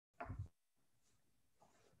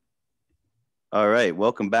All right,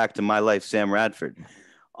 welcome back to My Life, Sam Radford.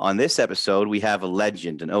 On this episode, we have a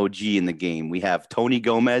legend, an OG in the game. We have Tony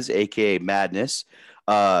Gomez, aka Madness,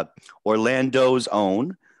 uh, Orlando's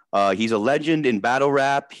own. He's a legend in battle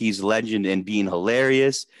rap. He's a legend in being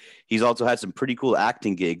hilarious. He's also had some pretty cool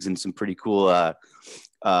acting gigs and some pretty cool,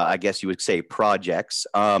 I guess you would say, projects.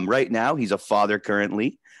 Right now, he's a father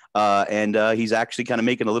currently, and he's actually kind of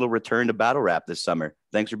making a little return to battle rap this summer.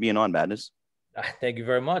 Thanks for being on, Madness. Thank you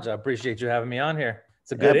very much. I appreciate you having me on here.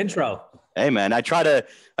 It's a Yeah. good intro. Hey man, I try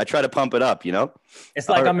to pump it up, you know. It's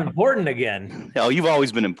like I'm important again. Oh, you've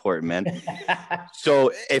always been important, man.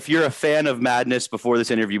 So if you're a fan of Madness, before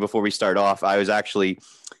this interview, before we start off, I was actually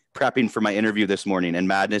prepping for my interview this morning, and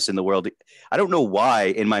Madness in the world. I don't know why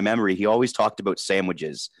in my memory he always talked about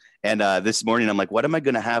sandwiches. And this morning I'm like, what am I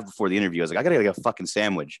gonna have before the interview? I was like, I gotta get a fucking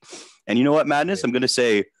sandwich. And you know what, Madness? I'm gonna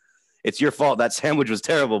say it's your fault. That sandwich was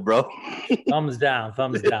terrible, bro. Thumbs down,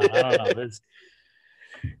 thumbs down. I don't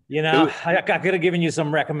know. I could have given you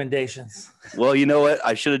some recommendations. Well, you know what?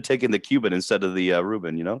 I should have taken the Cuban instead of the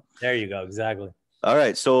Reuben, you know? There you go. Exactly. All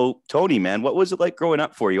right. So, Tony, man, what was it like growing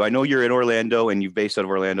up for you? I know you're in Orlando and you've based out of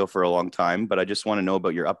Orlando for a long time, but I just want to know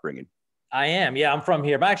about your upbringing. I am. Yeah, I'm from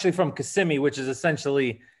here. I'm actually from Kissimmee, which is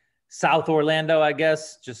essentially South Orlando, I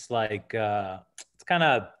guess. Just like it's kind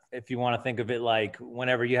of, if you want to think of it like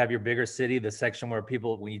whenever you have your bigger city, the section where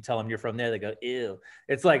people, when you tell them you're from there, they go, ew.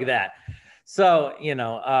 It's like that. So,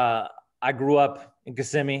 I grew up in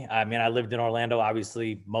Kissimmee. I mean, I lived in Orlando,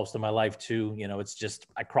 obviously, most of my life too. It's just,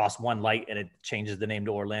 I cross one light and it changes the name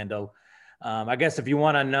to Orlando. I guess if you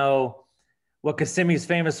want to know what Kissimmee is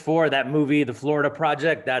famous for, that movie, The Florida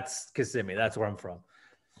Project, that's Kissimmee. That's where I'm from.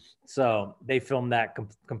 So they filmed that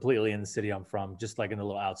completely in the city I'm from, just like in the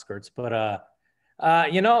little outskirts. But,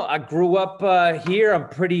 I grew up here. I'm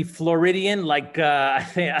pretty Floridian.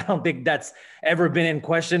 I don't think that's ever been in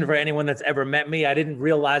question for anyone that's ever met me. I didn't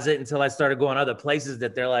realize it until I started going other places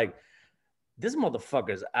that they're like, this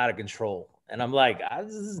motherfucker's out of control. And I'm like,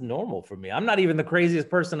 this is normal for me. I'm not even the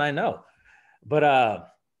craziest person I know.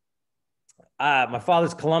 But my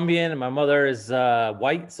father's Colombian and my mother is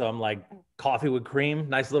white. So I'm like coffee with cream.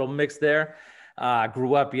 Nice little mix there. I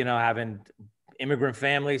grew up, having immigrant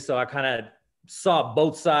family. So I kind of saw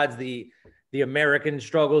both sides, the American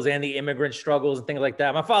struggles and the immigrant struggles and things like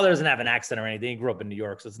that. My father doesn't have an accent or anything. He grew up in New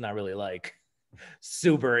York, so it's not really like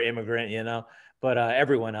super immigrant, but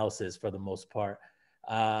everyone else is for the most part.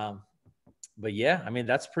 But yeah, I mean,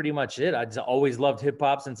 that's pretty much it. I just always loved hip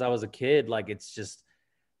hop since I was a kid. Like, it's just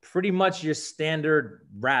pretty much your standard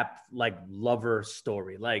rap, like, lover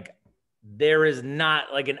story. Like, there is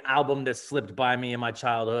not like an album that slipped by me in my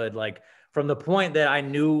childhood. Like, from the point that I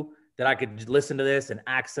knew that I could listen to this and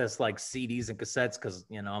access like CDs and cassettes, because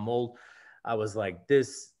I'm old, I was like,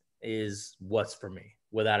 this is what's for me,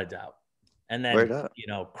 without a doubt. And then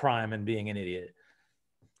crime and being an idiot.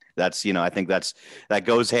 That's, I think that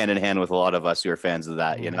goes hand in hand with a lot of us who are fans of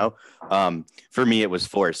that. For me, it was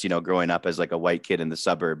forced, growing up as like a white kid in the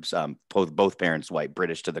suburbs, both parents white,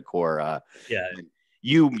 British to the core.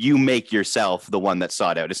 You make yourself the one that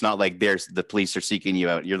sought out. It's not like the police are seeking you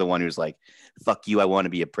out. You're the one who's like, fuck you, I want to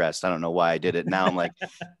be oppressed. I don't know why I did it. Now I'm like,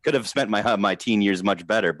 could have spent my teen years much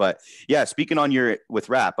better. But yeah, speaking on with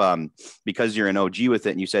rap, because you're an OG with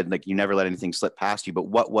it and you said like you never let anything slip past you, but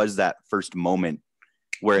what was that first moment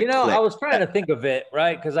where it clicked? I was trying to think of it,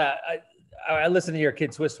 right? Because I listened to your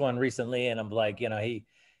Kid Twist one recently and I'm like,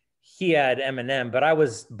 he had Eminem, but I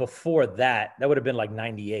was before that. That would have been like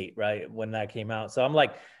 98, right? When that came out. So I'm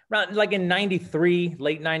like, around like in 93,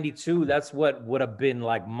 late 92, that's what would have been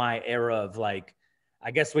like my era of like,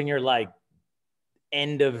 I guess when you're like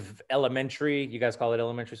end of elementary, you guys call it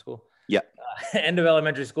elementary school? Yeah. End of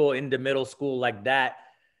elementary school into middle school, like that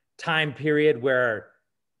time period where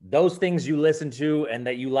those things you listen to and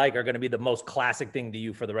that you like are going to be the most classic thing to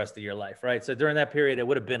you for the rest of your life, right? So during that period, it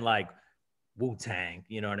would have been like Wu-Tang,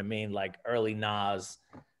 you know what I mean? Like early Nas,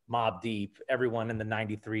 Mobb Deep, everyone in the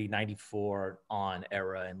 93, 94 on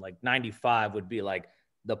era. And like 95 would be like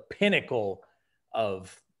the pinnacle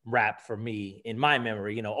of rap for me in my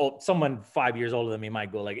memory. Someone 5 years older than me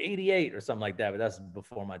might go like 88 or something like that, but that's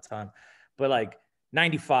before my time. But like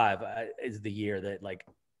 95 is the year that like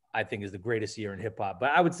I think is the greatest year in hip hop.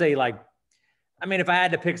 But I would say like, I mean, if I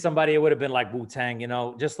had to pick somebody, it would have been like Wu-Tang,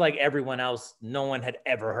 just like everyone else. No one had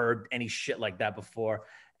ever heard any shit like that before.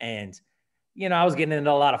 And, I was getting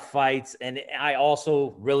into a lot of fights and I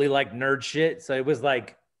also really like nerd shit. So it was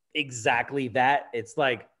like exactly that. It's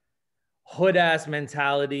like hood ass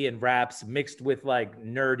mentality and raps mixed with like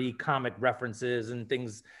nerdy comic references and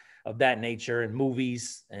things of that nature, and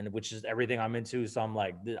movies, and which is everything I'm into. So I'm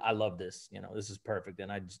like, I love this, you know, this is perfect.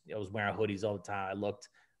 And I was wearing hoodies all the time. I looked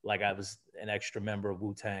like I was an extra member of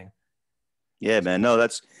Wu-Tang. Yeah, man. No,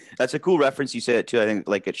 that's a cool reference. You say it too. I think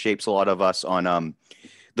like it shapes a lot of us on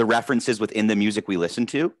the references within the music we listen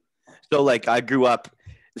to. So like I grew up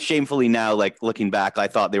shamefully now, like looking back, I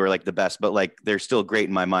thought they were like the best, but like they're still great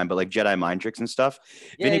in my mind. But like Jedi mind tricks and stuff.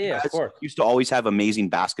 Yeah, Vinny yeah, of Paz course. used to always have amazing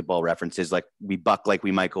basketball references, like we buck like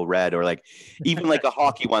we Michael Red, or like even like a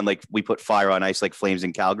hockey one, like we put fire on ice like Flames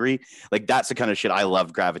in Calgary. Like that's the kind of shit I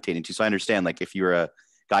love gravitating to. So I understand like if you're a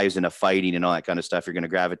guy who's into fighting and all that kind of stuff, you're gonna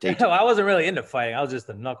gravitate to. I wasn't really into fighting. I was just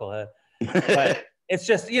a knucklehead. But it's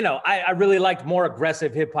just, you know, I really liked more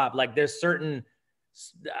aggressive hip hop. Like there's certain,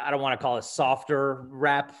 I don't want to call it softer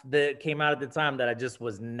rap that came out at the time that I just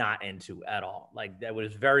was not into at all. Like that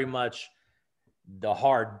was very much the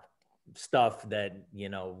hard stuff that, you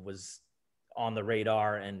know, was on the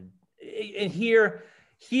radar. And here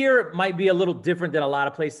might be a little different than a lot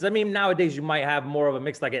of places. I mean, nowadays you might have more of a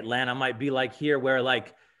mix, like Atlanta might be like here, where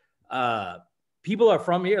like people are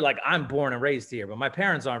from here. Like I'm born and raised here, but my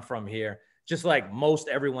parents aren't from here. Just like most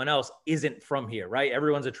everyone else isn't from here, right?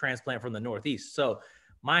 Everyone's a transplant from the Northeast. So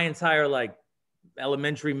my entire like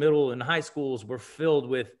elementary, middle, and high schools were filled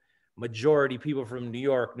with majority people from New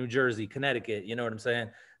York, New Jersey, Connecticut. You know what I'm saying?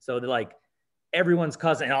 So they're like everyone's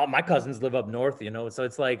cousin, and all my cousins live up north, you know? So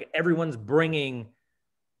it's like everyone's bringing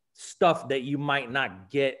stuff that you might not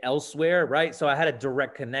get elsewhere, right? So I had a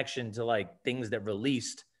direct connection to like things that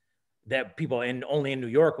released that people in only in New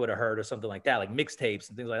York would have heard, or something like that, like mixtapes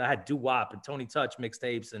and things like that. I had doo-wop and Tony Touch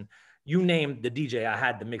mixtapes, and you name the DJ, I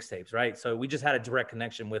had the mixtapes, right? So we just had a direct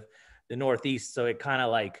connection with the Northeast. So it kind of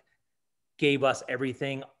like gave us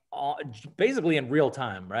everything basically in real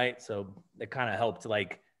time, right? So it kind of helped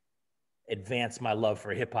like advance my love for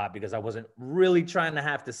hip hop, because I wasn't really trying to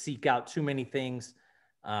have to seek out too many things.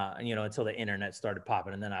 You know, until the internet started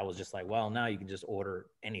popping. And then I was just like, well, now you can just order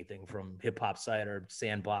anything from Hip Hop Site or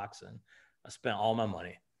Sandbox. And I spent all my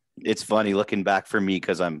money. It's funny looking back for me,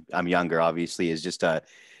 because I'm younger, obviously, is just I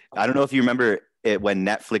don't know if you remember it when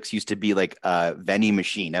Netflix used to be like a vending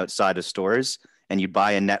machine outside of stores, and you'd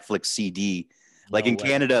buy a Netflix CD. Like No in way.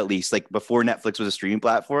 Canada, at least, like before Netflix was a streaming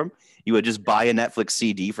platform, you would just buy a Netflix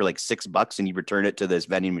CD for like $6 and you return it to this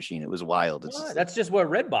vending machine. It was wild. It's just, That's just what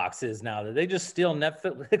Redbox is now. Did they just steal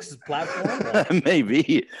Netflix's platform?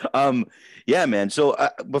 maybe. Yeah, man. So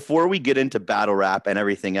before we get into battle rap and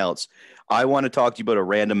everything else, I want to talk to you about a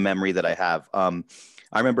random memory that I have.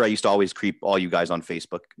 I remember I used to always creep all you guys on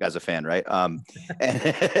Facebook as a fan, right? And,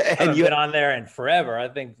 I've been on there and forever. I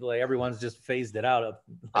think like everyone's just phased it out.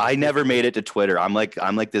 I never made it to Twitter. I'm like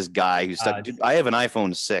this guy who's stuck. Dude, I have an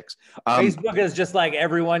iPhone 6. Facebook is just like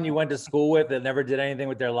everyone you went to school with that never did anything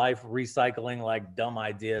with their life, recycling like dumb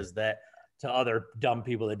ideas that to other dumb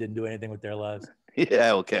people that didn't do anything with their lives.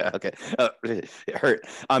 Yeah. Okay. It hurt.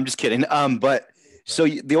 I'm just kidding. But so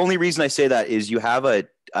the only reason I say that is you have a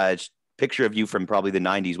picture of you from probably the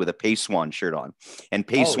 90s with a Pace Swan shirt on, and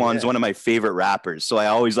Pace Swan's one of my favorite rappers. So I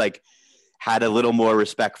always like had a little more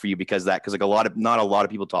respect for you because like not a lot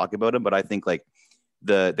of people talk about him, but I think like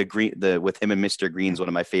the with him and Mr. Green's one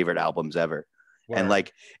of my favorite albums ever.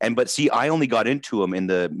 Word. But see, I only got into him in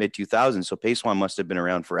the mid 2000s, so Pace One must have been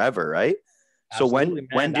around forever, right? Absolutely,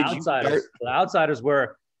 so when did you start? The Outsiders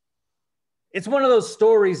were, it's one of those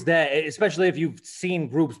stories that, especially if you've seen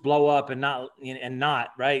groups blow up and not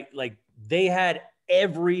right, like they had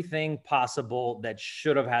everything possible that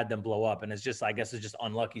should have had them blow up, and it's just, I guess it's just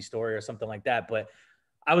unlucky story or something like that. But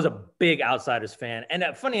I was a big Outsiders fan, and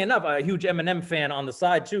funny enough, a huge Eminem fan on the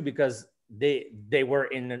side too, because they were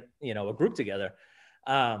in a group together.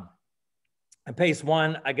 And Pace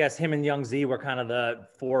One, I guess him and Young Z were kind of the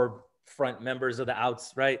forefront members of the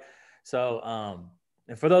Outs, right? So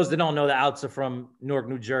and for those that don't know, the Outs are from Newark,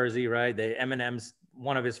 New Jersey, right? Eminem's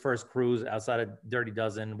one of his first crews outside of Dirty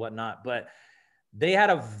Dozen, whatnot, but they had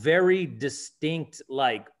a very distinct,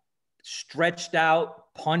 like stretched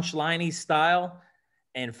out punchliney style.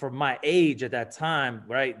 And for my age at that time,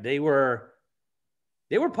 right, they were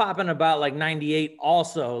popping about like 98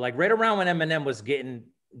 also, like right around when Eminem was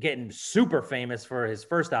getting super famous for his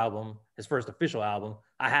first album, his first official album.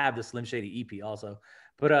 I have the Slim Shady EP also,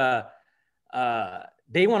 but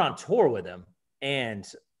they went on tour with him, and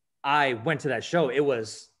I went to that show. It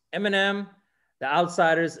was Eminem, the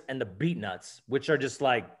Outsiders, and the Beatnuts, which are just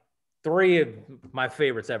like three of my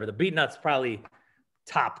favorites ever. The Beatnuts probably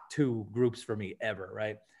top two groups for me ever,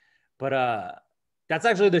 right? But That's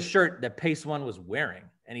actually the shirt that Pace One was wearing,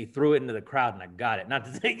 and he threw it into the crowd, and I got it. Not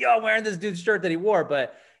to say, yo, I'm wearing this dude's shirt that he wore,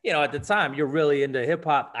 but you know, at the time, you're really into hip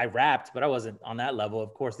hop. I rapped, but I wasn't on that level.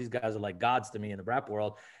 Of course, these guys are like gods to me in the rap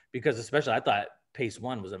world, because especially I thought Pace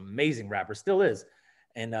One was an amazing rapper, still is,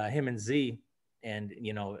 and him and Z, and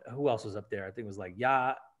you know, who else was up there? I think it was like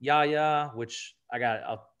Ya, which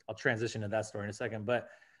I'll transition to that story in a second, but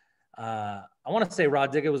I want to say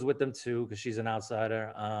Rod Digger was with them too, because she's an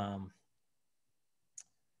outsider.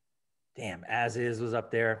 Damn, As Is was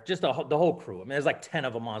up there. Just the whole crew. I mean, there's like 10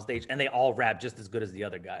 of them on stage, and they all rap just as good as the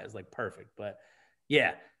other guys. Like, perfect. But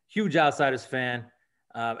yeah, huge Outsiders fan.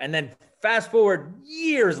 And then fast forward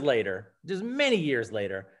years later, just many years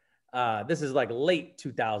later, this is like late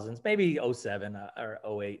 2000s, maybe 07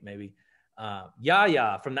 or 08 maybe.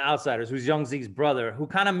 Yaya from the Outsiders, who's Young Z's brother, who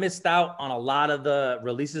kind of missed out on a lot of the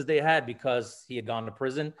releases they had because he had gone to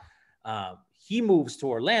prison. He moves to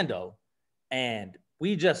Orlando, and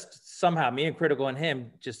we just somehow, me and Critical and him,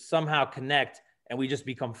 just somehow connect, and we just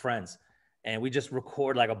become friends. And we just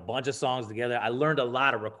record like a bunch of songs together. I learned a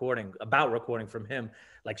lot of recording from him,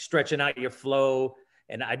 like stretching out your flow.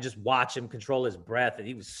 And I just watch him control his breath. And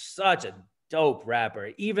he was such a dope rapper.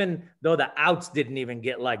 Even though the Outs didn't even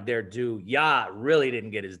get like their due, really didn't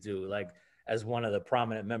get his due, like as one of the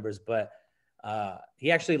prominent members. But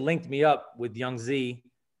he actually linked me up with Young Z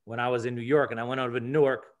when I was in New York, and I went over to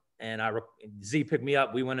Newark. And Z picked me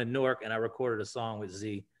up. We went to Newark, and I recorded a song with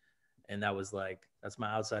Z. And that was like, that's my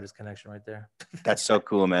Outsiders connection right there. That's so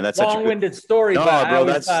cool, man. That's long-winded story, no, but bro, I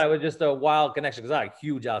always thought it was just a wild connection, because I'm a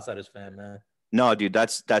huge Outsiders fan, man. No, dude,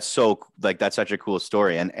 that's so like, that's such a cool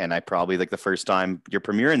story. And I probably like the first time you're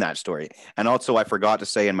premiering that story. And also I forgot to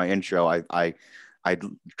say in my intro, I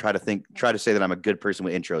try to say that I'm a good person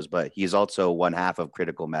with intros, but he's also one half of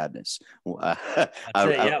Critical Madness. That's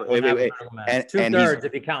it, yeah, two-thirds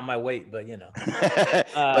if you count my weight, but you know.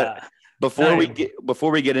 But before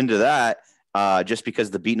we get into that, just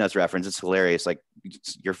because the Beatnuts reference, it's hilarious. Like,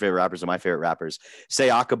 your favorite rappers are my favorite rappers. Say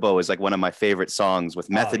Akabo is like one of my favorite songs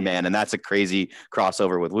with Method Man, and that's a crazy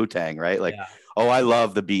crossover with Wu-Tang, right? Like, oh, I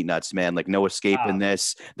love the Beatnuts, man. Like, no escaping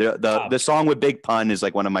this. The song with Big Pun is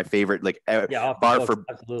like one of my favorite, like,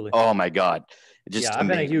 absolutely. Oh my God. I've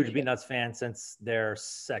been a huge Beatnuts fan since their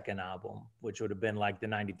second album, which would have been like the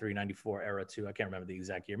 93, 94 era too. I can't remember the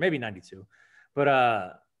exact year, maybe 92.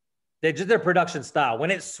 But they just, their production style,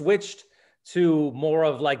 when it switched to more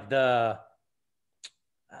of like the,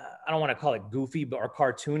 I don't want to call it goofy or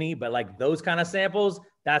cartoony, but like those kind of samples,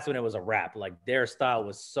 that's when it was a rap. Like, their style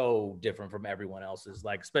was so different from everyone else's,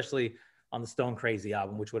 like especially on the Stone Crazy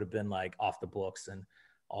album, which would have been like Off the Books and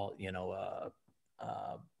all, you know,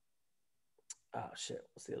 what's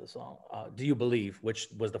the other song? Do You Believe, which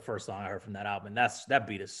was the first song I heard from that album. And that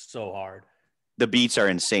beat is so hard. The beats are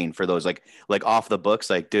insane for those, like Off the Books,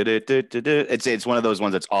 like it's one of those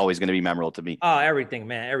ones that's always going to be memorable to me. Oh, everything,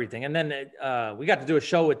 man, everything. And then we got to do a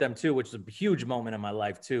show with them too, which is a huge moment in my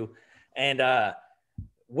life too. And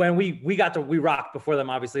when we rocked before them,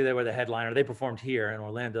 obviously they were the headliner. They performed here in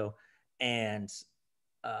Orlando, and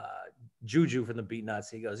Juju from the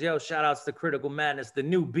Beatnuts, he goes, yo, shout outs to Critical Madness, the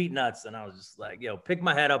new Beatnuts. And I was just like, yo, pick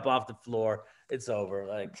my head up off the floor. It's over.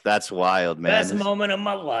 Like, that's wild, man. Best moment of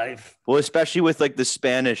my life. Well, especially with like the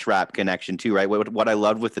Spanish rap connection too, right? What I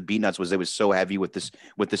loved with the Beatnuts was it was so heavy with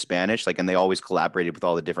the Spanish, like, and they always collaborated with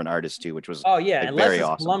all the different artists too, which was like, and very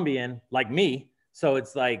awesome. Colombian, like me. So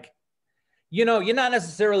it's like, you know, you're not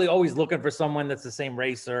necessarily always looking for someone that's the same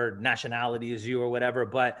race or nationality as you or whatever,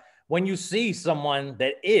 but when you see someone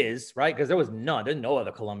that is, right, because there's no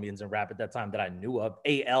other Colombians in rap at that time that I knew of.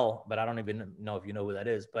 AL, but I don't even know if you know who that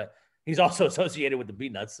is, but he's also associated with the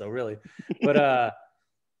Beatnuts, so really. But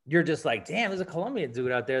you're just like, damn, there's a Colombian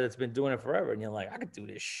dude out there that's been doing it forever. And you're like, I could do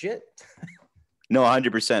this shit. No,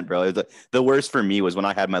 100%, bro. The worst for me was when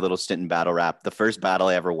I had my little stint in battle rap. The first battle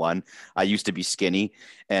I ever won, I used to be skinny.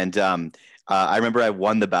 And I remember I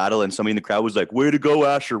won the battle, and somebody in the crowd was like, way to go,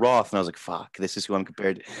 Asher Roth. And I was like, fuck, this is who I'm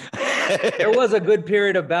compared to. There was a good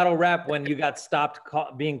period of battle rap when you got stopped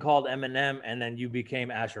being called Eminem, and then you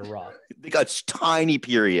became Asher Roth. They got tiny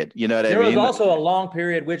period. You know what I mean? There was also a long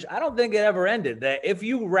period, which I don't think it ever ended, that if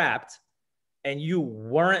you rapped and you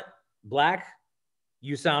weren't black,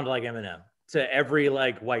 you sound like Eminem to every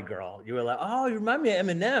like white girl. You were like, oh, you remind me of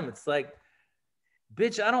Eminem. It's like,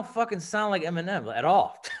 bitch, I don't fucking sound like Eminem at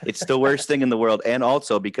all. It's the worst thing in the world. And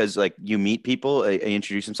also because like you meet people,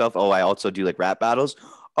 introduce himself. Oh, I also do like rap battles.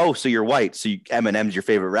 Oh, so you're white. So Eminem's your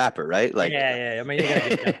favorite rapper, right? Like, yeah. I mean, you gotta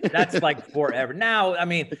get that. That's like forever. Now, I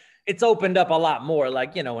mean, it's opened up a lot more.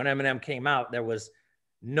 Like, you know, when Eminem came out, there was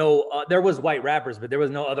no, there was white rappers, but there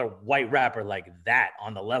was no other white rapper like that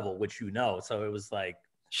on the level, which you know. So it was like,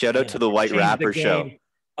 Shout out to the it White changed the Rapper Show. game.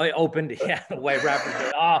 I opened, yeah, the white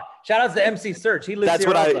rapper. Oh, shout out to MC Search. He lives That's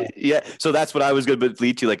here what also. so that's what I was going to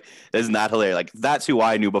lead to. Like, isn't that hilarious? Like, that's who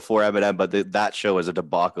I knew before Eminem, but that show is a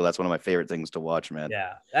debacle. That's one of my favorite things to watch, man.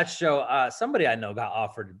 Yeah, that show. Somebody I know got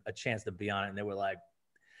offered a chance to be on it, and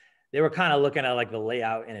they were kind of looking at like the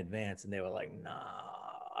layout in advance, and they were like, nah,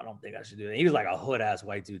 I don't think I should do that. He was like a hood ass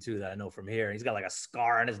white dude too that I know from here. He's got like a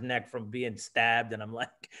scar on his neck from being stabbed, and I'm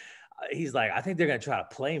like, he's like, I think they're gonna try to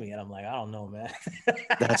play me, and I'm like, I don't know, man.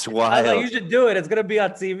 That's I was wild. like, you should do it. It's gonna be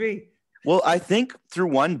on TV. Well, I think through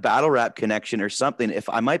one battle rap connection or something, if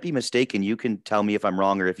I might be mistaken, you can tell me if I'm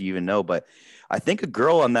wrong or if you even know, but I think a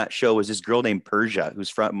girl on that show was this girl named Persia, who's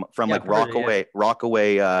from like Persia,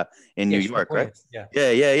 Rockaway in New York, right?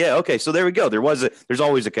 Yeah. Okay, so there we go. There's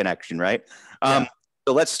always a connection, right?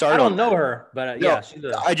 So let's start. I don't know her, but yeah, she's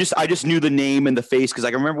I just knew the name and the face because I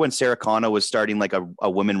remember when Sarah Connor was starting like a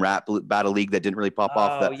women rap battle league that didn't really pop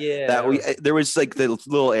off. There was like the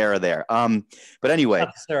little era there. But anyway,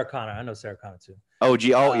 Sarah Connor, I know Sarah Connor too. Oh, gee,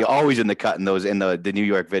 you're always in the cut in those in the New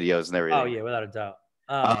York videos and everything. Oh yeah, without a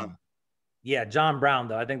doubt. Yeah, John Brown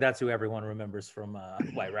though. I think that's who everyone remembers from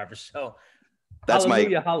White Rapper Show. That's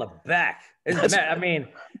Hallelujah, holla back. I mean,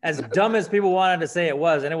 as dumb as people wanted to say it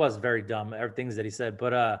was, and it was very dumb, things that he said,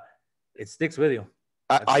 but it sticks with you.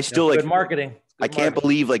 I still good like marketing. I can't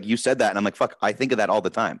believe like you said that, and I'm like, fuck, I think of that all the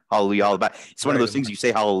time. Hallelujah, holla back. It's one of those things you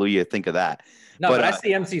say hallelujah, think of that. No, but I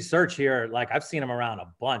see MC Search here. Like I've seen him around a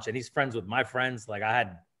bunch, and he's friends with my friends. Like I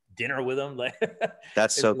had dinner with him. Like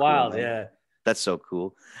that's so wild, cool, yeah. That's so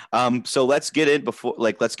cool. So let's get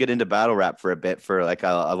into battle rap for a bit. For like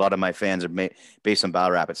a lot of my fans are based on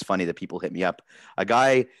battle rap. It's funny that people hit me up. A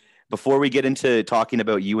guy, before we get into talking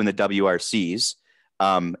about you and the WRCs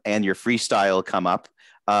and your freestyle come up,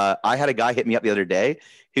 I had a guy hit me up the other day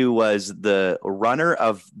who was the runner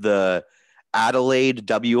of the Adelaide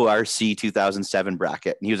WRC 2007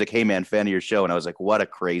 bracket. And he was like, hey man, fan of your show. And I was like, what a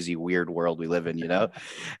crazy, weird world we live in, you know?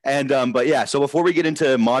 And, but yeah, so before we get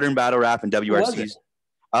into modern battle rap and WRCs,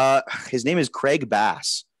 his name is Craig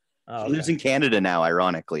Bass. He lives in Canada now,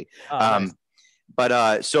 ironically. Nice.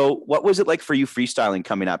 But so what was it like for you freestyling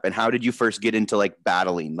coming up, and how did you first get into like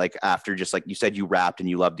battling? Like after, just like you said, you rapped and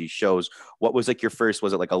you loved these shows. What was like your first,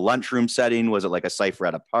 was it like a lunchroom setting? Was it like a cypher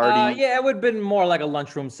at a party? Yeah, it would have been more like a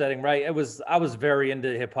lunchroom setting, right? I was very into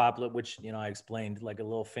hip hop, which, you know, I explained like a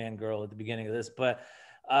little fangirl at the beginning of this, but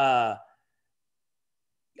I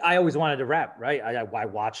always wanted to rap, right? I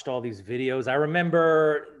watched all these videos. I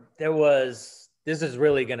remember this is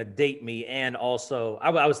really going to date me. And also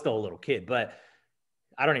I was still a little kid, but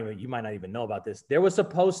you might not even know about this. There was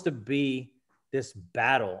supposed to be this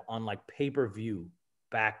battle on like pay-per-view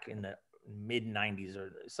back in the mid 90s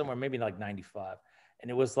or somewhere, maybe like 95.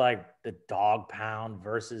 And it was like the Dog Pound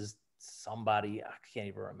versus somebody, I can't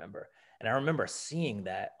even remember. And I remember seeing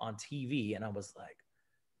that on TV and I was like,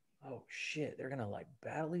 oh shit, they're gonna like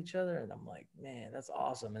battle each other. And I'm like, man, that's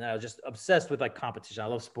awesome. And I was just obsessed with like competition. I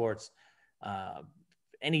love sports.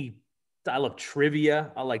 I love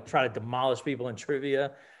trivia. I like try to demolish people in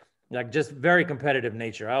trivia, like just very competitive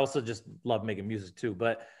nature. I also just love making music too,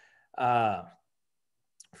 but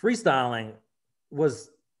freestyling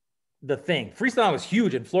was the thing. Freestyling was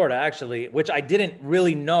huge in Florida, actually, which I didn't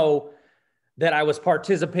really know that I was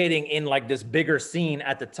participating in like this bigger scene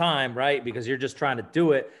at the time, right? Because you're just trying to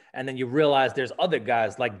do it. And then you realize there's other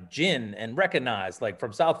guys like Jin and Recognize, like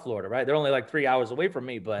from South Florida, right? They're only like 3 hours away from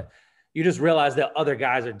me, but you just realize that other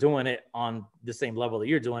guys are doing it on the same level that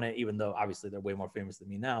you're doing it, even though obviously they're way more famous than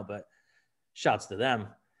me now, but shouts to them.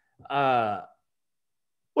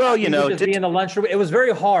 Well, you know, just be in the lunchroom. It was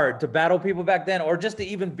very hard to battle people back then, or just to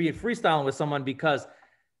even be freestyling with someone, because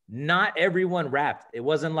not everyone rapped. It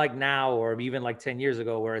wasn't like now, or even like 10 years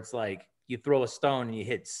ago, where it's like you throw a stone and you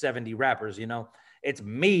hit 70 rappers, you know? It's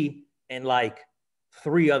me and like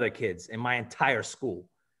 3 other kids in my entire school.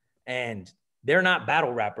 And they're not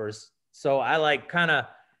battle rappers. So I like kind of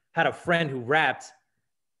had a friend who rapped,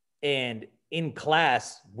 and in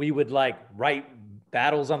class, we would like write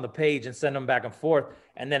battles on the page and send them back and forth.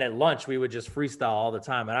 And then at lunch, we would just freestyle all the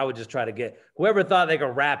time. And I would just try to get whoever thought they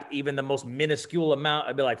could rap even the most minuscule amount.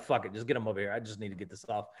 I'd be like, fuck it, just get them over here. I just need to get this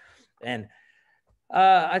off. And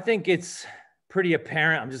I think it's pretty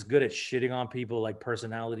apparent. I'm just good at shitting on people, like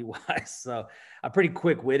personality wise. So I'm pretty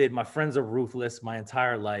quick witted. My friends are ruthless my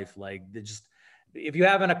entire life. Like they just, if you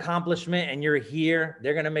have an accomplishment and you're here,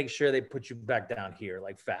 they're going to make sure they put you back down here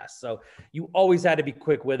like fast. So you always had to be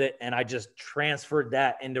quick with it. And I just transferred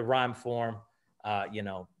that into rhyme form. You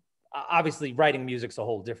know, obviously writing music's a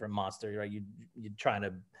whole different monster, right? You're trying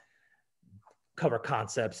to cover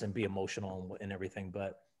concepts and be emotional and everything.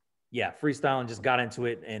 But yeah, freestyling, just got into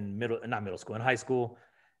it in not middle school, in high school.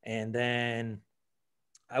 And then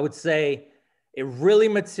I would say it really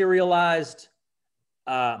materialized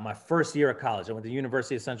my first year of college. I went to the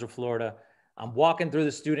University of Central Florida. I'm walking through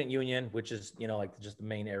the student union, which is, like just the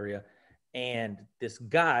main area. And this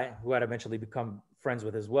guy who I'd eventually become friends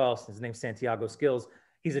with as well, his name's Santiago Skills.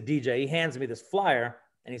 He's a DJ. He hands me this flyer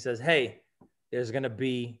and he says, hey, there's going to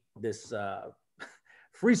be this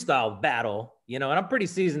freestyle battle, and I'm pretty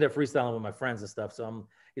seasoned at freestyling with my friends and stuff. So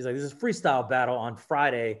he's like, this is freestyle battle on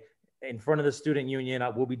Friday in front of the student union.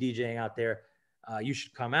 We'll be DJing out there. You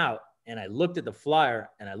should come out. And I looked at the flyer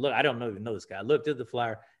and I don't even know this guy. I looked at the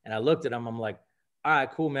flyer and I looked at him. I'm like, all right,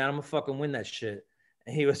 cool, man. I'm gonna fucking win that shit.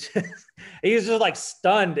 And he was just like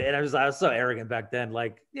stunned. And I was so arrogant back then,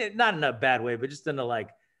 like, yeah, not in a bad way, but just in the like,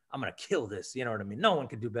 I'm gonna kill this. You know what I mean? No one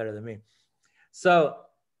can do better than me. So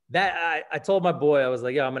that I told my boy, I was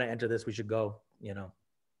like, yeah, I'm gonna enter this. We should go.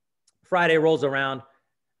 Friday rolls around.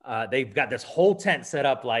 They've got this whole tent set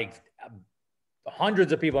up, like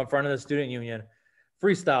hundreds of people in front of the student union.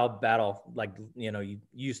 Freestyle battle, like, you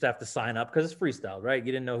used to have to sign up because it's freestyle, right?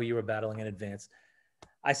 You didn't know who you were battling in advance.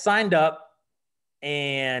 I signed up,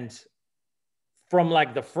 and from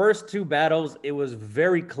like the first two battles, it was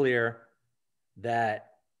very clear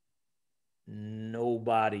that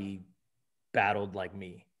nobody battled like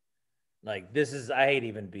me. Like, I hate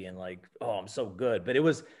even being like, oh, I'm so good. But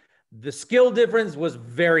the skill difference was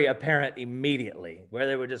very apparent immediately, where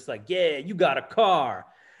they were just like, yeah, you got a car.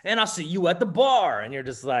 And I'll see you at the bar. And you're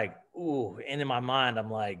just like, ooh. And in my mind, I'm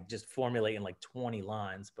like just formulating like 20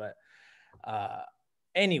 lines. But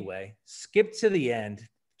anyway, skip to the end,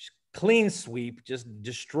 clean sweep, just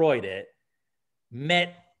destroyed it.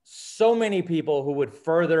 Met so many people who would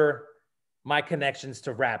further my connections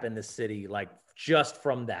to rap in this city, like just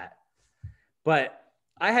from that. But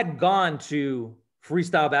I had gone to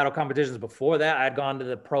freestyle battle competitions before that. I had gone to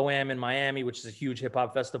the Pro-Am in Miami, which is a huge hip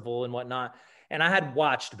hop festival and whatnot. And I had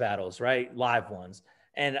watched battles, right? Live ones.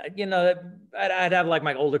 And, I'd have like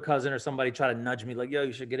my older cousin or somebody try to nudge me like, yo,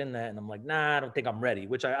 you should get in that. And I'm like, nah, I don't think I'm ready,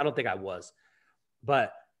 which I don't think I was.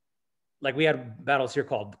 But like we had battles here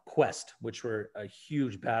called Quest, which were a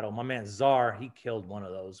huge battle. My man Czar, he killed one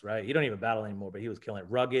of those, right? He don't even battle anymore, but he was killing it.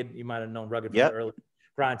 Rugged, you might have known Rugged from the early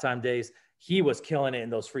grind time days. He was killing it in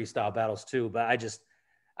those freestyle battles too. But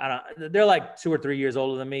they're like 2 or 3 years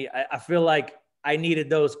older than me. I feel like I needed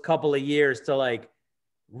those couple of years to like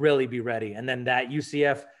really be ready. And then that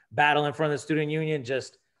UCF battle in front of the student union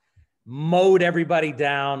just mowed everybody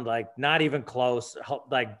down, like not even close,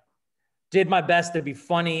 like did my best to be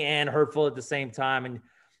funny and hurtful at the same time. And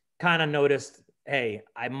kind of noticed, hey,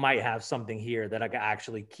 I might have something here that I can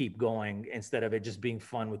actually keep going instead of it just being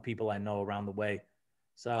fun with people I know around the way.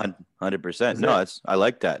 So 100%. No, I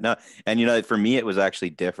like that. No. And for me, it was actually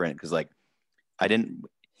different because like I didn't,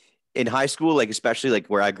 in high school, like, especially like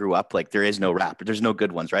where I grew up, like there is no rap, there's no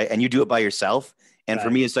good ones. Right. And you do it by yourself. And for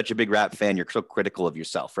me, as such a big rap fan, you're so critical of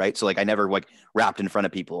yourself. Right. So like, I never like rapped in front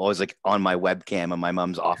of people, always like on my webcam in my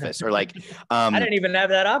mom's office or like, I didn't even have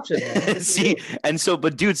that option. See,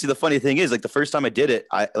 but dude, the funny thing is like the first time I did it,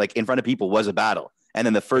 I like in front of people was a battle. And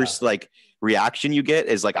then the first like reaction you get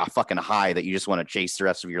is like a fucking high that you just want to chase the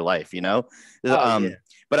rest of your life,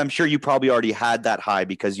 But I'm sure you probably already had that high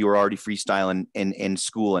because you were already freestyling in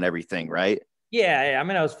school and everything, right? Yeah. I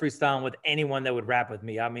mean, I was freestyling with anyone that would rap with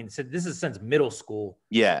me. I mean, so this is since middle school.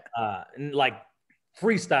 Yeah. And like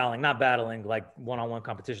freestyling, not battling, like one-on-one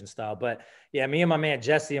competition style. But yeah, me and my man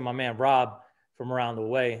Jesse and my man Rob from around the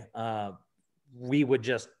way, we would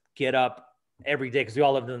just get up every day because we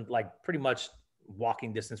all lived in like pretty much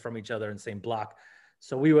walking distance from each other in the same block.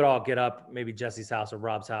 So we would all get up, maybe Jesse's house or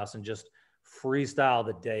Rob's house, and just freestyle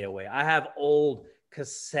the day away. I have old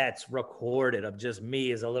cassettes recorded of just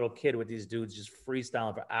me as a little kid with these dudes just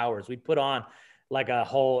freestyling for hours. We put on like a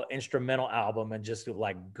whole instrumental album and just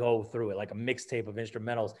like go through it, like a mixtape of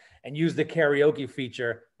instrumentals, and use the karaoke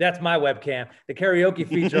feature. That's my webcam, the karaoke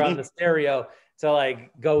feature on the stereo to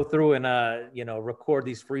like go through and record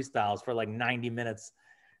these freestyles for like 90 minutes.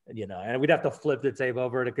 And we'd have to flip the tape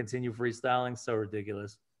over to continue freestyling. So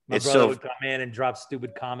ridiculous. My brother would come in and drop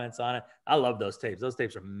stupid comments on it. I love those tapes. Those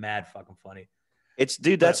tapes are mad fucking funny. It's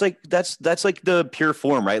dude, that's like the pure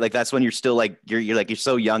form, right? Like that's when you're still like you're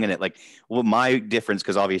so young in it. Like, well, my difference,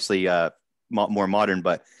 because obviously more modern,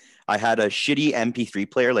 but I had a shitty MP3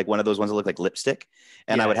 player, like one of those ones that look like lipstick.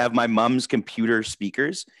 And I would have my mom's computer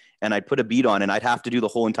speakers and I'd put a beat on and I'd have to do the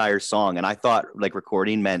whole entire song. And I thought like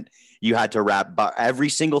recording meant you had to rap every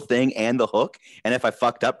single thing and the hook. And if I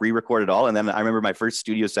fucked up, re-record it all. And then I remember my first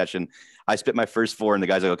studio session, I spit my first 4 and the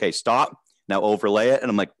guy's like, okay, stop. Now overlay it. And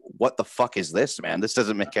I'm like, what the fuck is this, man? This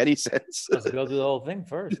doesn't make any sense. Let's go through the whole thing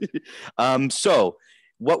first. So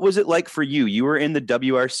what was it like for you? You were in the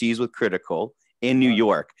WRCs with Critical in New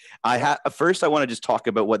York. First, I want to just talk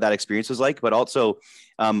about what that experience was like, but also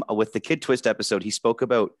with the Kid Twist episode, he spoke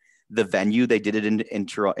about the venue. They did it in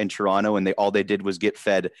Toronto, and all they did was get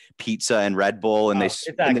fed pizza and Red Bull, and it's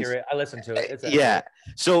accurate. I listened to it. It's yeah.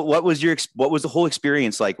 So what was the whole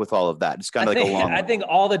experience like with all of that? It's kind of like a long. I think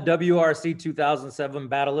all the WRC 2007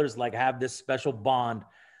 battlers like have this special bond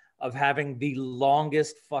of having the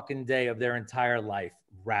longest fucking day of their entire life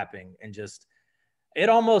rapping, and just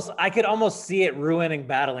I could almost see it ruining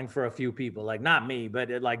battling for a few people. Like not me, but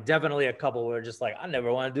like definitely a couple were just like, I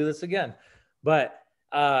never want to do this again. But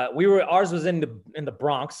ours was in the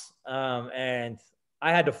Bronx, and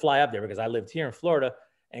I had to fly up there because I lived here in Florida.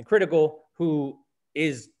 And Critical,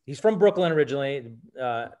 he's from Brooklyn originally,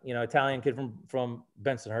 Italian kid from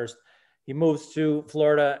Bensonhurst. He moves to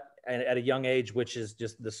Florida at a young age, which is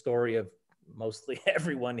just the story of mostly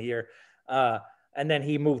everyone here. And then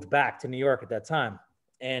he moved back to New York at that time.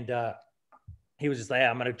 And he was just like, hey,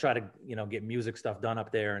 I'm going to try to, get music stuff done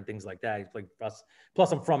up there and things like that. He's like,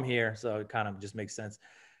 plus I'm from here. So it kind of just makes sense.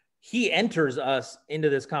 He enters us into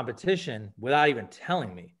this competition without even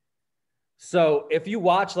telling me. So if you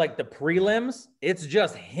watch like the prelims, it's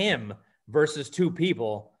just him versus 2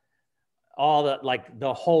 people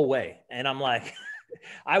the whole way. And I'm like,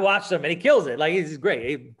 I watched him and he kills it. Like he's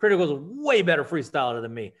great. Critical's a way better freestyler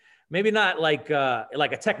than me. Maybe not like a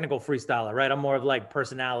technical freestyler, right? I'm more of like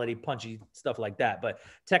personality, punchy stuff like that. But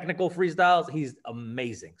technical freestyles, he's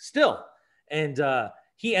amazing still. And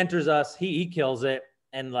he enters us, he kills it.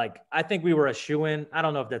 And like, I think we were a shoo-in. I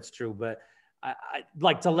don't know if that's true, but I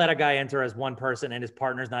like to let a guy enter as one person and his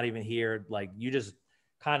partner's not even here. Like you just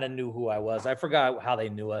kind of knew who I was. I forgot how they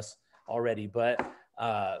knew us already, but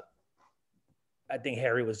I think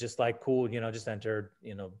Harry was just like, cool, just enter,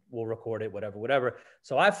 we'll record it, whatever.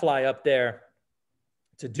 So I fly up there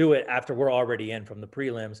to do it after we're already in from the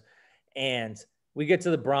prelims. And we get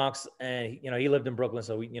to the Bronx and, he lived in Brooklyn.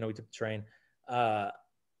 So we took the train.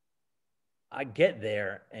 I get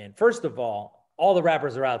there. And first of all the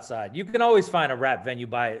rappers are outside. You can always find a rap venue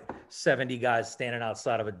by 70 guys standing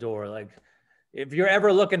outside of a door. Like if you're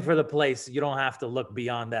ever looking for the place, you don't have to look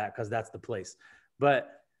beyond that because that's the place.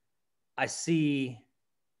 But I see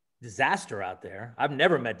Disaster out there. I've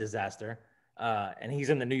never met Disaster. And he's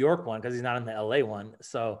in the New York one because he's not in the LA one.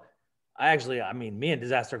 So me and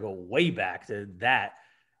Disaster go way back to that.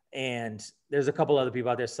 And there's a couple other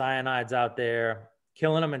people out there. Cyanide's out there.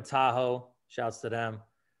 Killing them in Tahoe. Shouts to them.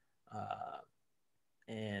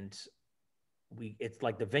 And it's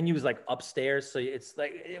like the venue is like upstairs. So it's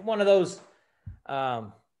like one of those, I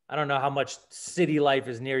don't know how much city life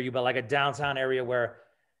is near you, but like a downtown area where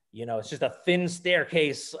it's just a thin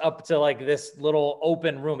staircase up to like this little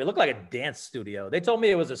open room. It looked like a dance studio. They told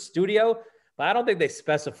me it was a studio, but I don't think they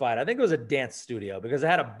specified. I think it was a dance studio because it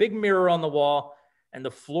had a big mirror on the wall and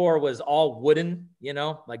the floor was all wooden,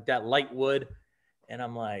 like that light wood. And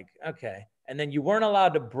I'm like, okay. And then you weren't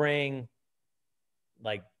allowed to bring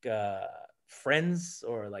like friends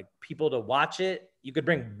or like people to watch it. You could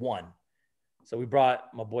bring one. So we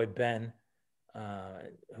brought my boy Ben,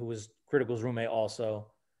 who was Critical's roommate also.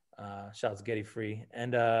 Shout out to Getty Free.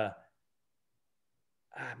 And man,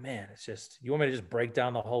 it's just, you want me to just break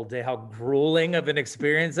down the whole day, how grueling of an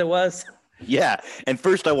experience it was? Yeah. And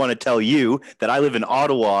first I want to tell you that I live in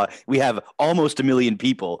Ottawa. We have almost 1 million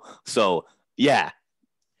people. So yeah.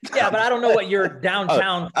 Yeah, but I don't know what your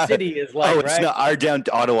downtown city is like, right? Not our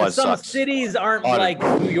Ottawa. Some sucks. Cities aren't like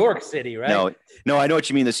New York City, right? No, I know what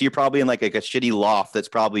you mean. So you're probably in like a shitty loft that's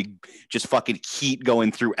probably just fucking heat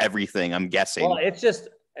going through everything, I'm guessing. Well, it's just,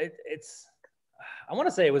 it's, I want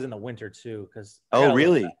to say it was in the winter too. Oh,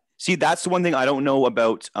 really? See, that's the one thing I don't know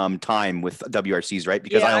about time with WRCs, right?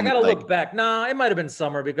 Because I got to look back. No, it might have been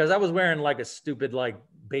summer because I was wearing like a stupid like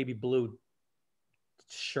baby blue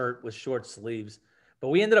shirt with short sleeves. But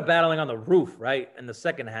we ended up battling on the roof, right? In the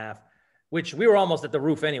second half, which we were almost at the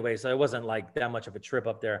roof anyway. So it wasn't like that much of a trip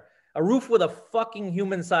up there. A roof with a fucking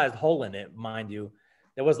human-sized hole in it, mind you.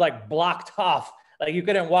 It was like blocked off. Like you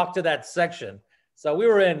couldn't walk to that section. So we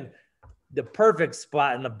were in the perfect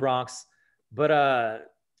spot in the Bronx. But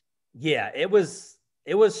yeah, it was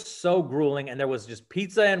It was so grueling, and there was just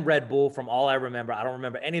pizza and Red Bull from all I remember. I don't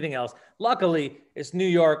remember anything else. Luckily, it's New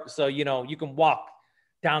York, so you know you can walk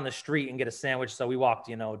down the street and get a sandwich. So we walked,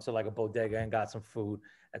 you know, to like a bodega and got some food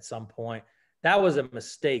at some point. That was a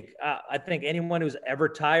mistake. I think anyone who's ever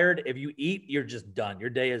tired, if you eat, you're just done. Your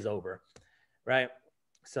day is over, right?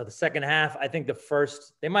 So the second half, I think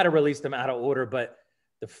they might have released them out of order, but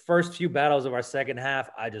the first few battles of our second half,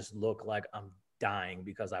 I just look like I'm dying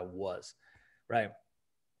because I was, right?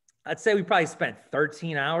 I'd say we probably spent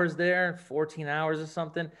 13 hours there, 14 hours or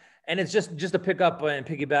something. And it's just to pick up and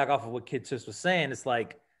piggyback off of what Kid Sis was saying. It's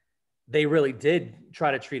like they really did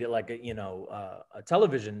try to treat it like a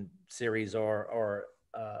television series or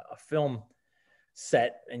a film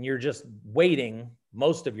set, and you're just waiting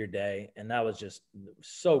most of your day. And that was just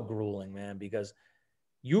so grueling, man, because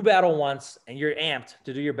you battle once and you're amped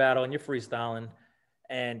to do your battle and you're freestyling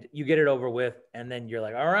and you get it over with. And then you're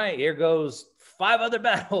like, all right, here goes 5 other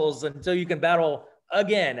battles until you can battle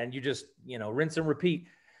again. And you just, you know, rinse and repeat.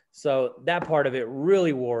 So that part of it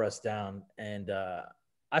really wore us down. And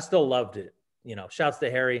I still loved it. You know, shouts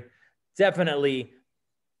to Harry. Definitely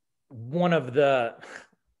one of the,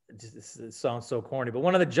 it sounds so corny, but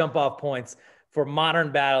one of the jump off points for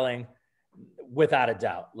modern battling, without a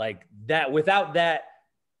doubt. Like that, without that,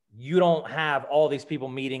 you don't have all these people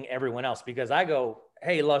meeting everyone else, because I go,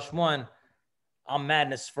 hey, Lush One, I'm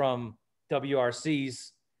Madness from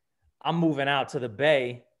WRCs. I'm moving out to the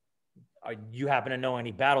Bay. You happen to know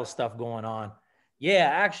any battle stuff going on? Yeah,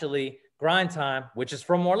 actually, Grind Time, which is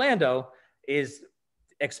from Orlando, is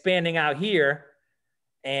expanding out here.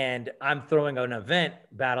 And I'm throwing an event,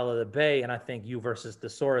 Battle of the Bay, and I think you versus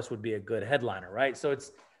Thesaurus would be a good headliner, right? So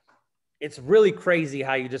it's really crazy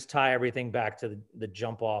how you just tie everything back to the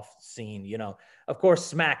jump off scene. You know, of course,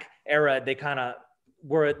 Smack era, they kind of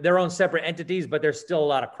were their own separate entities, but there's still a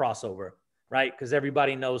lot of crossover, right? Because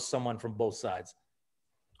everybody knows someone from both sides.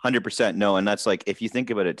 100% no. And that's like, if you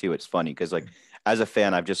think about it too, it's funny because like as a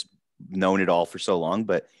fan, I've just known it all for so long.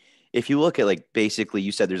 But if you look at like, basically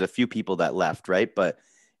you said there's a few people that left, right? But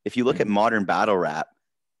if you look at modern battle rap,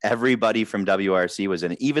 everybody from WRC was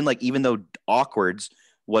in it. Even though Awkwards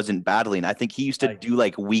wasn't battling, I think he used to do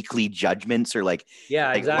like weekly judgments or like,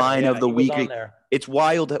 exactly. line of the week. It's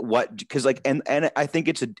wild what, because like, and I think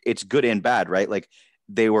it's good and bad, right? Like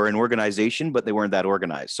they were an organization, but they weren't that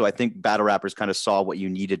organized. So I think battle rappers kind of saw what you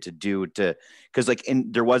needed to do to, because like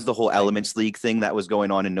there was the whole Elements League thing that was going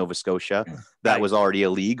on in Nova Scotia that was already a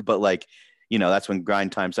league, but like, you know, that's when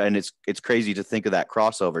Grind Time started, and it's crazy to think of that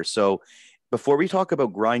crossover. So before we talk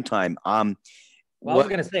about Grind Time, I was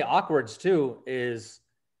going to say Awkwards too is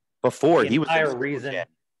before he was entire reason. Jam.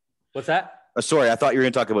 What's that? Sorry, I thought you were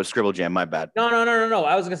going to talk about Scribble Jam. My bad. No.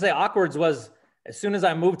 I was going to say Awkwards was as soon as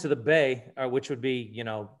I moved to the Bay, which would be, you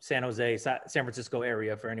know, San Jose, San Francisco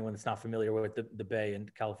area for anyone that's not familiar with the Bay in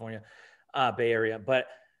California, Bay Area. But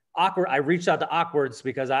I reached out to Awkwards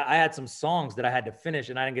because I had some songs that I had to finish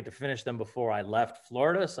and I didn't get to finish them before I left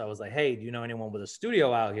Florida. So I was like, hey, do you know anyone with a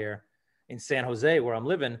studio out here in San Jose where I'm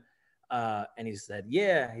living? And he said,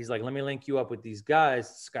 yeah. He's like, let me link you up with these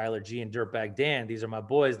guys, Skylar G and Dirtbag Dan. These are my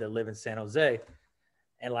boys that live in San Jose.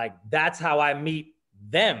 And like, that's how I meet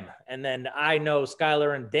them. And then I know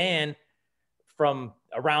Skylar and Dan from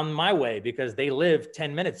around my way because they live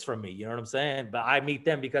 10 minutes from me. You know what I'm saying? But I meet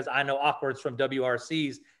them because I know Awkwards from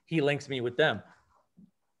WRCs. He links me with them.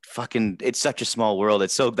 Fucking, it's such a small world.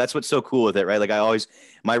 That's what's so cool with it, right? Like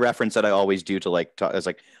my reference that I always do to like talk is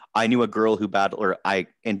like, I knew a girl who battled,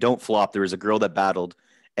 and don't flop, there was a girl that battled,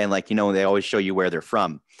 and like, you know, they always show you where they're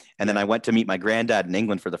from. And then I went to meet my granddad in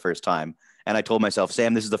England for the first time. And I told myself,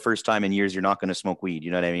 Sam, this is the first time in years you're not going to smoke weed.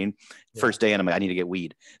 You know what I mean? Yeah. First day, and I'm like, I need to get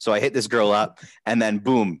weed. So I hit this girl up, and then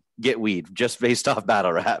boom, get weed, just based off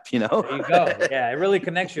battle rap, you know? There you go. Yeah, it really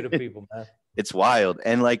connects you to people, man. It's wild.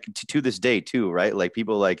 And like to this day too, right? Like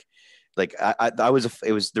people there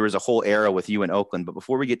was a whole era with you in Oakland. But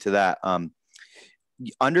before we get to that,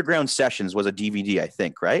 Underground Sessions was a DVD, I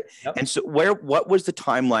think, right? Yep. And so what was the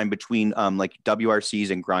timeline between like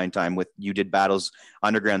WRCs and Grind Time? With you did battles,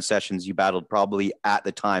 Underground Sessions, you battled probably at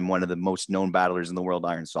the time one of the most known battlers in the world,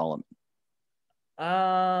 Iron Solomon.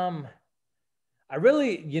 I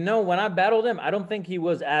really, you know, when I battled him, I don't think he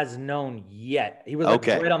was as known yet. He was like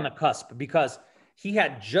right on the cusp because he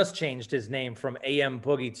had just changed his name from AM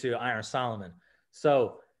Boogie to Iron Solomon.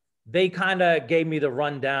 So they kind of gave me the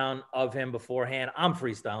rundown of him beforehand. I'm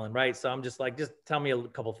freestyling, right? So I'm just like, just tell me a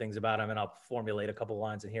couple things about him and I'll formulate a couple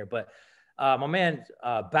lines in here. But my man,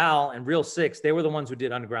 Bal and Real Six, they were the ones who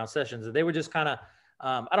did Underground Sessions. They were just kind of,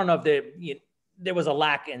 I don't know if there was a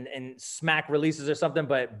lack in smack releases or something,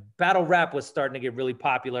 but battle rap was starting to get really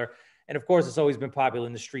popular. And of course, it's always been popular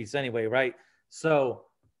in the streets anyway, right? So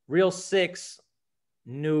Real Six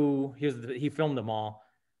knew he filmed them all.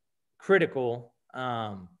 Critical.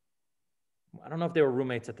 I don't know if they were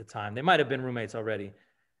roommates at the time. They might have been roommates already.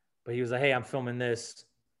 But he was like, hey, I'm filming this.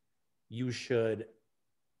 You should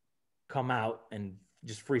come out and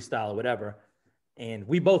just freestyle or whatever. And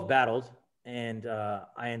we both battled. And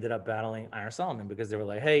I ended up battling Iron Solomon because they were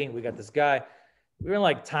like, hey, we got this guy. We were in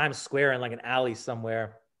like Times Square in like an alley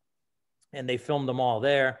somewhere. And they filmed them all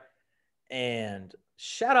there. And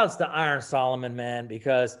shout outs to Iron Solomon, man,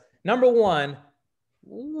 because number one,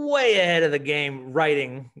 way ahead of the game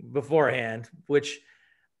writing beforehand, which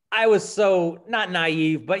I was so not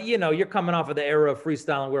naive, but you know, you're coming off of the era of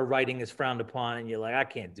freestyling where writing is frowned upon, and you're like, I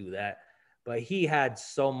can't do that. But he had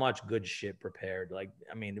so much good shit prepared. Like,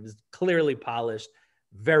 I mean, it was clearly polished,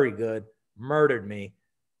 very good, murdered me.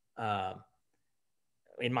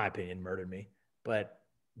 In my opinion, murdered me. But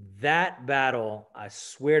that battle, I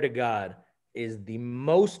swear to God, is the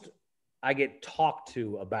most I get talked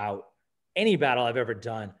to about any battle I've ever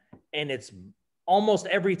done. And it's almost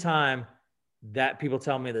every time that people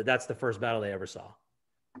tell me that that's the first battle they ever saw,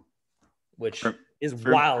 which is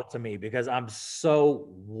wild to me because I'm so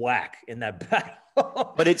whack in that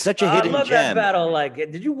battle. But it's such a hidden gem. I love that battle. Like,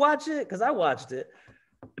 did you watch it? Because I watched it.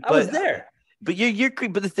 I was there. But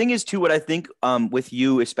but the thing is too, what I think with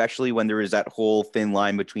you, especially when there is that whole thin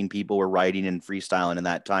line between people were writing and freestyling in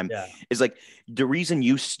that time, is like the reason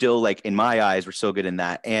you still, like in my eyes, were so good in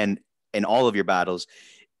that and in all of your battles.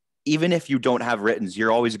 Even if you don't have writtens,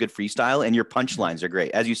 you're always a good freestyle and your punchlines are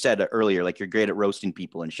great. As you said earlier, like you're great at roasting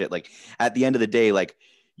people and shit. Like at the end of the day, like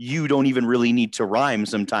you don't even really need to rhyme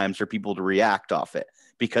sometimes for people to react off it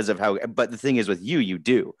because of how, but the thing is with you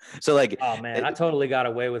do. So like, oh man, I totally got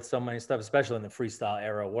away with so many stuff, especially in the freestyle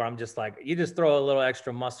era where I'm just like, you just throw a little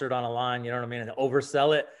extra mustard on a line, you know what I mean? And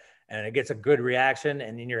oversell it and it gets a good reaction.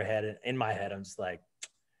 And in my head, I'm just like,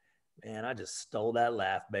 man, I just stole that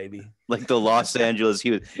laugh, baby. Like the Los Angeles, he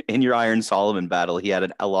was in your Iron Solomon battle. He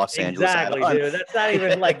had a Los Angeles. Exactly, dude. That's not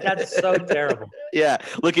even like, that's so terrible. Yeah.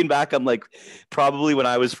 Looking back, I'm like, probably when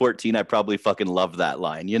I was 14, I probably fucking loved that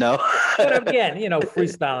line, you know? But again, you know,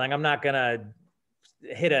 freestyling, I'm not going to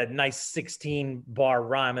hit a nice 16 bar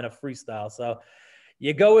rhyme in a freestyle. So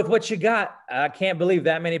you go with what you got. I can't believe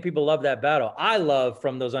that many people love that battle. I love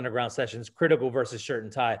from those underground sessions, Critical versus Shirt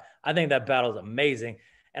and Tie. I think that battle is amazing.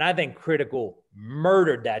 And I think Critical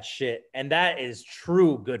murdered that shit. And that is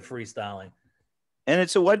true good freestyling. And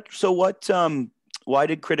why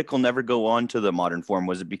did Critical never go on to the modern form?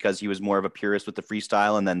 Was it because he was more of a purist with the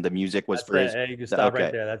freestyle and then the music was for his? You can stop right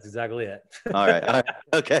there. That's exactly it. All right.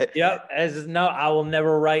 Okay. Yep. I will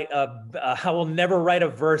never write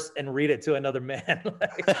a verse and read it to another man.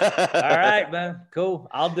 Like, all right, man. Cool.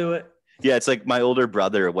 I'll do it. Yeah, it's like my older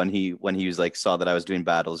brother when he was like saw that I was doing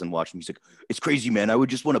battles and watching. He's like, "It's crazy, man. I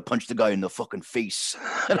would just want to punch the guy in the fucking face."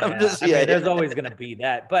 And I mean, there's always gonna be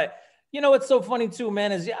that, but you know what's so funny too,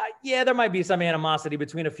 man, is there might be some animosity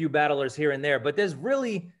between a few battlers here and there, but there's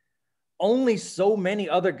really only so many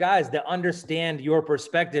other guys that understand your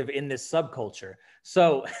perspective in this subculture.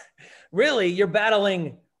 So, really, you're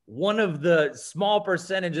battling one of the small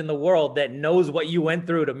percentage in the world that knows what you went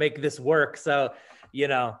through to make this work. So, you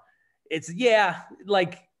know. It's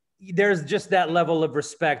like there's just that level of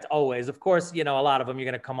respect always. Of course, you know, a lot of them, you're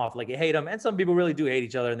going to come off like you hate them. And some people really do hate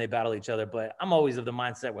each other and they battle each other. But I'm always of the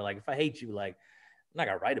mindset where like, if I hate you, like I'm not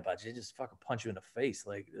going to write about you. Just fucking punch you in the face.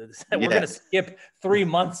 Like we're going to skip 3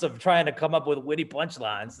 months of trying to come up with witty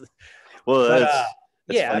punchlines. Well, but,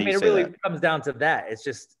 that's I mean, it really comes down to that. It's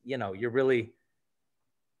just, you know, you're really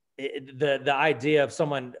the idea of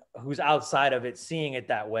someone who's outside of it, seeing it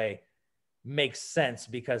that way makes sense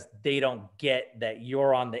because they don't get that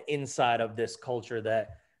you're on the inside of this culture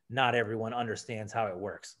that not everyone understands how it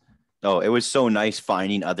works. Oh, it was so nice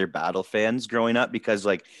finding other battle fans growing up because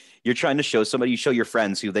like you're trying to show somebody, you show your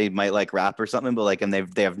friends who they might like rap or something, but like, and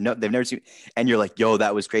they've never seen, and you're like, yo,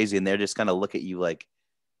 that was crazy. And they're just kind of look at you like,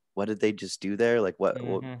 what did they just do there? Like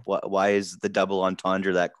why is the double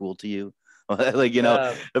entendre that cool to you? Like, you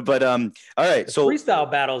know, but all right. So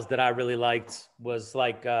freestyle battles that I really liked was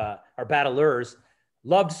like our battlers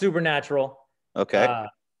loved Supernatural. Okay.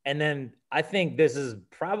 And then I think this is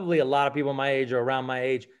probably a lot of people my age or around my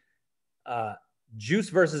age. Juice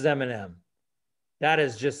versus Eminem. That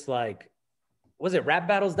is just like, was it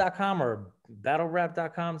rapbattles.com or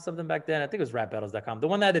battlerap.com? Something back then. I think it was rapbattles.com. The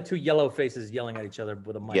one that had the two yellow faces yelling at each other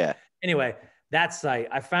with a mic. Yeah. Anyway, that site,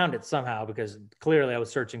 I found it somehow because clearly I was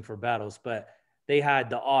searching for battles, but they had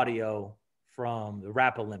the audio from the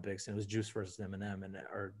Rap Olympics and it was Juice versus Eminem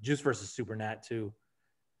or Juice versus Supernat too.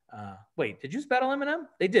 Wait, did you battle Eminem?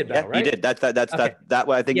 They did Yeah, battle, he right? did. That's Okay. that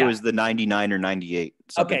way. I think it Yeah. was the 99 or 98,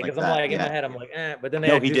 something Okay, like because I'm that. like in my Yeah. head, I'm like, but then they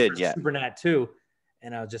No, had he dudes did. for Yeah. Supernat too,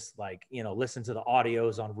 and I was just like, listen to the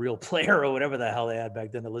audios on Real Player or whatever the hell they had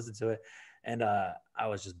back then to listen to it, and I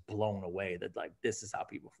was just blown away that like this is how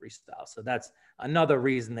people freestyle. So that's another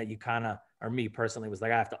reason that you kind of, or me personally, was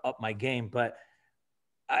like I have to up my game. But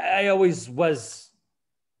I always was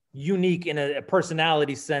unique in a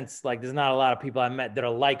personality sense. Like there's not a lot of people I met that are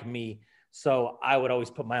like me. So I would always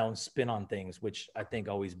put my own spin on things, which I think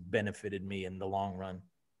always benefited me in the long run.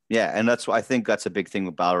 Yeah, and that's why I think that's a big thing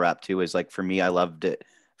with battle rap too. Is like for me, I loved it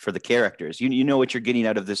for the characters. You know what you're getting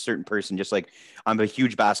out of this certain person. Just like I'm a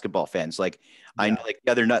huge basketball fan. So like I know Yeah. like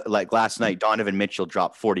the other night, like last night, Donovan Mitchell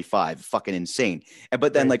dropped 45, fucking insane. And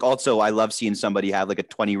but then Right. like also I love seeing somebody have like a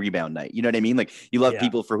 20 rebound night. You know what I mean? Like you love Yeah.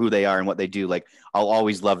 people for who they are and what they do. Like I'll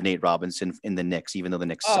always love Nate Robinson in the Knicks, even though the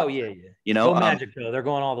Knicks Oh suck. yeah, yeah. You know, Go Magic though. They're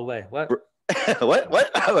going all the way. What?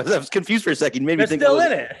 what? I was confused for a second. You made me They're think I still was.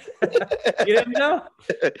 in it. You didn't know?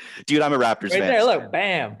 Dude, I'm a Raptors Right fan. there. Look,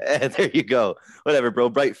 bam. There you go. Whatever, bro.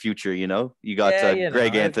 Bright future, you know. You got Yeah,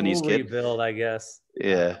 Greg it's a Anthony's little kid. rebuild, I guess.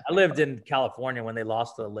 Yeah, I lived in California when they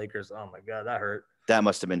lost to the Lakers. Oh my god, that hurt. that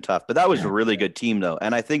must have been tough. But that was a really good team, though.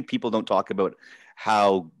 And I think people don't talk about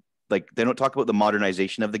how, like, they don't talk about the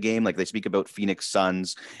modernization of the game. Like, they speak about Phoenix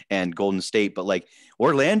Suns and Golden State, but like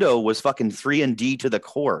Orlando was fucking 3-and-D to the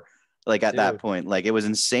core. Like at that Dude. point, like it was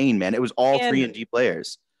insane, man. It was all And 3-and-D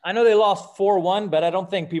players. I know they lost 4-1, but I don't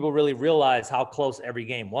think people really realize how close every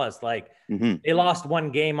game was. Like Mm-hmm. they lost one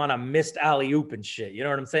game on a missed alley oop and shit. You know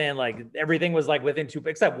what I'm saying? Like everything was like within two,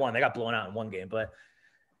 except one. They got blown out in one game, but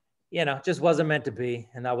just wasn't meant to be.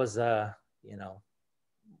 And that was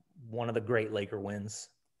one of the great Laker wins.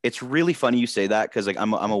 It's really funny you say that because like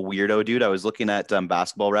I'm a weirdo dude. I was looking at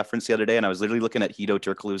Basketball Reference the other day, and I was literally looking at Hito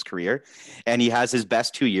Turkoglu's career, and he has his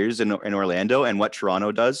best 2 years in Orlando. And what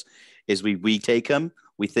Toronto does is we take him.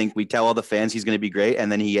 We tell all the fans he's going to be great,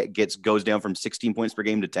 and then he goes down from 16 points per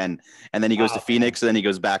game to 10, and then he goes to Phoenix, and then he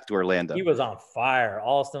goes back to Orlando. He was on fire.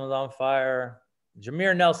 Alston was on fire.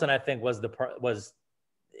 Jameer Nelson, I think,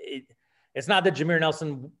 it's not that Jameer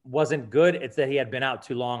Nelson wasn't good. It's that he had been out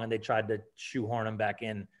too long and they tried to shoehorn him back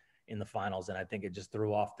in the finals. And I think it just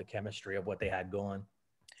threw off the chemistry of what they had going.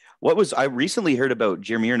 I recently heard about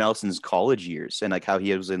Jameer Nelson's college years and like how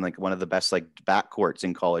he was in like one of the best like backcourts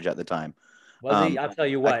in college at the time. Was he? I'll tell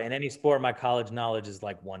you what, in any sport, my college knowledge is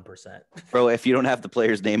like 1%. Bro, if you don't have the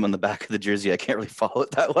player's name on the back of the jersey, I can't really follow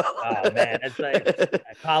it that well. Oh man, it's like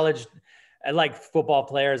college. I like football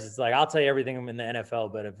players. It's like I'll tell you everything in the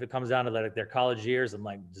NFL, but if it comes down to like their college years, I'm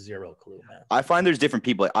like zero clue, man. I find there's different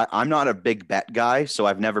people. I'm not a big bet guy, so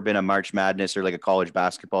I've never been a March Madness or like a college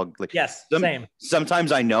basketball. Like yes, same.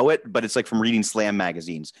 Sometimes I know it, but it's like from reading Slam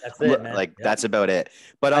magazines. That's it, man. Like that's about it.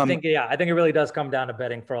 But I think it really does come down to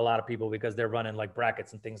betting for a lot of people because they're running like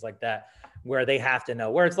brackets and things like that, where they have to know.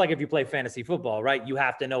 Where it's like if you play fantasy football, right? You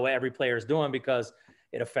have to know what every player is doing because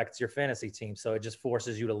it affects your fantasy team. So it just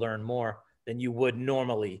forces you to learn more than you would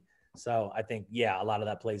normally. So I think, a lot of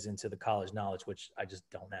that plays into the college knowledge, which I just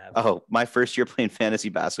don't have. Oh, my first year playing fantasy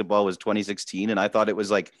basketball was 2016, and I thought it was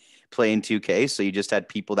like playing 2K. So you just had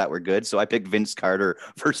people that were good. So I picked Vince Carter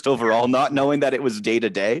first overall, not knowing that it was day to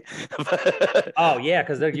day. Oh yeah,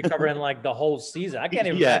 because you're covering like the whole season. I can't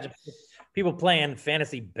even imagine people playing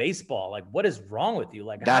fantasy baseball. Like, what is wrong with you?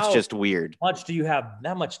 Like, that's just weird. Much do you have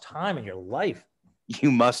that much time in your life? You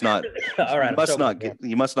must not. All right,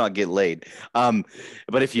 you must not get laid.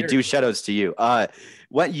 But if you do, shout outs to you.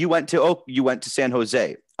 You went to San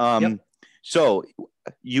Jose. Yep. So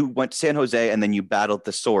you went to San Jose and then you battled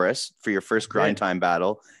Thesaurus for your first grind time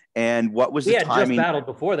battle. And what was the timing? We had just battled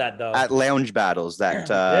before that though. At Lounge Battles.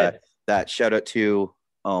 That shout out to.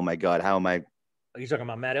 Oh my God, how am I? Are you talking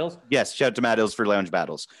about Matt Ills? Yes, shout out to Matt Ills for Lounge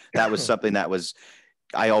Battles. That was something that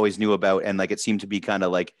I always knew about, and like it seeed to be kind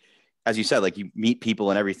of like, as you said, like you meet people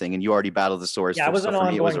and everything, and you already battled the source. Yeah, it was an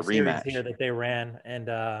ongoing rematch here that they ran, and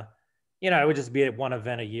it would just be one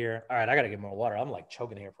event a year. All right, I gotta get more water. I'm like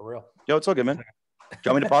choking here for real. Yo, it's all good, man. Do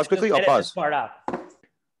you want me to pause quickly? I'll pause. Part out.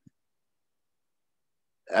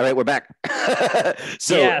 All right, we're back.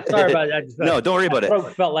 Sorry about that. No, don't worry about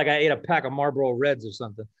it. Felt like I ate a pack of Marlboro Reds or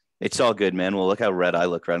something. It's all good, man. Well, look how red I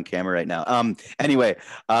look around camera right now. Anyway,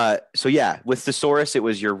 so yeah, with Thesaurus, it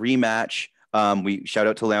was your rematch. We shout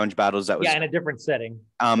out to Lounge Battles. That was in a different setting,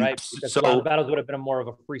 um right? Because so Lounge Battles would have been more of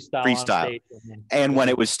a freestyle on freestyle. stage. And when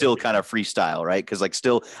it was still kind of freestyle, right? Because like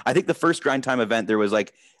still, I think the first Grind Time event, there was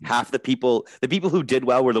like half the people who did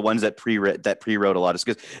well were the ones that pre-wrote a lot of,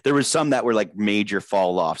 because there was some that were like major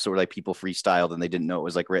fall off. So were like people freestyled and they didn't know it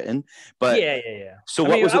was like written. But yeah. So I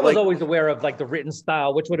what mean, was I it was like? always aware of like the written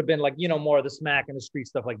style, which would have been like, you know, more of the smack and the street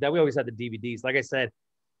stuff like that. We always had the DVDs. Like I said,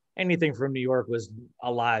 anything from New York was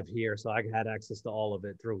alive here. So I had access to all of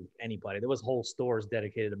it through anybody. There was whole stores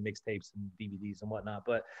dedicated to mixtapes and DVDs and whatnot.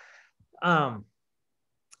 But I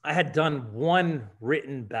had done one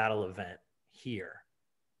written battle event here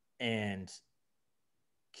and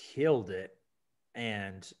killed it.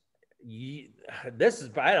 And this is,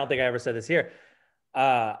 I don't think I ever said this here.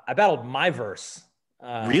 I battled my verse.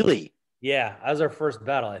 Really? Yeah, that was our first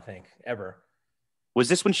battle, I think, ever. Was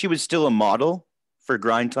this when she was still a model for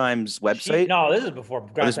Grind Time's website? No, this is before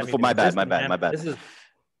Grind this is Time before. even My bad. existed, My bad. man. My bad. This is.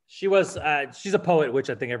 She was. She's a poet,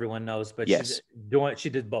 which I think everyone knows. But Yes. she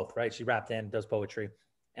did both, right? She rapped and does poetry,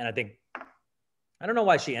 and I think I don't know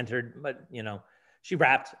why she entered, but you know, she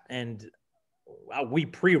rapped and we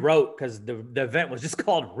pre-wrote because the event was just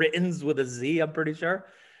called Writtens with a Z. I'm pretty sure,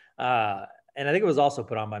 and I think it was also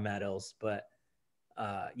put on by Matt Ills. But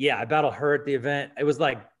yeah, I battled her at the event. It was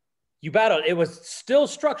like you battled. It was still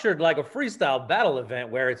structured like a freestyle battle event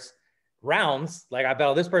where it's rounds. Like I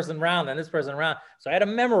battled this person round and this person round. So I had to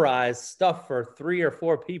memorize stuff for 3 or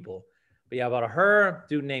 4 people. But yeah, about her,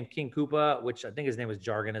 dude named King Koopa, which I think his name was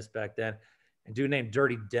Jargonist back then, and dude named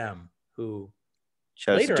Dirty Dem, who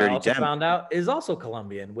later I also found out is also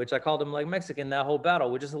Colombian, which I called him like Mexican that whole battle,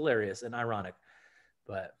 which is hilarious and ironic.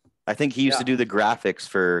 But I think he used to do the graphics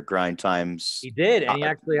for Grind Times. He did, and he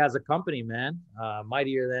actually has a company, man,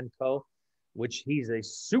 Mightier Than Co., which he's a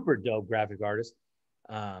super dope graphic artist.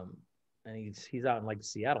 And he's out in like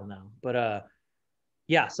Seattle now. But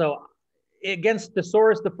yeah, so against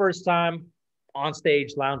Thesaurus the first time on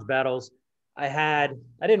stage, Lounge Battles, I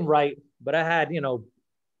didn't write, but I had, you know,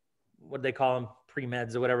 what they call them,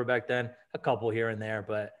 pre-meds or whatever back then, a couple here and there,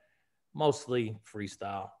 but mostly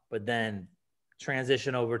freestyle. But then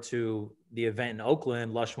transition over to the event in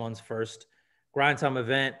Oakland, Lush One's first Grind Time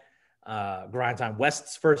event, Grind Time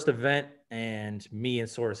West's first event, and me and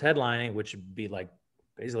Source headlining, which would be like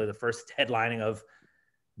basically the first headlining of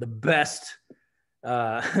the best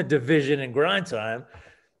division in Grind Time.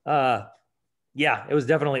 Yeah, it was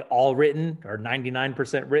definitely all written or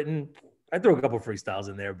 99% written. I threw a couple freestyles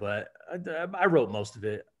in there, but I wrote most of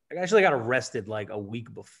it. I actually got arrested like a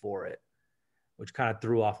week before it, which kind of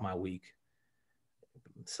threw off my week.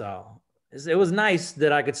 So it was nice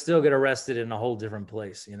that I could still get arrested in a whole different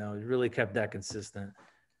place. You know, it really kept that consistent.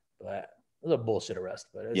 But it was a bullshit arrest,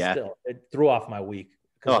 but it threw off my week.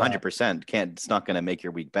 Oh, 100%. It's not going to make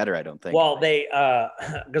your week better, I don't think. Well,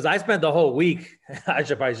 because I spent the whole week, I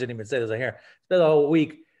probably shouldn't even say this on here, spent the whole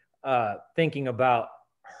week thinking about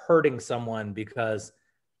hurting someone because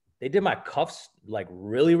they did my cuffs like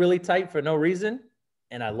really, really tight for no reason.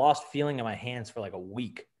 And I lost feeling in my hands for like a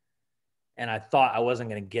week. And I thought I wasn't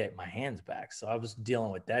going to get my hands back. So I was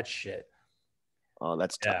dealing with that shit. Oh,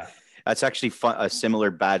 that's tough. That's actually fun. A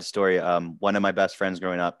similar bad story. One of my best friends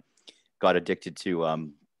growing up got addicted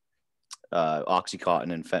to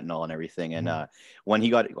Oxycontin and fentanyl and everything. And when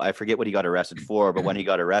I forget what he got arrested for, but when he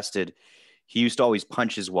got arrested, he used to always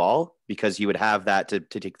punch his wall because he would have that to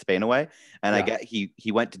take the pain away. And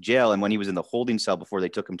he went to jail. And when he was in the holding cell before they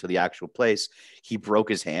took him to the actual place, he broke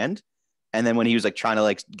his hand. And then when he was like trying to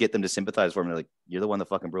like get them to sympathize for him, they're like, "You're the one that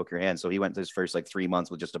fucking broke your hand." So he went to his first like 3 months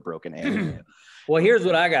with just a broken hand. Well, here's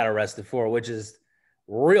what I got arrested for, which is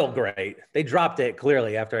real great. They dropped it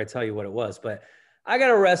clearly after I tell you what it was, but I got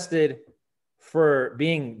arrested for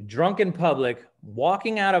being drunk in public,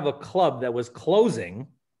 walking out of a club that was closing.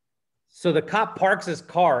 So the cop parks his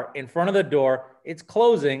car in front of the door. It's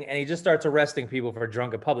closing, and he just starts arresting people for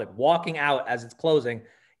drunk in public, walking out as it's closing.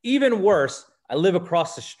 Even worse, I live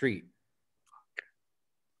across the street.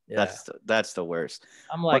 Yeah. That's the worst.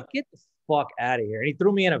 I'm like, get the fuck out of here. And he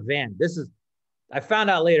threw me in a van. I found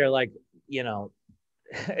out later, like, you know,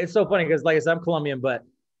 it's so funny because like I said, I'm Colombian, but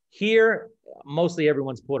here, mostly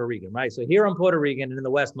everyone's Puerto Rican, right? So here I'm Puerto Rican, and in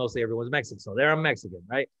the West, mostly everyone's Mexican. So there I'm Mexican,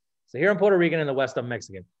 right? So here I'm Puerto Rican, in the West, I'm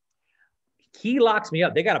Mexican. He locks me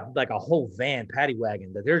up. They got a whole van, paddy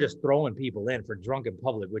wagon, that they're just throwing people in for drunk in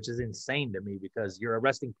public, which is insane to me because you're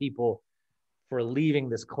arresting people for leaving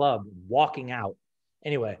this club, walking out.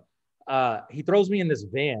 Anyway, he throws me in this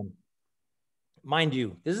van. Mind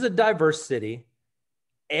you, this is a diverse city.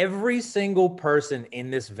 Every single person in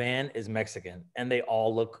this van is Mexican, and they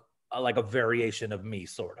all look like a variation of me,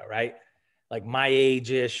 sort of, right? like my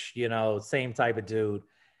age-ish, you know, same type of dude.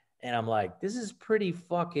 And I'm like, this is pretty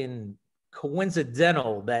fucking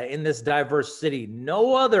coincidental that in this diverse city,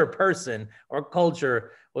 no other person or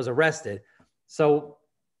culture was arrested. So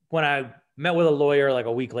when I met with a lawyer like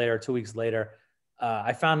a week later, 2 weeks later,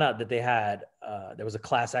 I found out that there was a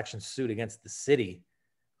class action suit against the city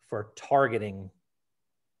for targeting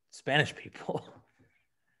Spanish people.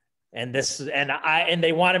 And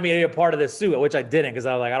they wanted me to be a part of this suit, which I didn't, because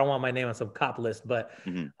I was like, I don't want my name on some cop list. But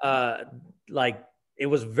like, it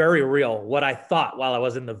was very real what I thought while I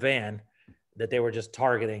was in the van, that they were just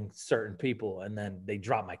targeting certain people, and then they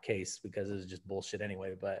dropped my case because it was just bullshit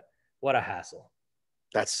anyway. But what a hassle.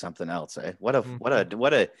 That's something else, eh? What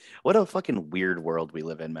a fucking weird world we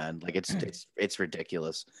live in, man. Like it's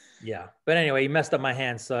ridiculous. Yeah. But anyway, he messed up my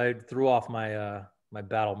hands, so I threw off my my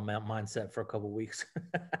battle mindset for a couple of weeks.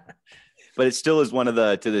 But it still is one of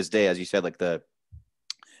the, to this day, as you said, like the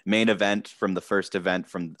main event from the first event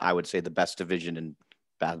from, I would say, the best division in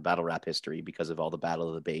battle rap history because of all the Battle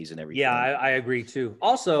of the Bays and everything. Yeah, I agree too.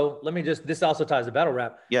 Also, this also ties to battle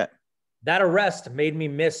rap. Yeah. That arrest made me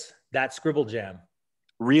miss that Scribble Jam.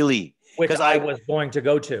 Really? Which I was going to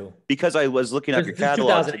go to. Because I was looking up your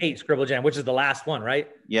catalog. 2008 Scribble Jam, which is the last one, right?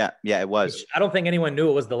 Yeah, it was. Which I don't think anyone knew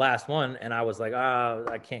it was the last one. And I was like,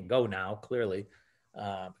 I can't go now, clearly,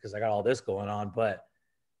 because I got all this going on. But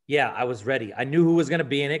yeah, I was ready. I knew who was going to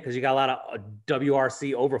be in it because you got a lot of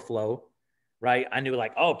WRC overflow, right? I knew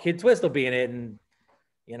like, oh, Kid Twist will be in it. And,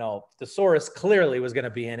 you know, Thesaurus clearly was going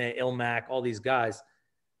to be in it. Ilmac, all these guys.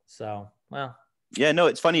 So, well. Yeah, no,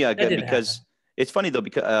 it's funny because it's funny though,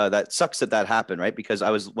 because that sucks that happened, right? Because when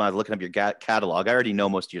I was looking up your catalog, I already know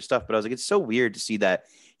most of your stuff, but I was like, it's so weird to see that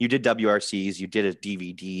you did WRCs, you did a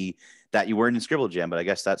DVD, that you weren't in Scribble Jam, but I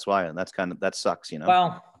guess that's why, and that sucks, you know?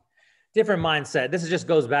 Well, different mindset. This just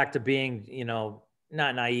goes back to being, you know,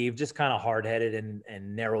 not naive, just kind of hard-headed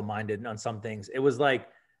and narrow-minded on some things. It was like,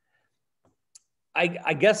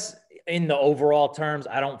 I guess in the overall terms,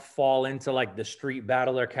 I don't fall into like the street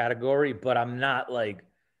battler category, but I'm not like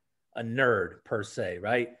a nerd per se,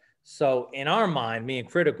 right? So in our mind, me and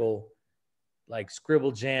Critical, like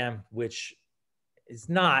Scribble Jam, which is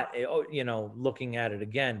not, you know, looking at it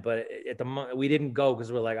again, but at the moment we didn't go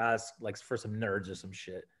because we're like, it's like for some nerds or some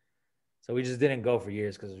shit. So we just didn't go for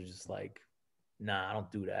years because we're just like, nah, I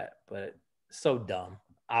don't do that. But so dumb.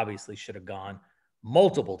 Obviously should have gone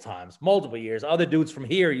multiple times, multiple years. Other dudes from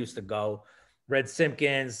here used to go. Red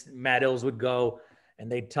Simpkins, Matt Ills would go, and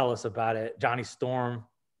they'd tell us about it. Johnny Storm.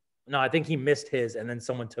 No, I think he missed his, and then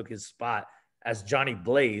someone took his spot as Johnny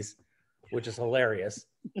Blaze, which is hilarious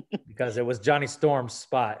because it was Johnny Storm's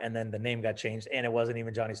spot, and then the name got changed, and it wasn't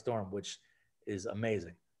even Johnny Storm, which is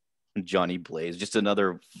amazing. Johnny Blaze, just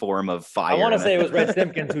another form of fire. I want to say it was Red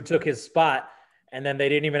Simpkins who took his spot, and then they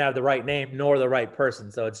didn't even have the right name nor the right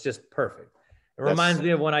person, so it's just perfect. It reminds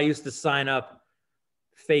me of when I used to sign up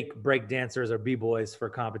fake break dancers or b-boys for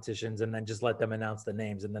competitions and then just let them announce the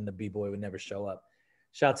names, and then the b-boy would never show up.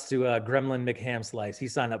 Shouts to Gremlin McHam Slice. He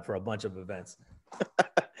signed up for a bunch of events.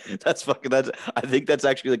 I think that's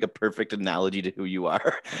actually like a perfect analogy to who you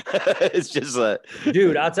are. It's just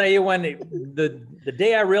dude, I'll tell you, when the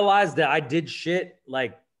day I realized that I did shit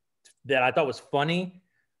like that I thought was funny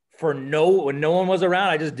when no one was around,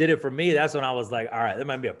 I just did it for me. That's when I was like, all right, there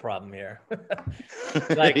might be a problem here.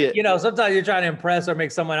 Like, yeah. You know, sometimes you're trying to impress or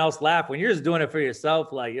make someone else laugh. When you're just doing it for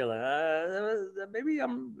yourself, like you're like, maybe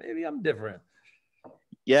I'm different.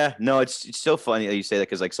 Yeah, no, it's so funny that you say that,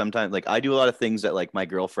 because like sometimes like I do a lot of things that like my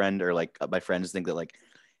girlfriend or like my friends think that like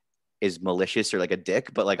is malicious or like a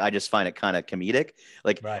dick, but like I just find it kind of comedic.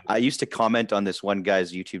 Like right. I used to comment on this one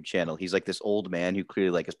guy's YouTube channel. He's like this old man who clearly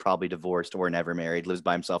like is probably divorced or never married, lives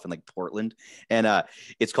by himself in like Portland, and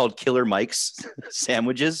it's called Killer Mike's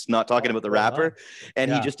Sandwiches, not talking about the rapper.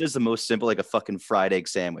 And he just does the most simple, like a fucking fried egg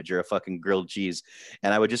sandwich or a fucking grilled cheese.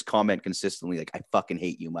 And I would just comment consistently like, I fucking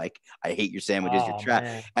hate you, Mike. I hate your sandwiches. You're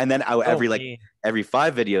trash. And then every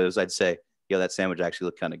 5 videos I'd say, yo, that sandwich actually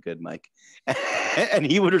looked kind of good, Mike. And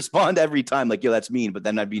he would respond every time like, yo, that's mean. But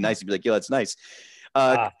then I'd be nice to be like, yo, that's nice.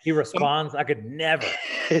 He responds. I could never.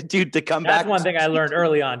 Dude, to come back. That's one thing I learned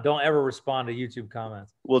early on. Don't ever respond to YouTube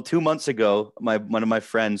comments. Well, 2 months ago, one of my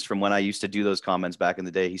friends from when I used to do those comments back in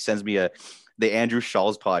the day, he sends me the Andrew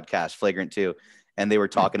Schall's podcast, Flagrant 2. And they were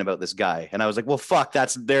talking about this guy. And I was like, well, fuck,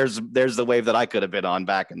 there's the wave that I could have been on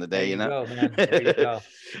back in the day, you know? Go, man. There you go.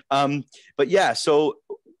 But yeah, so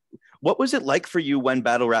what was it like for you when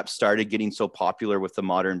battle rap started getting so popular with the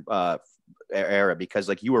modern era? Because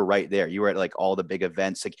like you were right there, you were at like all the big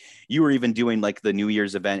events, like you were even doing like the New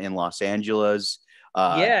Year's event in Los Angeles.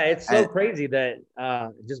 Yeah, it's so crazy that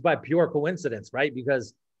just by pure coincidence, right?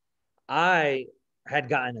 Because I had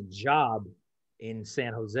gotten a job in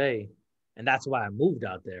San Jose, and that's why I moved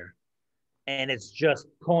out there. And it's just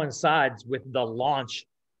coincides with the launch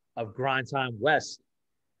of Grind Time West.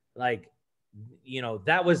 Like,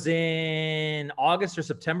 that was in August or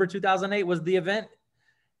September 2008 was the event.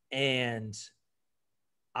 And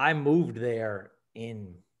I moved there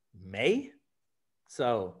in May.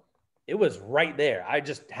 So it was right there. I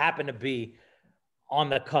just happened to be on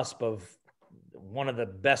the cusp of one of the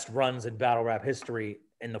best runs in battle rap history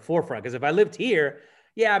in the forefront. Because if I lived here,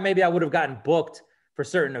 yeah, maybe I would have gotten booked for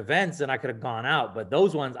certain events and I could have gone out. But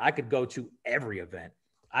those ones, I could go to every event.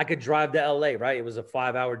 I could drive to LA, right? It was a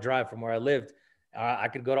 5-hour drive from where I lived. I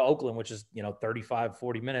could go to Oakland, which is, 35,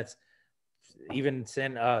 40 minutes. Even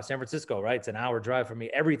San Francisco, right? It's an hour drive for me.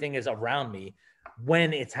 Everything is around me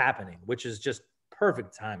when it's happening, which is just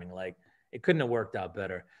perfect timing. Like, it couldn't have worked out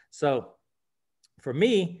better. So for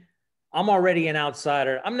me, I'm already an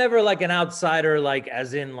outsider. I'm never like an outsider, like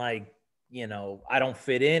as in like, I don't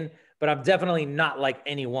fit in, but I'm definitely not like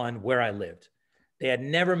anyone where I lived. They had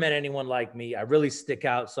never met anyone like me. I really stick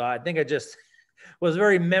out. So I think I just was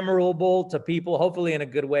very memorable to people, hopefully in a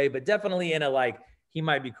good way, but definitely in a like, he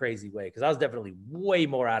might be crazy way. Cause I was definitely way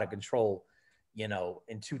more out of control,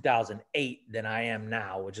 in 2008 than I am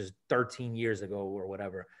now, which is 13 years ago or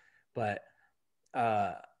whatever. But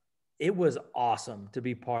it was awesome to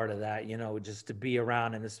be part of that, just to be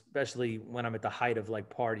around. And especially when I'm at the height of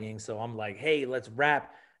like partying. So I'm like, hey, let's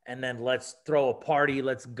rap and then let's throw a party.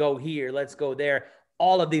 Let's go here. Let's go there.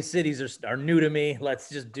 All of these cities are new to me. Let's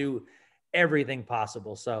just do everything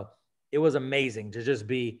possible. So it was amazing to just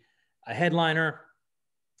be a headliner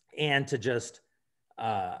and to just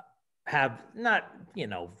have not,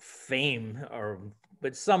 fame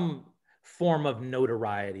but some form of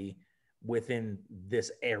notoriety within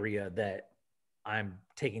this area that I'm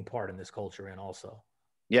taking part in this culture in also.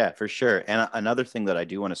 Yeah, for sure. And another thing that I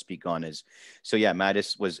do want to speak on is, so yeah,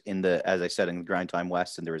 Mattis was as I said, in the Grind Time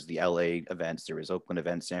West, and there was the LA events, there was Oakland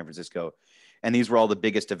events, San Francisco, and these were all the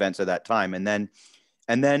biggest events at that time. And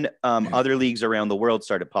then other leagues around the world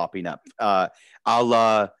started popping up. A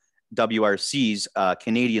la WRC's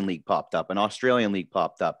Canadian league popped up, an Australian league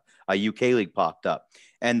popped up, a UK league popped up,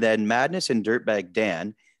 and then Madness and Dirtbag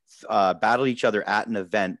Dan battled each other at an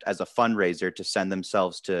event as a fundraiser to send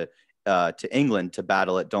themselves to England to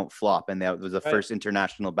battle at Don't Flop, and that was the first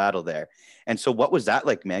international battle there. And so, what was that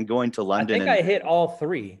like, man? Going to London? I hit all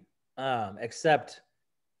three, except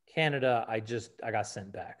Canada. I got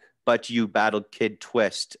sent back. But you battled Kid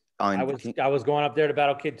Twist. I was going up there to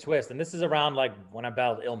battle Kid Twist, and this is around like when I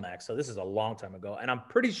battled Ilmac, so this is a long time ago. And I'm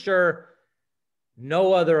pretty sure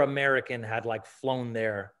no other American had like flown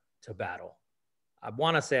there to battle. I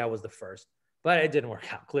want to say I was the first, but it didn't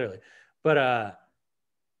work out clearly. But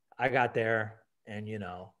I got there, and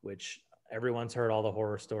which everyone's heard all the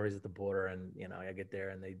horror stories at the border, and I get there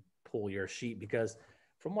and they pull your sheet because,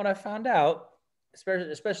 from what I found out,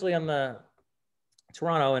 especially on the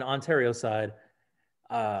Toronto and Ontario side,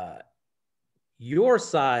 your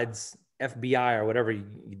side's FBI or whatever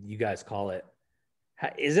you guys call it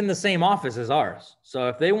is in the same office as ours. So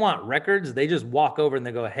if they want records, they just walk over and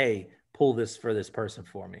they go, hey, pull this for this person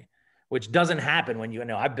for me, which doesn't happen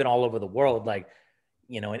when I've been all over the world. Like,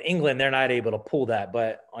 in England, they're not able to pull that,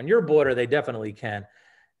 but on your border, they definitely can.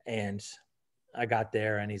 And I got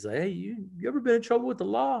there and he's like, hey, you ever been in trouble with the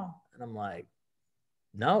law? And I'm like,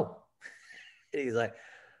 no. He's like,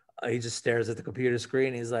 he just stares at the computer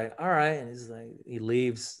screen. He's like, all right. And he's like, he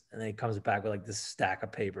leaves and then he comes back with like this stack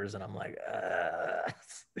of papers. And I'm like,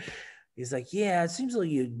 he's like, yeah, it seems like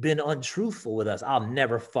you've been untruthful with us. I'll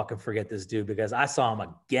never fucking forget this dude because I saw him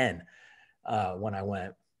again when I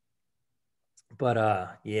went.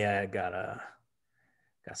 But yeah, I got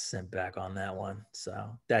sent back on that one.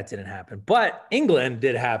 So that didn't happen. But England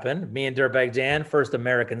did happen. Me and Dirtbag Dan, first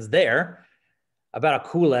Americans there. I battled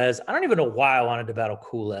Coolez. I don't even know why I wanted to battle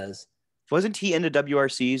Coolez. Wasn't he into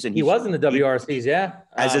WRCs? And he was in the WRCs, yeah.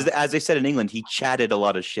 As they said in England, he chatted a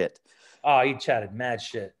lot of shit. Oh, he chatted mad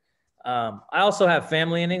shit. I also have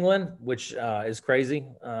family in England, which is crazy.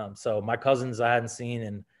 So my cousins I hadn't seen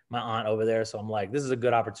and my aunt over there. So I'm like, this is a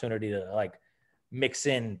good opportunity to like mix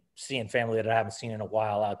in seeing family that I haven't seen in a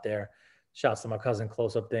while out there. Shouts to my cousin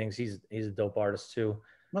Close Up Things. He's a dope artist too.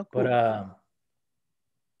 Oh, cool. But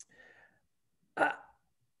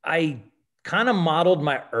I kind of modeled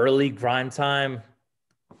my early Grind Time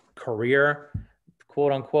career,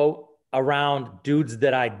 quote unquote, around dudes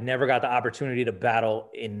that I never got the opportunity to battle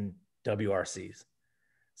in WRCs.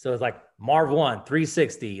 So it's like Marv 1,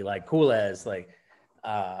 360, like Coolez, like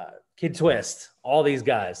Kid Twist, all these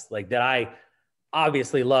guys like that I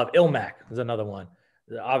obviously love. Ilmac is another one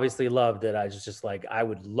obviously loved it. I was just like, I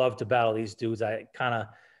would love to battle these dudes. I kind of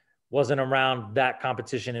wasn't around that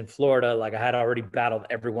competition in Florida. Like I had already battled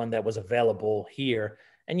everyone that was available here.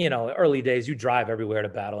 And, you know, early days, you drive everywhere to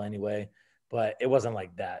battle anyway, but it wasn't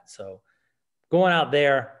like that. So going out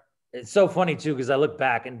there, it's so funny too, because I look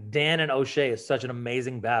back and Dan and O'Shea is such an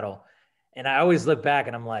amazing battle. And I always look back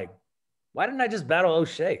and I'm like, why didn't I just battle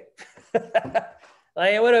O'Shea?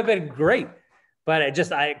 Like it would have been great, but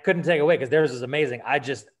I couldn't take away because theirs is amazing. I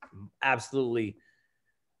just absolutely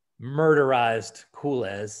murderized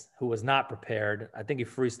Coolez, who was not prepared. I think he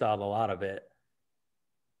freestyled a lot of it.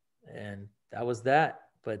 And that was that.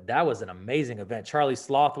 But that was an amazing event. Charlie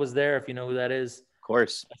Sloth was there, if you know who that is. Of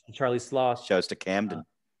course. Charlie Sloth. Shouts to Camden.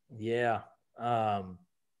 Yeah.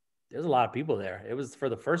 There's a lot of people there. It was for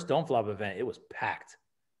the first Don't Flop event. It was packed.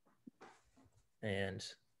 And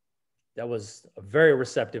that was a very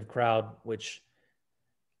receptive crowd, which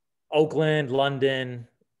Oakland, London,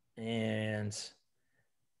 and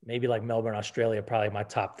maybe like Melbourne, Australia, probably my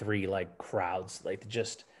top 3 like crowds. Like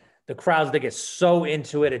just the crowds that get so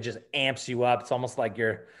into it, it just amps you up. It's almost like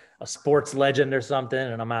you're a sports legend or something.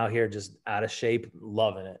 And I'm out here just out of shape,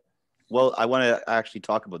 loving it. Well, I want to actually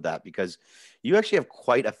talk about that because you actually have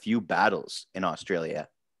quite a few battles in Australia.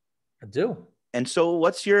 I do. And so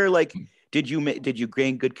what's your, like, did you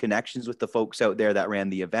gain good connections with the folks out there that ran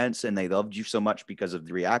the events and they loved you so much because of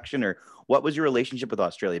the reaction, or what was your relationship with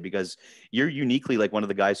Australia? Because you're uniquely like one of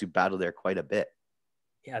the guys who battled there quite a bit.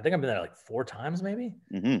 Yeah. I think I've been there like 4 times maybe.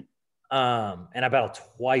 Mm-hmm. And I battled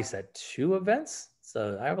twice at 2 events.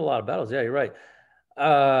 So I have a lot of battles. Yeah, you're right.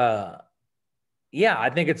 Yeah, I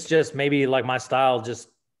think it's just maybe like my style just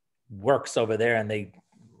works over there and they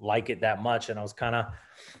like it that much. And I was kind of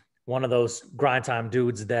one of those grind time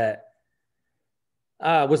dudes that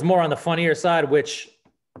was more on the funnier side, which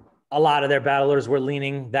a lot of their battlers were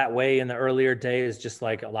leaning that way in the earlier days, just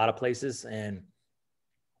like a lot of places. And,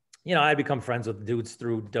 you know, I become friends with dudes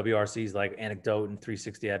through WRCs like Anecdote and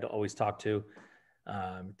 360 I'd always talk to.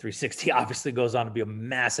 360 obviously goes on to be a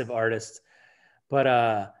massive artist.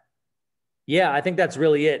 But yeah, I think that's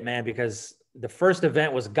really it, man, because the first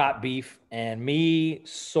event was Got Beef, and me,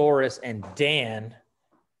 Saurus, and Dan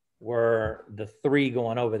were the 3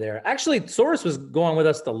 going over there. Actually, Saurus was going with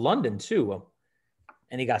us to London too,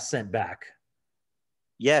 and he got sent back.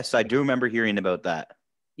 Yes, I do remember hearing about that.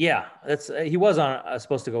 Yeah, he was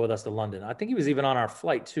supposed to go with us to London. I think he was even on our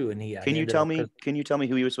flight too. And Can you tell me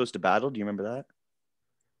who he was supposed to battle? Do you remember that?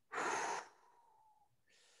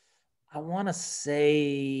 I want to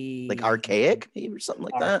say like Archaic, maybe, or something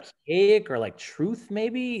like that. Archaic or like Truth,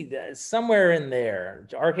 maybe somewhere in there.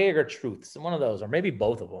 Archaic or Truth, one of those, or maybe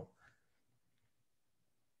both of them.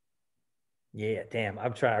 Yeah, damn. I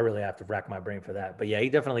really have to rack my brain for that. But yeah, he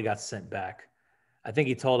definitely got sent back. I think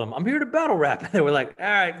he told them, "I'm here to battle rap." And they were like, "All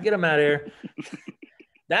right, get him out of here."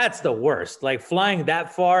 That's the worst. Like flying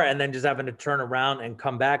that far and then just having to turn around and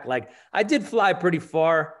come back. Like I did fly pretty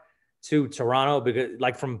far to Toronto because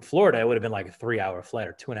like from Florida, it would have been like a 3-hour flight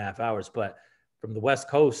or 2.5 hours. But from the West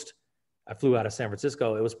Coast, I flew out of San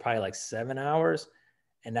Francisco. It was probably like 7 hours.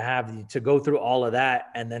 And to go through all of that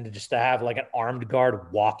and then to have like an armed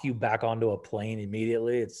guard walk you back onto a plane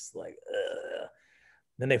immediately. It's like, ugh.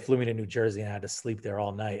 Then they flew me to New Jersey and I had to sleep there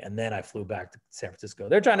all night. And then I flew back to San Francisco.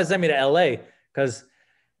 They're trying to send me to LA because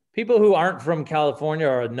people who aren't from California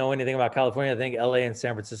or know anything about California, I think LA and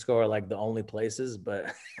San Francisco are like the only places,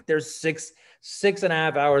 but there's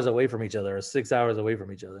 6.5 hours away from each other or 6 hours away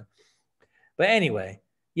from each other. But anyway,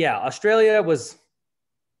 yeah, Australia was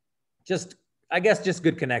just, I guess, just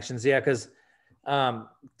good connections. Yeah, because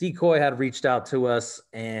Decoy had reached out to us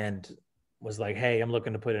and was like, "Hey, I'm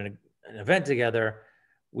looking to put an event together.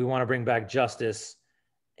 We want to bring back Justice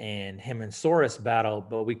and him and Saurus battle,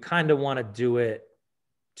 but we kind of want to do it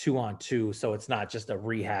 2-on-2, so it's not just a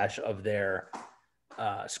rehash of their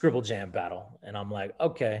Scribble Jam battle." And I'm like,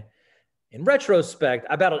 okay. In retrospect,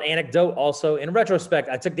 I battled Anecdote also. In retrospect,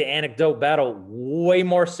 I took the Anecdote battle way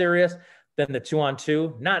more serious than the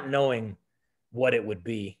 2-on-2, not knowing what it would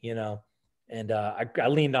be, you know. And I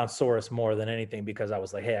leaned on Saurus more than anything because I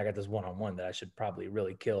was like, hey, I got this 1-on-1 that I should probably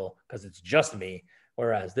really kill because it's just me.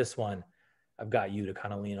 Whereas this one, I've got you to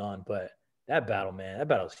kind of lean on. But that battle, man, that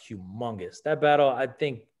battle is humongous. That battle, I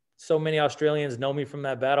think so many Australians know me from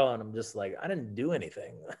that battle, and I'm just like, I didn't do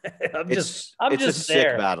anything. I'm just a there.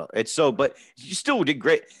 Sick battle. It's so, but you still did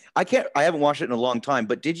great. I haven't watched it in a long time,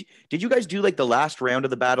 but did you guys do like the last round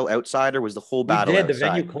of the battle outside, or was the whole battle outside? The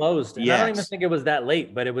venue closed. And yes. I don't even think it was that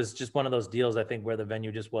late, but it was just one of those deals, I think, where the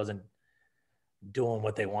venue just wasn't doing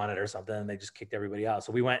what they wanted or something, and they just kicked everybody out.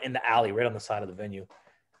 So we went in the alley right on the side of the venue.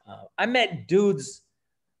 I met dudes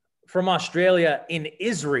from Australia in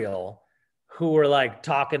Israel who were like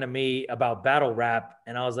talking to me about battle rap.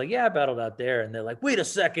 And I was like, yeah, I battled out there. And they're like, wait a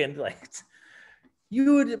second. Like,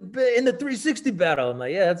 you would in the 360 battle. I'm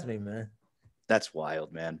like, yeah, that's me, man. That's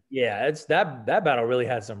wild, man. Yeah, it's that battle really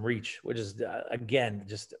had some reach, which is again,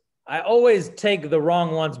 just I always take the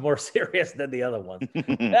wrong ones more serious than the other ones.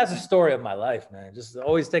 That's the story of my life, man. Just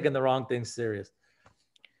always taking the wrong things serious.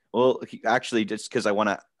 Well, actually, just because I want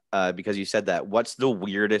to, because you said that, what's the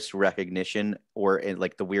weirdest recognition or in,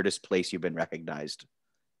 like the weirdest place you've been recognized?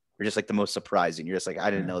 Or just like the most surprising? You're just like,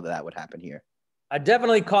 I didn't know that would happen here. I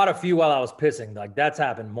definitely caught a few while I was pissing. Like that's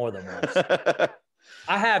happened more than once.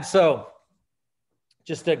 I have. So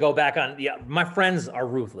just to go back on, yeah, my friends are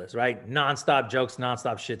ruthless, right? Nonstop jokes,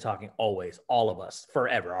 nonstop shit talking, always, all of us,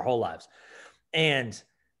 forever, our whole lives. And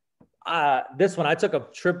this one, I took a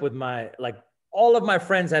trip with all of my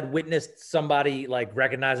friends had witnessed somebody like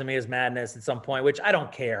recognizing me as Madness at some point, which I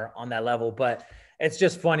don't care on that level, but it's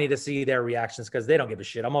just funny to see their reactions because they don't give a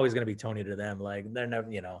shit. I'm always going to be Tony to them. Like they're never,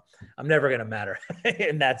 I'm never going to matter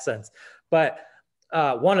in that sense. But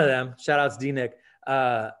one of them, shout outs D-Nick,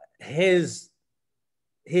 his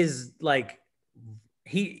like,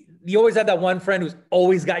 you always have that one friend who's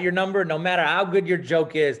always got your number, no matter how good your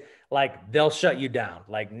joke is, like they'll shut you down,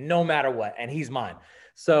 like no matter what. And he's mine.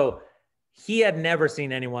 So he had never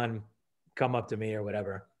seen anyone come up to me or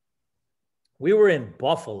whatever. We were in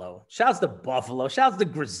Buffalo. Shouts to Buffalo. Shouts to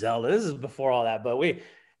Griselda. This is before all that, but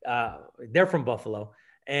they're from Buffalo.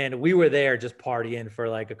 And we were there just partying for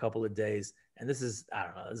like a couple of days. And this is, I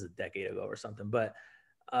don't know, this is a decade ago or something. But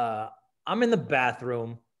I'm in the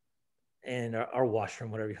bathroom and our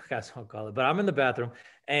washroom, whatever you guys want to call it. But I'm in the bathroom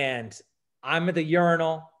and I'm at the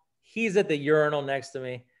urinal. He's at the urinal next to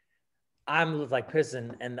me. I'm like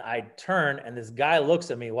pissing and I turn and this guy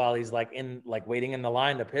looks at me while he's like waiting in the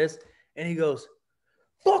line to piss. And he goes,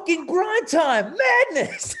 fucking grind time,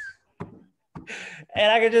 Madness.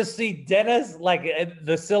 And I could just see Dennis, like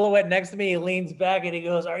the silhouette next to me. He leans back and he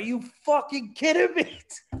goes, are you fucking kidding me?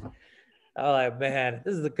 I'm like, man,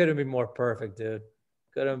 couldn't be more perfect, dude.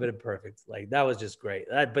 Could have been perfect. Like, that was just great.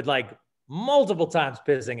 But like multiple times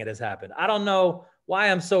pissing it has happened. I don't know why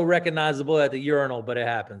I'm so recognizable at the urinal, but it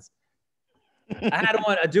happens. I had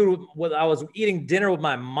a dude, I was eating dinner with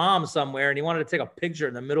my mom somewhere and he wanted to take a picture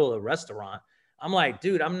in the middle of the restaurant. I'm like,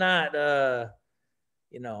 dude, I'm not, I'm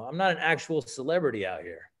not an actual celebrity out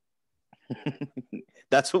here.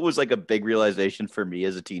 That's what was like a big realization for me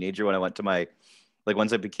as a teenager when I went to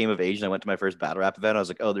once I became of age and I went to my first battle rap event, I was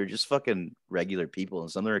like, oh, they're just fucking regular people. And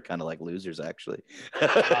some of them are kind of like losers, actually.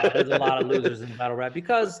 There's a lot of losers in battle rap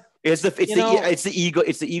because it's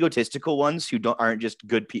the egotistical ones who aren't just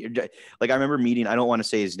good people. Like I remember meeting, I don't want to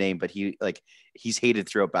say his name, but he's hated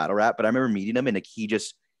throughout battle rap, but I remember meeting him and like, he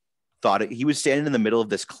just thought he was standing in the middle of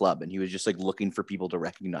this club and he was just like looking for people to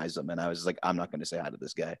recognize him. And I was like, I'm not going to say hi to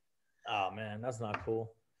this guy. Oh man, that's not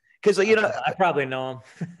cool. Because I probably know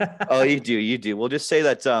him. Oh, you do. We'll just say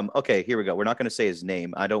that. Okay, here we go. We're not going to say his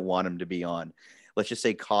name. I don't want him to be on. Let's just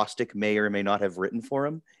say Caustic may or may not have written for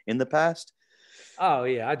him in the past. Oh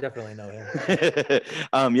yeah, I definitely know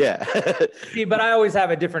him. Yeah. See, but I always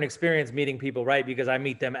have a different experience meeting people, right? Because I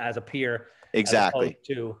meet them as a peer, exactly.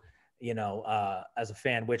 To as a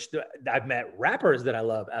fan. Which I've met rappers that I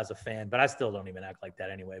love as a fan, but I still don't even act like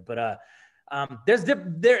that anyway. But there's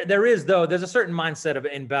a certain mindset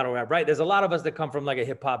in battle rap, right? There's a lot of us that come from like a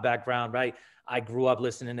hip hop background, right? I grew up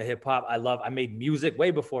listening to hip hop. I made music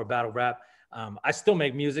way before battle rap. I still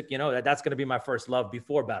make music, that's going to be my first love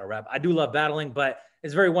before battle rap. I do love battling, but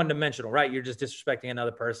it's very one dimensional, right? You're just disrespecting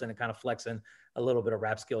another person and kind of flexing a little bit of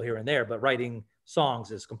rap skill here and there, but writing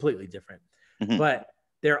songs is completely different. Mm-hmm. But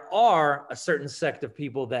there are a certain sect of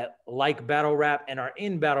people that like battle rap and are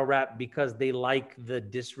in battle rap because they like the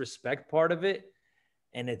disrespect part of it.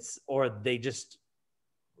 Or they just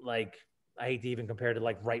like, I hate to even compare to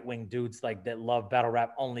like right-wing dudes like that love battle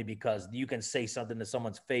rap only because you can say something to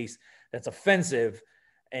someone's face that's offensive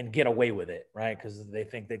and get away with it, right? Because they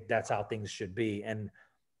think that that's how things should be. And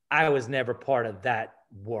I was never part of that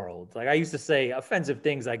world. Like I used to say offensive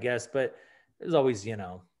things, I guess, but there's always,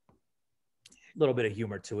 a little bit of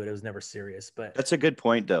humor to it. It was never serious, but that's a good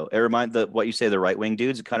point though. It reminds what you say, the right-wing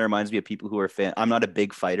dudes, it kind of reminds me of people who are I'm not a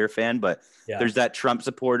big fighter fan, but there's that Trump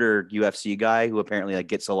supporter UFC guy who apparently like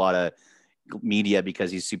gets a lot of media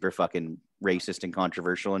because he's super fucking racist and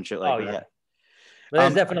controversial and shit like that. But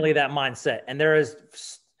there's definitely that mindset. And there's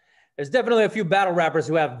definitely a few battle rappers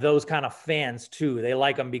who have those kind of fans too. They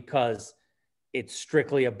like them because it's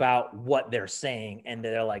strictly about what they're saying. And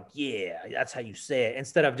they're like, yeah, that's how you say it.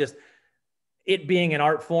 Instead of just it being an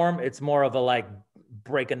art form, it's more of a like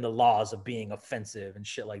breaking the laws of being offensive and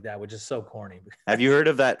shit like that, which is so corny. Have you heard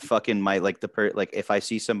of that fucking like if I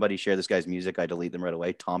see somebody share this guy's music, I delete them right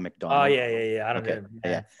away? Tom Oh McDonald. yeah. I don't Okay. know,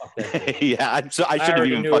 Yeah. man. Fuck that dude. Yeah. So I I should have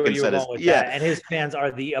already even knew where fucking you were said his. going with Yeah. that. And his fans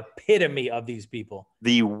are the epitome of these people.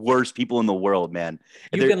 The worst people in the world, man.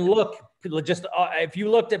 You can look just if you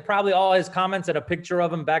looked at probably all his comments at a picture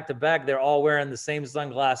of him back to back, they're all wearing the same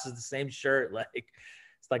sunglasses, the same shirt. Like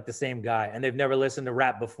it's like the same guy. And they've never listened to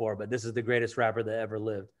rap before, but this is the greatest rapper that ever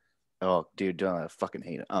lived. Oh, dude, I fucking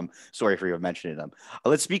hate it. Sorry for you mentioning them.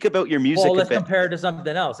 Let's speak about your music. Well, let's compare it to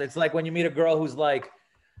something else. It's like when you meet a girl who's like,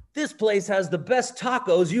 this place has the best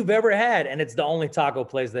tacos you've ever had. And it's the only taco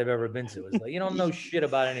place they've ever been to. It's like, you don't know shit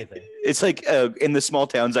about anything. It's like in the small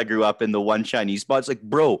towns I grew up in, the one Chinese spot, it's like,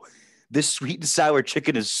 bro, this sweet and sour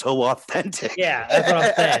chicken is so authentic. Yeah, that's what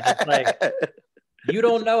I'm saying. It's like, you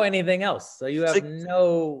don't know anything else. So you have like,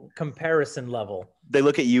 no comparison level. They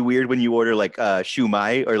look at you weird when you order like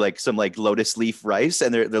shumai or like some like lotus leaf rice.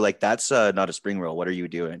 And they're like, that's not a spring roll. What are you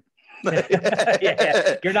doing?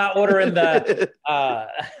 Yeah. You're not ordering the, all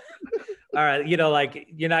right. You know, like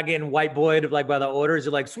you're not getting white boyed like by the orders.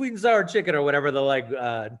 You're like sweet and sour chicken or whatever the like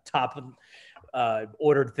top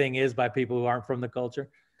ordered thing is by people who aren't from the culture.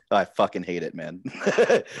 I fucking hate it, man.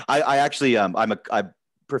 I actually, I'm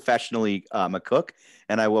professionally a cook,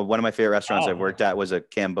 and one of my favorite restaurants I've worked at was a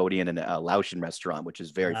Cambodian and a Laotian restaurant, which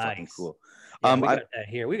is very fucking cool. Yeah, we got that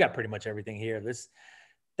here. We got pretty much everything here.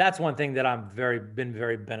 That's one thing that I'm been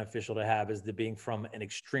very beneficial to have is the being from an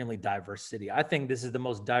extremely diverse city. I think this is the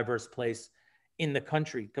most diverse place in the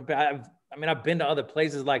country. I've been to other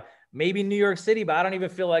places like maybe New York City, but I don't even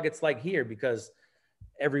feel like it's like here because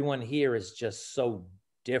everyone here is just so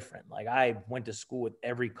different. Like I went to school with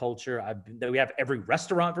every culture. We have every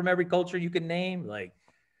restaurant from every culture you can name. Like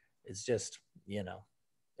it's just,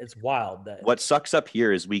 it's wild. What sucks up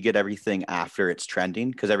here is we get everything after it's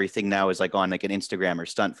trending because everything now is like on like an Instagram or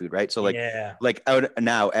stunt food, right? So like out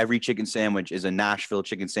now, every chicken sandwich is a Nashville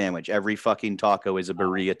chicken sandwich. Every fucking taco is a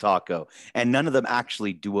burrito taco, and none of them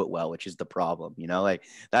actually do it well, which is the problem. Like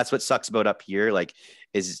that's what sucks about up here. Like,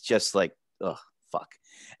 is just like, oh fuck.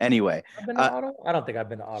 Anyway, I've been to Ottawa. I don't think I've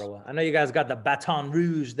been to Ottawa. I know you guys got the Baton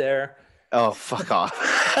Rouge there. Oh, fuck off.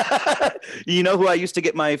 You know who I used to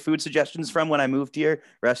get my food suggestions from when I moved here?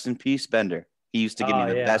 Rest in peace, Bender. He used to give me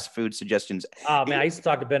the best food suggestions. Oh, man, I used to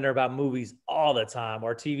talk to Bender about movies all the time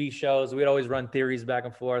or TV shows. We'd always run theories back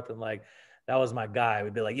and forth. And like, that was my guy.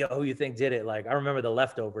 We'd be like, yo, who you think did it? Like, I remember The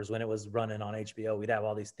Leftovers when it was running on HBO. We'd have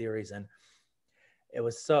all these theories. And it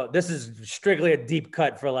was this is strictly a deep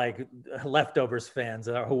cut for like Leftovers fans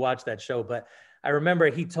who watch that show. But I remember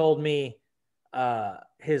he told me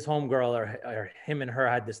his homegirl or him and her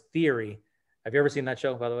had this theory. Have you ever seen that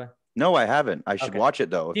show, by the way? No, I haven't. I should watch it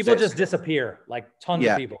though. People just disappear, like tons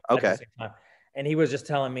of people. Okay. At the same time. And he was just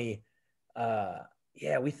telling me,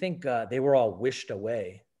 we think they were all wished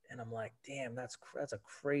away. And I'm like, damn, that's a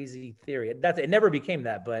crazy theory. It never became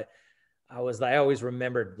that, but I always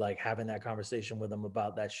remembered like having that conversation with him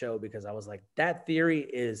about that show because I was like, that theory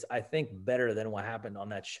is, I think, better than what happened on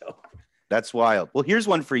that show. That's wild. Well, here's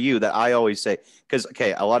one for you that I always say, because,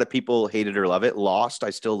 okay, a lot of people hate it or love it. Lost, I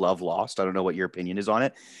still love Lost. I don't know what your opinion is on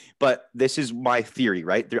it, but this is my theory,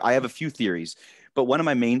 right? I have a few theories, but one of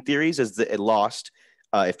my main theories is that it Lost,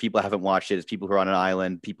 if people haven't watched it, is people who are on an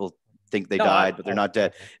island, people think they died, but they're not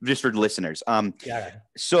dead. Just for listeners.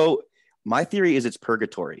 So my theory is it's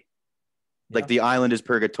purgatory. Like the island is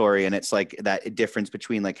purgatory, and it's like that difference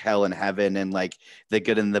between like hell and heaven, and like the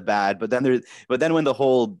good and the bad. But then when the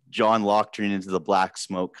whole John Locke turning into the black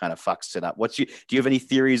smoke kind of fucks it up. Do you have any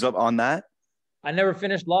theories on that? I never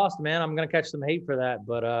finished Lost, man. I'm gonna catch some hate for that,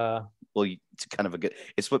 but well, it's kind of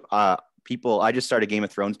it's what people. I just started Game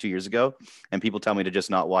of Thrones 2 years ago, and people tell me to just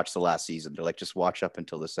not watch the last season. They're like, just watch up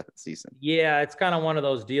until the 7th season. Yeah, it's kind of one of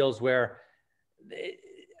those deals where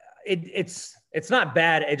it's not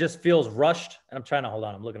bad. It just feels rushed. And I'm trying to hold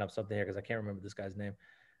on. I'm looking up something here because I can't remember this guy's name.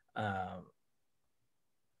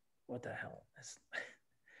 What the hell?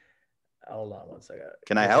 Hold on one second.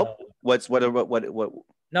 Can I help? What?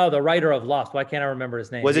 No, the writer of Lost. Why can't I remember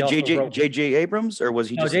his name? Was it J.J. Abrams or was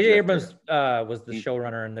he? No, J.J. Abrams was the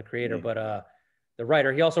showrunner and the creator, but the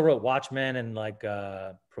writer. He also wrote Watchmen and like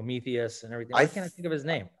Prometheus and everything. Why can't I think of his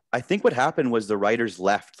name? I think what happened was the writers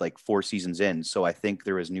left like 4 seasons in. So I think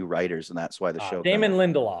there was new writers, and that's why the show. Damon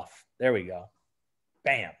Lindelof. There we go.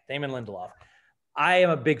 Bam. Damon Lindelof. I am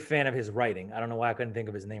a big fan of his writing. I don't know why I couldn't think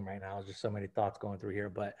of his name right now. There's just so many thoughts going through here,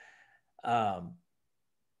 but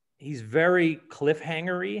he's very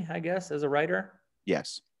cliffhangery, I guess, as a writer.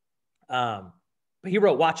 Yes. But he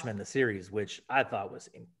wrote Watchmen, the series, which I thought was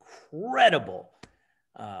incredible.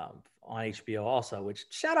 on HBO also, which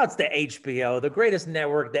shout outs to HBO, the greatest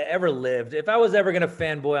network that ever lived. If I was ever going to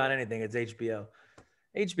fanboy on anything, it's HBO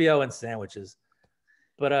and sandwiches.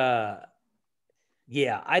 But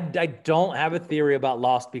yeah, I don't have a theory about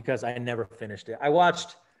Lost because I never finished it. I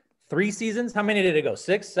watched 3 seasons. How many did it go?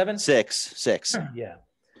 6, 7? Six. Yeah.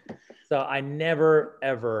 So I never,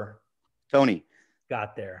 ever Tony.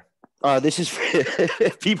 got there. This is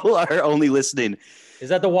people are only listening. Is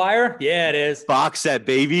that The Wire? Yeah, it is. Box set,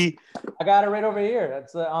 baby. I got it right over here.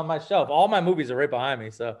 That's on my shelf. All my movies are right behind me.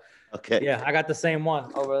 So okay. Yeah, I got the same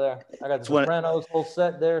one over there. I got the Sopranos whole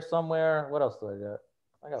set there somewhere. What else do I got?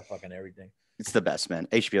 I got fucking everything. It's the best, man.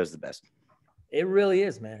 HBO is the best. It really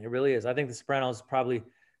is, man. It really is. I think The Sopranos is probably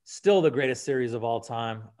still the greatest series of all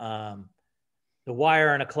time. The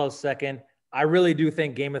Wire in a close second. I really do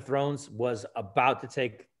think Game of Thrones was about to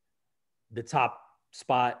take the top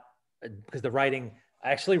spot because the writing,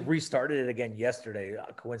 I actually restarted it again yesterday,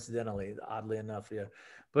 coincidentally, oddly enough. Yeah.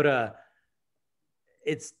 But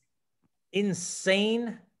it's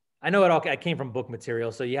insane. I know I came from book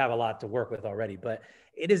material, so you have a lot to work with already, but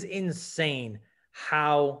it is insane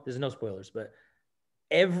how, there's no spoilers, but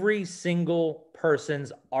every single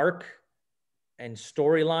person's arc and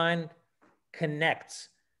storyline connects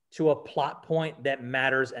to a plot point that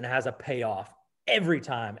matters and has a payoff every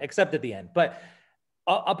time, except at the end. But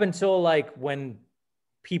up until like when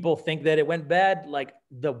people think that it went bad, like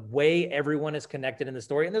the way everyone is connected in the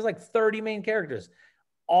story, and there's like 30 main characters,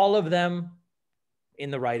 all of them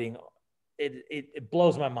in the writing, it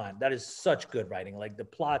blows my mind. That is such good writing. Like the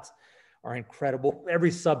plots are incredible. Every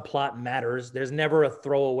subplot matters. There's never a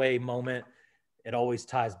throwaway moment. It always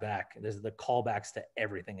ties back. There's the callbacks to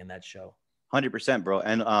everything in that show. 100%, bro.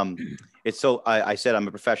 And it's so I said I'm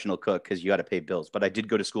a professional cook because you got to pay bills, but I did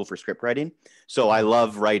go to school for script writing. So I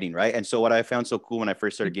love writing, right? And so what I found so cool when I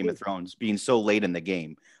first started Game of Thrones, being so late in the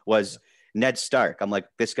game, was Ned Stark. I'm like,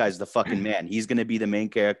 this guy's the fucking man. He's gonna be the main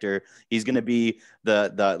character. He's gonna be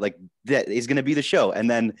he's gonna be the show. And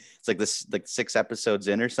then it's like this, like 6 episodes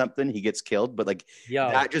in or something, he gets killed. But like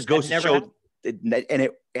that just goes to show.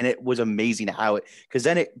 It was amazing how it, because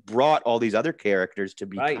then it brought all these other characters to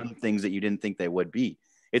become things that you didn't think they would be.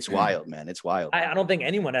 It's wild, man. It's wild. I don't think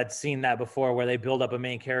anyone had seen that before, where they build up a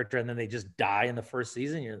main character and then they just die in the first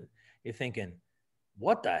season. You're thinking,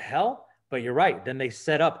 what the hell? But you're right. Then they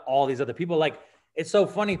set up all these other people. Like, it's so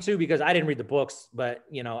funny too, because I didn't read the books, but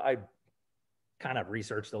you know, I kind of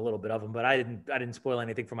researched a little bit of them, but I didn't spoil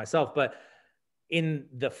anything for myself. But in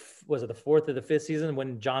was it the 4th or the 5th season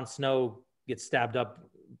when Jon Snow gets stabbed up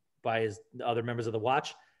by the other members of the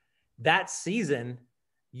Watch, that season,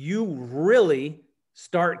 you really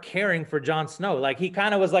start caring for Jon Snow. Like, he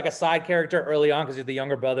kind of was like a side character early on because he's the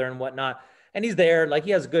younger brother and whatnot. And he's there, like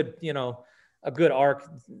he has a good arc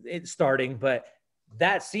starting, but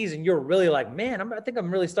that season you're really like, man, I think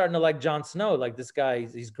I'm really starting to like Jon Snow. Like, this guy,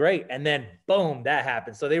 he's great. And then boom, that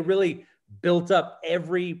happens. So they really built up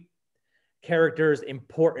every character's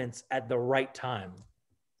importance at the right time.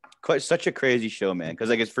 Quite such a crazy show, man.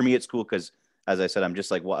 Because I guess for me, it's cool because, as I said, I'm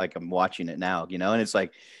just like I'm watching it now, and it's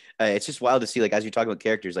like it's just wild to see, like, as you talk about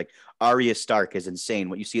characters, like Arya Stark is insane.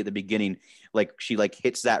 What you see at the beginning, like she like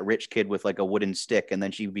hits that rich kid with like a wooden stick, and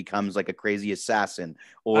then she becomes like a crazy assassin.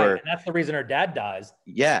 Or and that's the reason her dad dies.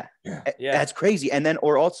 Yeah, that's crazy. And then,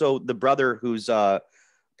 or also the brother who's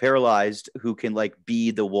paralyzed, who can like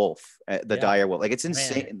be the wolf, the dire wolf. Like, it's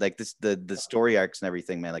insane. Man. Like the story arcs and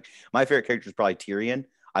everything, man. Like, my favorite character is probably Tyrion.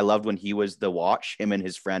 I loved when he was the Watch, him and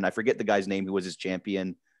his friend. I forget the guy's name who was his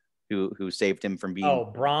champion, who saved him from being. Oh,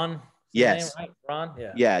 Bronn. Yes. Name, right? Bronn.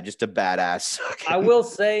 Yeah. Yeah, just a badass. I will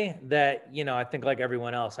say that, I think like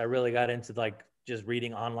everyone else, I really got into like just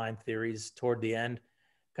reading online theories toward the end,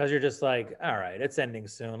 because you're just like, all right, it's ending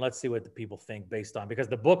soon. Let's see what the people think based on, because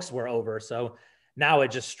the books were over. So now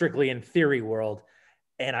it's just strictly in theory world.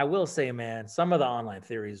 And I will say, man, some of the online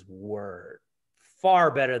theories were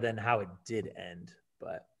far better than how it did end.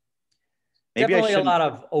 But maybe definitely a lot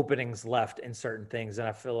of openings left in certain things. And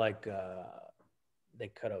I feel like they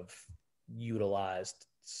could have utilized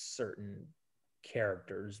certain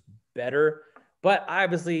characters better. But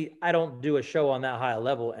obviously, I don't do a show on that high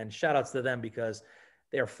level. And shout outs to them, because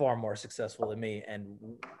they're far more successful than me. And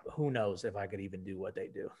who knows if I could even do what they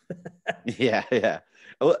do. Yeah.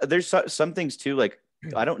 Well, there's some things too, like,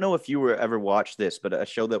 I don't know if you ever watched this, but a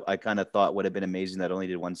show that I kind of thought would have been amazing that only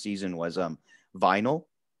did 1 season was Vinyl.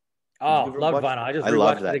 Oh, love Vinyl. I just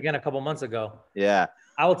rewatched it again a couple months ago. Yeah.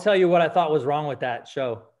 I will tell you what I thought was wrong with that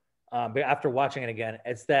show. After watching it again,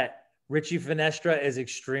 it's that Richie Finestra is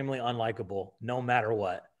extremely unlikable, no matter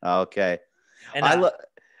what. Okay. And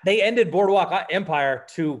They ended Boardwalk Empire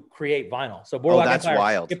to create vinyl. So Oh, Boardwalk that's Empire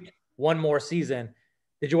wild. skipped one more season.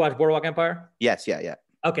 Did you watch Boardwalk Empire? Yes, yeah.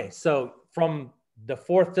 Okay, so from the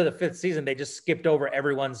 4th to the 5th season, they just skipped over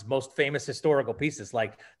everyone's most famous historical pieces,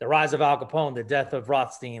 like the rise of Al Capone, the death of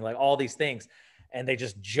Rothstein, like all these things. And they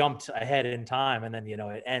just jumped ahead in time. And then,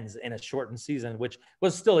 it ends in a shortened season, which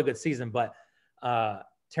was still a good season. But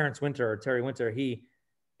Terry Winter, he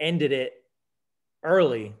ended it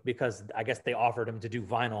early because I guess they offered him to do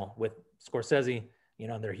vinyl with Scorsese,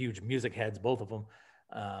 and they're huge music heads, both of them.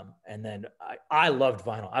 And then I loved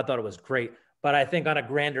vinyl. I thought it was great. But I think on a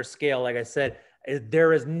grander scale, like I said,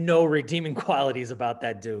 there is no redeeming qualities about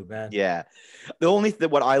that dude, man. Yeah. The only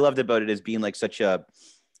what I loved about it is being like such a,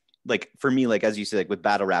 like for me, like as you said, like with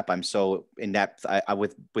battle rap, I'm so in depth. I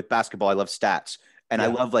with basketball, I love stats, and I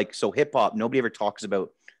love like so hip hop. Nobody ever talks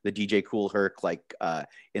about the DJ Cool Herc, like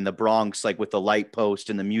in the Bronx, like with the light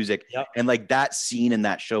post and the music, and like that scene in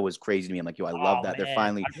that show was crazy to me. I'm like, yo, I love that. Man. They're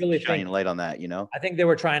finally shining light on that, I think they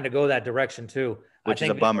were trying to go that direction too, which is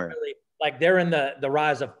a bummer. Like they're in the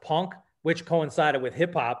rise of punk, which coincided with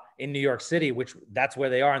hip hop in New York City, which that's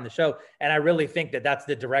where they are in the show. And I really think that that's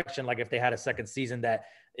the direction. Like if they had a second season, that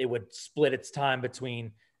it would split its time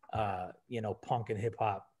between, punk and hip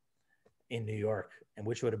hop in New York, and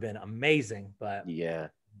which would have been amazing. But yeah,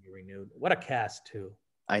 renewed. What a cast too.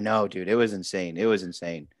 I know, dude. It was insane.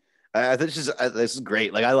 This is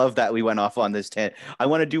great. Like I love that we went off on this 10. I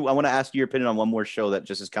want to ask you your opinion on one more show that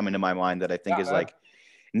just is coming to my mind that I think is like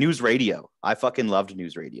News Radio. I fucking loved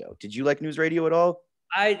News Radio. Did you like News Radio at all?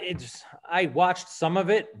 I watched some of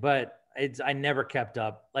it, but I never kept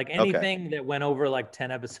up. Like anything that went over like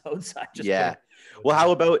 10 episodes, I just Well,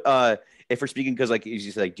 how about if we're speaking, because like as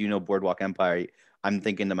you said, like, do you know Boardwalk Empire? I'm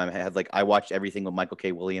thinking in my head, like I watched everything with Michael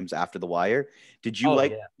K. Williams after The Wire. Did you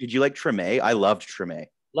like Treme? I loved Treme.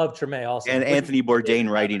 Loved Treme also. And Anthony Bourdain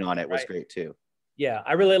writing on it was great too. Yeah,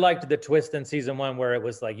 I really liked the twist in season 1 where it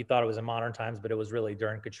was like you thought it was in modern times, but it was really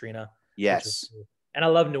during Katrina. Yes. Cool. And I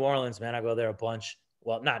love New Orleans, man. I go there a bunch.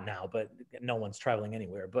 Well, not now, but no one's traveling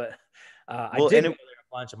anywhere. But I did go there a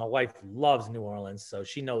bunch, and my wife loves New Orleans, so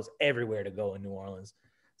she knows everywhere to go in New Orleans.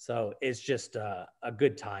 So it's just a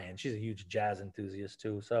good tie-in. She's a huge jazz enthusiast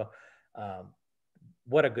too. So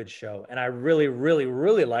what a good show. And I really, really,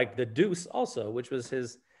 really liked The Deuce also, which was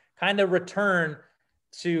his kind of return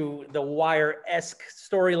to the Wire-esque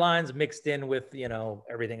storylines mixed in with,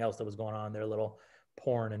 everything else that was going on, their little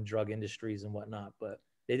porn and drug industries and whatnot. But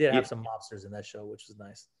they did have some mobsters in that show, which was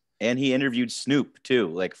nice. And he interviewed Snoop too.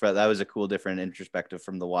 Like that was a cool, different introspective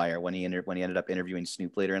from The Wire when he ended up interviewing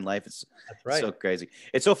Snoop later in life. It's so crazy.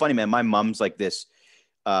 It's so funny, man. My mom's like this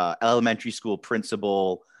elementary school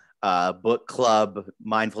principal, book club,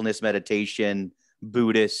 mindfulness meditation,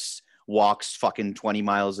 Buddhist, walks fucking 20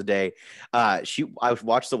 miles a day. I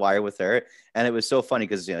watched The Wire with her, and it was so funny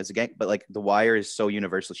because it's a gang, but like The Wire is so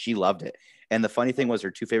universal. She loved it. And the funny thing was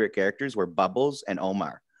her two favorite characters were Bubbles and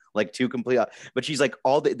Omar. Like two complete, but she's like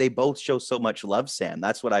they both show so much love, Sam.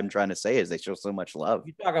 That's what I'm trying to say is they show so much love.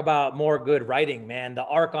 You talk about more good writing, man. The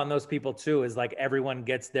arc on those people too is like everyone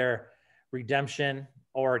gets their redemption,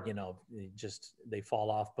 or just they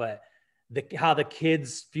fall off. But how the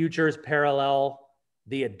kids' futures parallel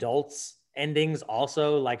the adults' endings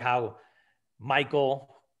also, like how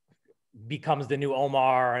Michael becomes the new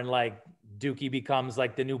Omar, and like Dookie becomes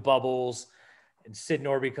like the new Bubbles, and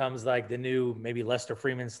Sidnor becomes like the new maybe Lester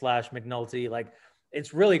Freeman / McNulty. Like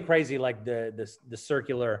it's really crazy, like the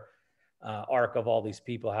circular arc of all these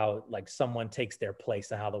people, how like someone takes their place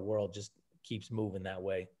and how the world just keeps moving that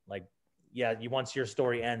way. Like, once your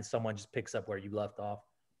story ends, someone just picks up where you left off.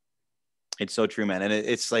 It's so true, man. And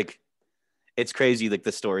it's like, it's crazy, like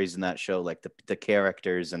the stories in that show, like the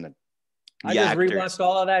characters and the I just rewatched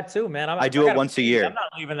all of that too, man. I do it once a year. I'm not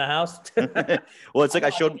leaving the house. Well, it's like I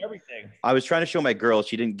showed everything. I was trying to show my girl.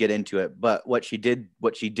 She didn't get into it, but what she did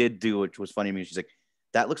do, which was funny to me, she's like,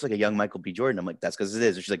 "That looks like a young Michael B. Jordan." I'm like, "That's because it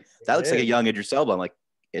is." And she's like, "That looks like a young Idris Elba." I'm like,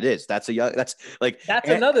 "It is. That's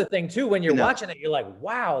another thing too. When you're watching it, you're like,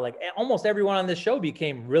 "Wow!" Like almost everyone on this show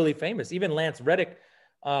became really famous. Even Lance Reddick,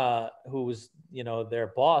 who was their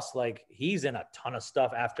boss, like he's in a ton of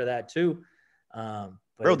stuff after that too.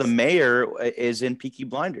 Bro, the mayor is in Peaky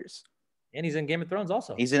Blinders, and he's in Game of Thrones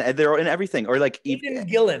also. They're in everything, or like Aidan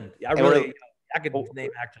Gillen. I could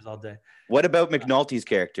name actors all day. What about McNulty's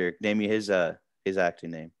character? Name me his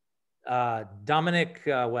acting name. Dominic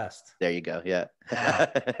West. There you go. Yeah,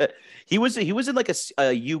 he was in like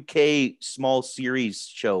a UK small series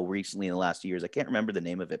show recently in the last years. I can't remember the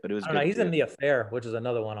name of it, but it was good. He's in The Affair, which is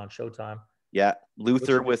another one on Showtime. Yeah,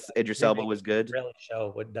 Luther with Idris Elba was good. Israeli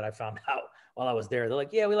show that I found out while I was there. They're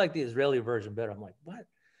like, "Yeah, we like the Israeli version better." I'm like, "What?"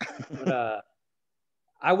 But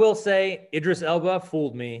I will say Idris Elba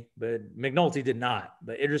fooled me, but McNulty did not.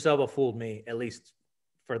 But Idris Elba fooled me, at least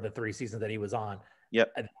for the 3 seasons that he was on.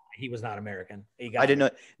 Yep. He was not American. He I got didn't me.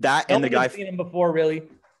 know that. No And the one guy, had seen him before, really.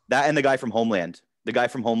 that and the guy from Homeland. The guy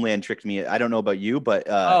from Homeland tricked me. I don't know about you, but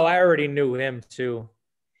Oh, I already knew him too.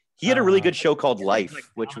 he had a really good show called His name's Life, like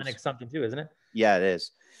which Dominic was, something too, isn't it? yeah, it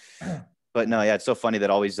is. But no, yeah, it's so funny that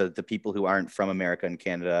always the people who aren't from America and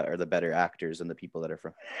Canada are the better actors than the people that are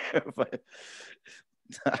from,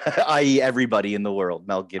 i.e., everybody in the world.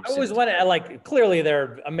 Mel I Gibson. always wonder, like, clearly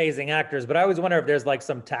they're amazing actors, but I always wonder if there's like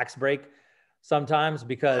some tax break sometimes,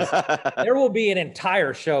 because there will be an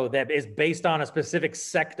entire show that is based on a specific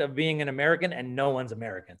sect of being an American and no one's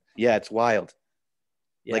American. Yeah, it's wild.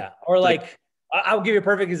 Yeah. Like, or like, I'll give you a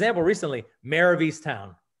perfect example recently. Mayor of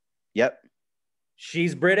Easttown. Yep.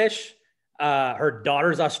 She's British. Her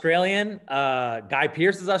daughter's Australian. Guy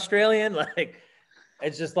Pearce is Australian. Like,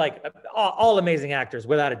 it's just like all amazing actors,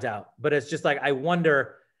 without a doubt. But it's just like, I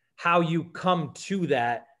wonder how you come to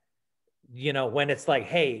that, you know, when it's like,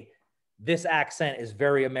 hey, this accent is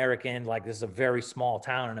very American. Like, this is a very small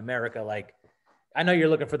town in America. Like, I know you're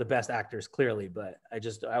looking for the best actors, clearly, but I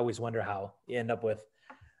always wonder how you end up with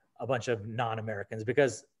a bunch of non-Americans,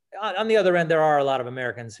 because on the other end, there are a lot of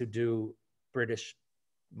Americans who do British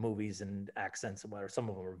movies and accents and whatever. Some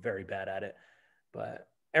of them are very bad at it, but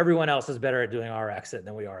everyone else is better at doing our accent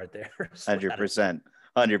than we are at theirs. 100%.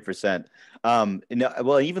 100%.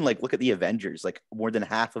 Well, even like look at the Avengers, like more than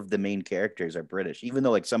half of the main characters are British, even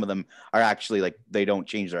though like some of them are actually like they don't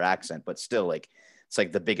change their accent, but still like it's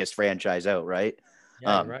like the biggest franchise out, right?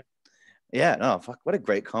 Yeah, you're right. Yeah, no, fuck, what a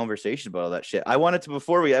great conversation about all that shit. I wanted to,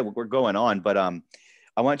 before we're going on, but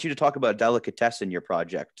I want you to talk about Delicatessen, your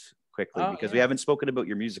project, quickly, because we haven't spoken about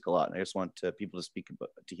your music a lot, and I just want people to speak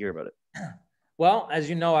about, to hear about it. Well, as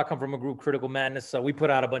you know, I come from a group, Critical Madness, so we put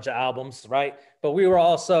out a bunch of albums, right? But we were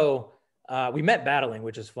also we met battling,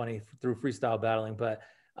 which is funny, through freestyle battling, but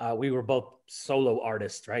we were both solo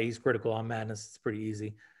artists, right? He's Critical on Madness. It's pretty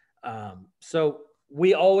easy. So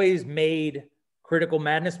we always made Critical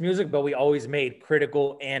Madness music, but we always made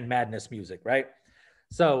Critical and Madness music, right?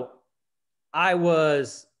 So I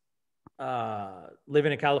was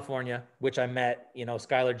living in California, which I met, you know,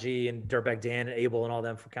 Skylar G and Dirtbag Dan and Abel and all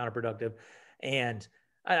them for Counterproductive. And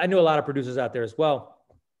I knew a lot of producers out there as well.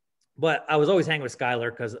 But I was always hanging with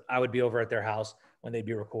Skylar because I would be over at their house when they'd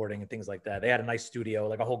be recording and things like that. They had a nice studio,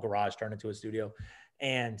 like a whole garage turned into a studio.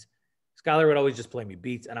 And Skylar would always just play me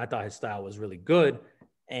beats. And I thought his style was really good.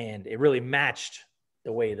 And it really matched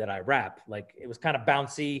the way that I rap. Like, it was kind of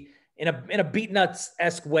bouncy in a Beat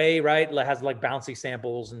Nuts-esque way, right? It has like bouncy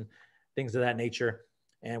samples and things of that nature.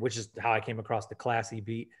 And which is how I came across the classy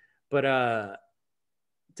beat. But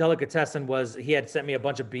Delicatessen he had sent me a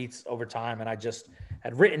bunch of beats over time, and I just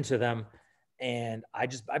had written to them, and I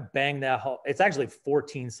banged that whole, it's actually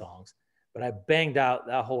 14 songs, but I banged out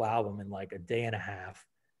that whole album in like a day and a half.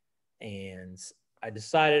 And I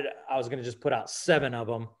decided I was going to just put out 7 of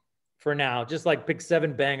them for now, just like pick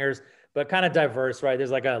 7 bangers, but kind of diverse, right?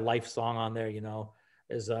 There's like a life song on there, you know,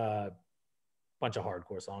 there's a bunch of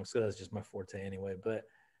hardcore songs. So that's just my forte anyway. But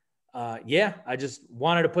yeah, I just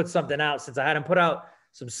wanted to put something out since I hadn't put out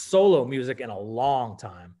some solo music in a long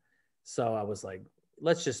time. So I was like,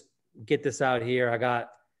 let's just get this out here. I got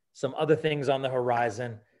some other things on the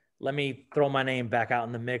horizon. Let me throw my name back out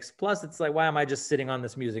in the mix. Plus, it's like, why am I just sitting on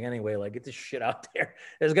this music anyway? Like, get this shit out there.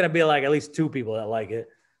 There's going to be like at least 2 people that like it.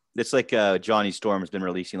 It's like Johnny Storm has been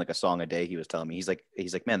releasing like a song a day. He was telling me, he's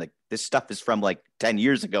like, man, like this stuff is from like 10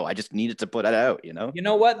 years ago. I just needed to put it out, you know? You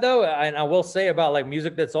know what though? And I will say about like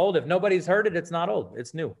music that's old, if nobody's heard it, it's not old.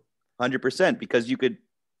 It's new. 100%, because you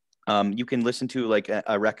can listen to like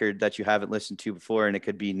a record that you haven't listened to before, and it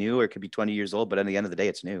could be new or it could be 20 years old, but at the end of the day,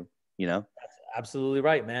 it's new, you know? That's absolutely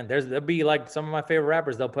right, man. There'll be like some of my favorite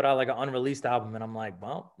rappers, they'll put out like an unreleased album, and I'm like,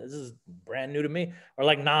 well, this is brand new to me. Or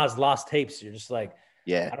like Nas Lost Tapes. You're just like,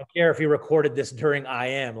 yeah, I don't care if he recorded this during I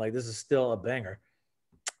Am, like this is still a banger.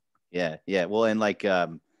 Yeah. Well, and like,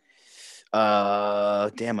 damn,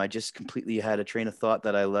 I just completely had a train of thought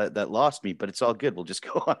that that lost me, but it's all good. We'll just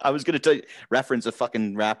go on. I was going to reference a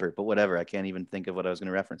fucking rapper, but whatever. I can't even think of what I was going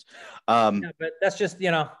to reference. Yeah, but that's just,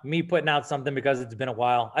 you know, me putting out something because it's been a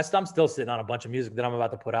while. I'm still sitting on a bunch of music that I'm about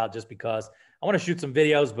to put out just because I want to shoot some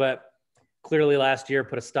videos, but clearly last year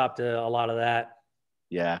put a stop to a lot of that.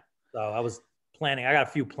 Yeah. So I was planning. I got a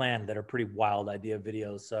few planned that are pretty wild idea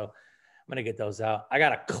videos. So I'm going to get those out. I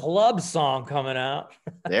got a club song coming out.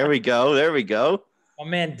 There we go. My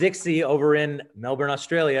man Dixie over in Melbourne,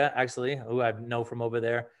 Australia, actually, who I know from over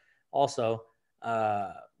there. Also,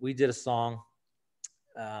 we did a song.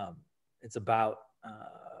 It's about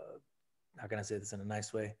how can I say this in a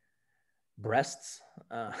nice way? Breasts.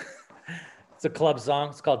 It's a club song.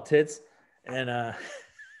 It's called Tits. And I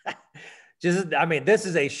mean, this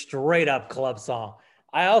is a straight up club song.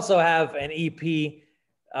 I also have an EP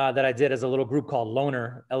that I did as a little group called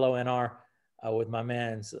Loner, Lonr, with my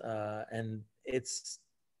mans. And it's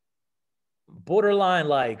borderline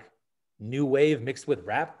like new wave mixed with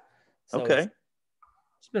rap. So Okay.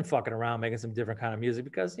 it's been fucking around making some different kind of music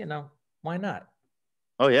because, you know, why not?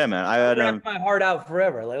 Oh yeah, man. I had Rap my heart out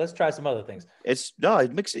forever. Like, let's try some other things. it's no,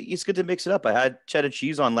 it mix it. It's good to mix it up. I had Cheddar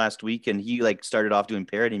Cheese on last week, and he like started off doing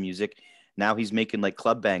parody music. Now he's making like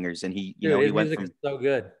club bangers, and he, Dude, he his went music from. is so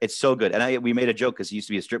good. It's so good, and we made a joke because he used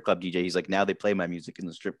to be a strip club DJ. He's like, now they play my music in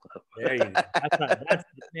the strip club. There you go. That's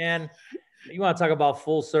man. You want to talk about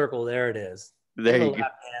full circle? There it is. There Give a you go.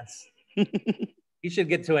 lap dance. He should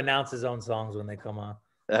get to announce his own songs when they come on.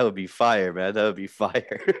 That would be fire, man. That would be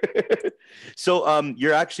fire. So,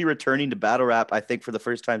 you're actually returning to battle rap, I think, for the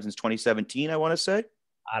first time since 2017. I want to say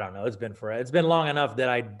I don't know. It's been forever. It's been long enough that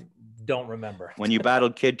I don't remember. when you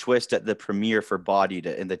battled Kid Twist at the premiere for Bodied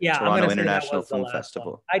in the Toronto International Film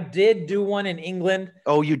Festival. One. I did do one in England.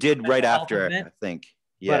 Oh, you did right after, I think.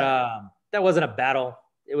 Yeah. But that wasn't a battle.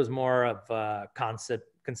 It was more of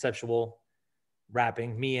conceptual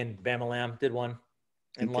rapping. Me and Bama Lamb did one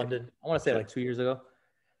in London. I want to say like 2 years ago.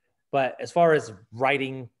 But as far as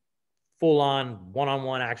writing full-on,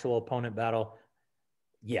 one-on-one actual opponent battle,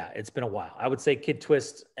 yeah, it's been a while. I would say Kid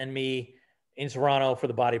Twist and me in Toronto for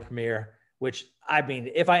the Body premiere, which, I mean,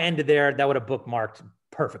 if I ended there, that would have bookmarked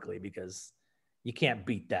perfectly because you can't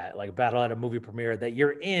beat that. Like a battle at a movie premiere that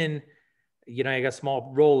you're in, you know, you got a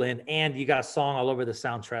small role in, and you got a song all over the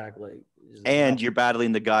soundtrack. Like, and you're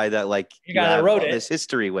battling the guy that like you have wrote this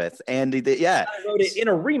history with, and I wrote it in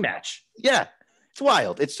a rematch. Yeah, it's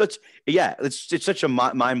wild. It's such a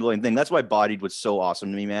mind blowing thing. That's why Bodied was so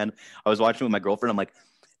awesome to me, man. I was watching with my girlfriend. I'm like,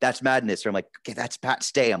 that's madness. Or I'm like, okay, that's Pat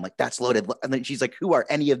Stay. I'm like, that's loaded. And then she's like, who are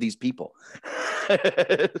any of these people?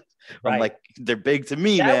 I'm like, they're big to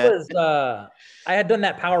me, man. I had done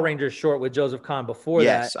that Power Rangers short with Joseph Kahn before that.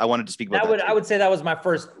 Yes, I wanted to speak about that. I would say that was my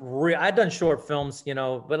first I'd done short films, you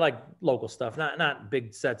know, but like local stuff, not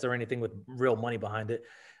big sets or anything with real money behind it.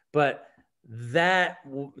 But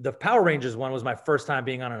the Power Rangers one was my first time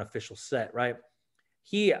being on an official set, right?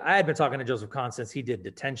 I had been talking to Joseph Kahn since he did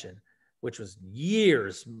Detention, which was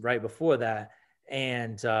years right before that.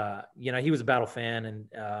 And, you know, he was a battle fan.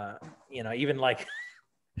 And, you know, even like,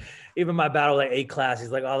 even my battle at A class,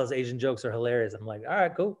 he's like, oh, those Asian jokes are hilarious. I'm like, all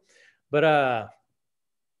right, cool. But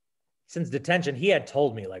since Detention, he had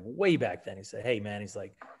told me like way back then, he said, hey, man, he's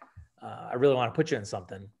like, I really want to put you in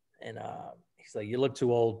something. And he's like, you look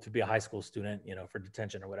too old to be a high school student, you know, for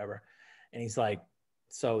Detention or whatever. And he's like,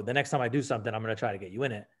 so the next time I do something, I'm going to try to get you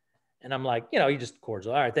in it. And I'm like, you know, you just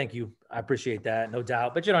cordial. All right, thank you. I appreciate that. No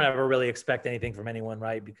doubt. But you don't ever really expect anything from anyone,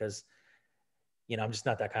 right? Because, you know, I'm just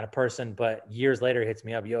not that kind of person. But years later, he hits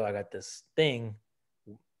me up. Yo, I got this thing.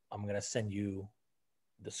 I'm going to send you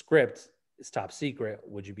the script. It's top secret.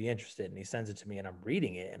 Would you be interested? And he sends it to me and I'm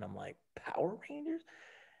reading it. And I'm like, Power Rangers?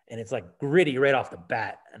 And it's like gritty right off the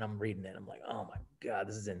bat. And I'm reading it. I'm like, oh my God,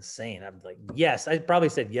 this is insane. I'm like, yes. I probably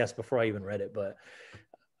said yes before I even read it. But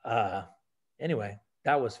anyway,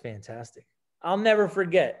 that was fantastic. I'll never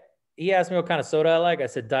forget. He asked me what kind of soda I like. I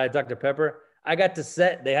said Diet Dr. Pepper. I got to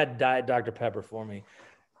set. They had Diet Dr. Pepper for me.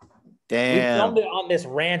 Damn. We filmed it on this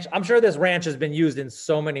ranch. I'm sure this ranch has been used in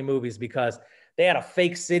so many movies because they had a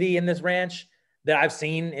fake city in this ranch that I've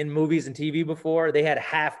seen in movies and TV before. They had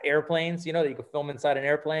half airplanes, you know, that you could film inside an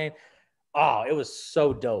airplane. Oh, it was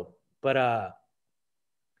so dope. But I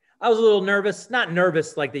was a little nervous. Not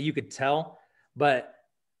nervous like that you could tell, but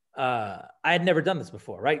I had never done this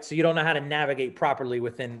before, right? So you don't know how to navigate properly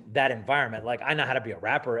within that environment. Like I know how to be a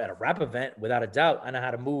rapper at a rap event without a doubt. I know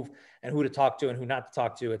how to move and who to talk to and who not to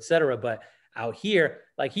talk to, etc. But out here,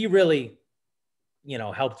 like he really, you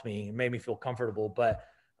know, helped me and made me feel comfortable. But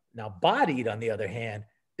now Bodied, on the other hand,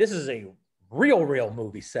 this is a real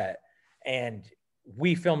movie set. And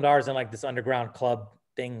we filmed ours in like this underground club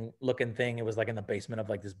looking thing. It was like in the basement of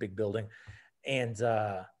like this big building. And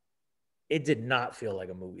it did not feel like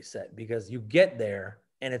a movie set because you get there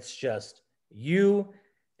and it's just you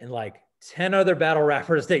and like 10 other battle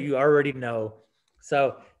rappers that you already know.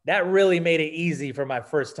 So that really made it easy for my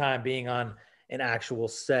first time being on an actual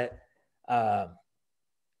set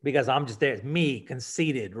because I'm just there. It's me,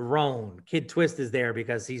 Conceited, Roan, Kid Twist is there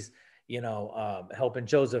because he's, you know, helping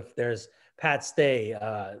Joseph. There's Pat Stay,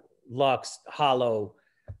 Lux, Hollow.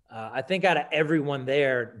 I think out of everyone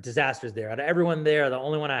there, Disaster's there. Out of everyone there, the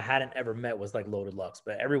only one I hadn't ever met was like Loaded Lux,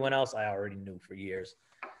 but everyone else I already knew for years.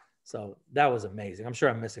 So that was amazing. I'm sure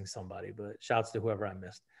I'm missing somebody, but shouts to whoever I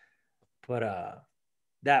missed. But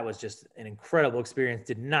that was just an incredible experience.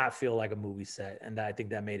 Did not feel like a movie set, and I think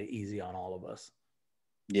that made it easy on all of us.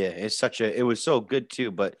 Yeah, it was so good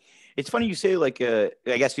too. But it's funny you say like, I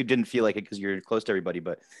guess you didn't feel like it because you're close to everybody,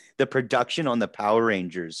 but the production on the Power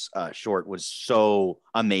Rangers short was so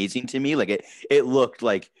amazing to me. Like it looked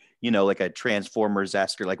like, like a Transformers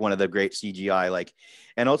esque or like one of the great CGI. Like,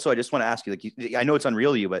 and also I just want to ask you, like, I know it's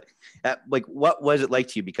unreal to you, but like, what was it like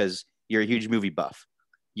to you? Because you're a huge movie buff.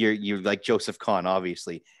 You're like Joseph Kahn,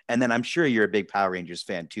 obviously, and then I'm sure you're a big Power Rangers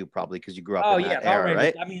fan too, probably because you grew up Oh in yeah, that Power era,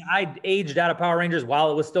 Rangers. right? I mean, I aged out of Power Rangers while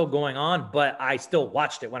it was still going on, but I still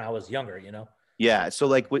watched it when I was younger, Yeah. So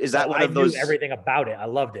like, is So that one I of knew those? everything about it. I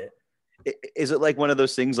loved it. Is it like one of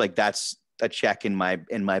those things like that's a check in my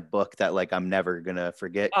book that like I'm never gonna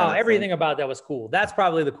forget Oh, kind of thing? everything about that was cool. That's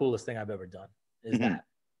probably the coolest thing I've ever done. Is Mhm.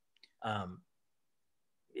 that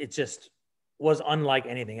it just was unlike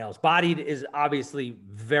anything else. Bodied is obviously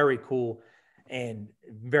very cool and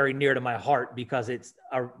very near to my heart because it's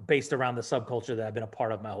based around the subculture that I've been a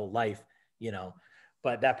part of my whole life, you know.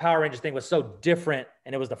 But that Power Rangers thing was so different,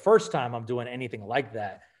 and it was the first time I'm doing anything like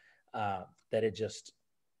that, that it just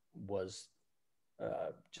was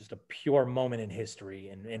just a pure moment in history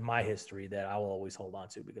and in my history that I will always hold on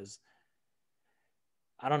to because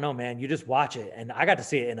I don't know, man. You just watch it, and I got to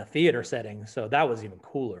see it in a theater setting, so that was even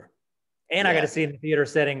cooler. And I got Yeah. to see it in a theater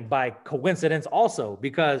setting by coincidence also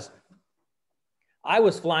because I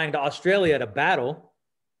was flying to Australia to battle,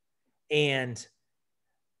 and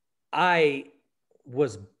I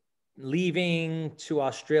was leaving to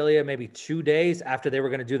Australia maybe 2 days after they were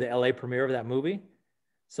going to do the LA premiere of that movie.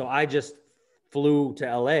 So I just flew to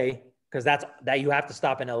LA because that's that you have to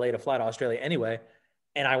stop in LA to fly to Australia anyway.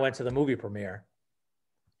 And I went to the movie premiere.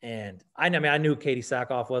 And I mean, I knew Katie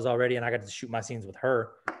Sackhoff was already, and I got to shoot my scenes with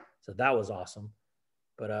her. So that was awesome.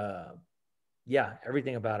 But yeah,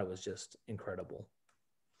 everything about it was just incredible.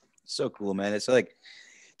 So cool, man. It's like,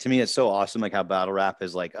 to me, it's so awesome, like how battle rap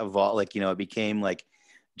is like evolved. Like, it became like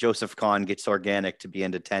Joseph Kahn gets organic to be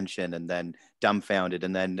in detention, and then dumbfounded,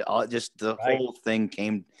 and then just the Right. whole thing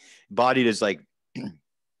came. Bodied is like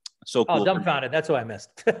so Oh, cool. dumbfounded. That's what I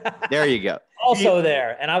missed. There you go. Also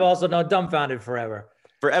there. And I've also known dumbfounded forever.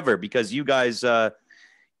 Forever, because you guys,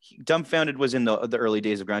 dumbfounded was in the early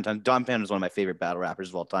days of grind time. Dumbfounded is one of my favorite battle rappers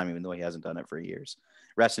of all time, even though he hasn't done it for years.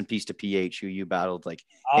 Rest in peace to PH, who you battled. Like,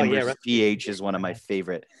 Oh him yeah, versus PH is one of my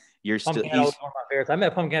favorite. You're still Pumpkinhead always he's one of my favorites. I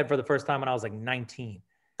met Pumpkinhead for the first time when I was like 19.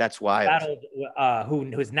 That's I wild. battled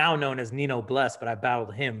who is now known as Nino Bless, but I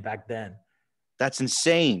battled him back then. That's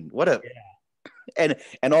insane. What a Yeah.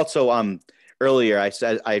 and also earlier I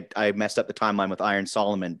said I messed up the timeline with Iron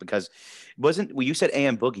Solomon because wasn't well, you said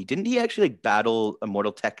AM Boogie. Didn't he actually battle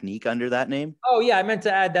Immortal Technique under that name? Oh yeah, I meant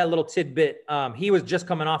to add that little tidbit. He was just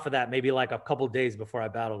coming off of that maybe like a couple days before I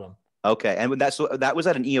battled him. Okay. And that was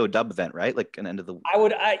at an EO dub event, right? Like an end of the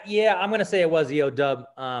Yeah, I'm gonna say it was EO Dub.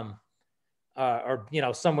 Or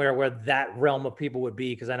somewhere where that realm of people would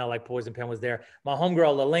be because I know like Poison Pen was there. My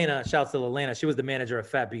homegirl Lelena, shouts to Lelena, she was the manager of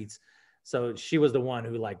Fat Beats, so she was the one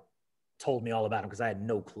who like told me all about him because I had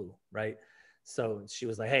no clue, right? So she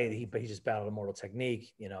was like, "Hey, he just battled Immortal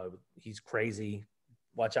Technique. He's crazy.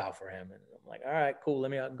 Watch out for him." And I'm like, "All right, cool.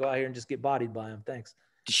 Let me go out here and just get bodied by him. Thanks."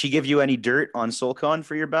 Did she give you any dirt on SoulCon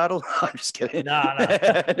for your battle? I'm just kidding. Nah, nah.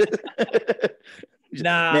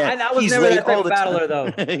 Nah, Man, I was he's never late that type all of the battler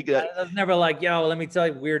time. though. I was never like, yo, let me tell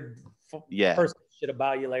you weird Yeah. person shit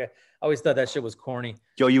about you. Like I always thought that shit was corny.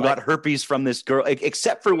 Yo, you Like, got herpes from this girl,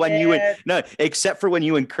 except for when you yeah. no, except for when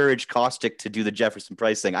you encourage Caustic to do the Jefferson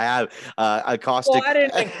Price thing. I have a Well, Caustic. I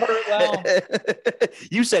didn't encourage. Well,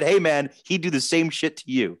 You said, "Hey, man, he'd do the same shit to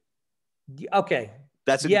you." okay.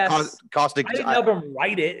 That's a Yes, Caustic. I didn't help him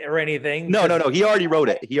write it or anything. No, no, Because no. He already wrote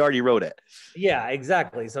it. He already wrote it. yeah,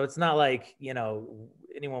 exactly. So it's not like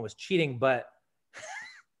anyone was cheating, but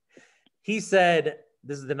he said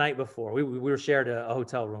this is the night before we were shared a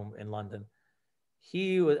hotel room in London.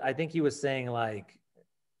 I think he was saying like,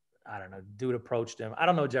 I don't know, dude approached him. I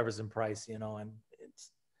don't know Jefferson Price, and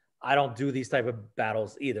I don't do these type of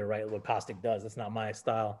battles either, right? What Caustic does, that's not my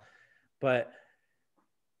style. But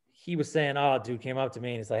he was saying, oh, dude came up to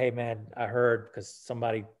me and he's like, hey man, I heard because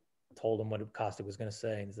somebody told him what Caustic was going to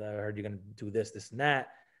say. And he's like, I heard you're going to do this, this, and that.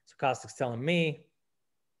 So Caustic's telling me,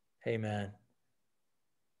 hey man,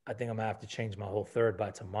 I think I'm gonna have to change my whole third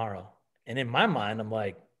by tomorrow. And in my mind, I'm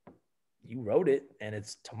like, you wrote it and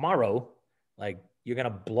it's tomorrow. Like, you're gonna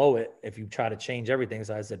blow it if you try to change everything.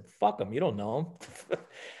 So I said, fuck him, you don't know him.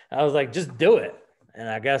 I was like, just do it. And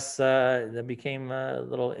I guess that became a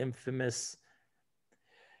little infamous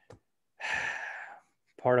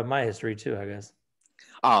part of my history too, I guess.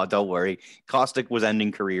 Oh, don't worry. Caustic was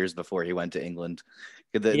ending careers before he went to England.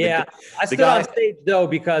 Yeah, I The stood guy. on stage though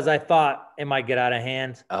because I thought it might get out of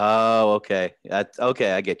hand. Oh, okay. That's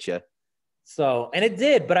okay. I get you. So, and it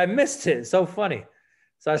did, but I missed it. So funny.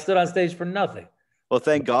 So I stood on stage for nothing. Well,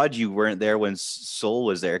 thank God you weren't there when Soul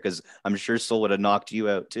was there, because I'm sure Soul would have knocked you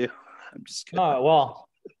out too. I'm just kidding. Oh, well,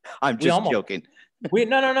 I'm we just almost, joking.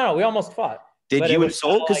 no, we almost fought, Did but it you was and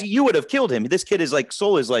Soul? Because like, you would have killed him. This kid is like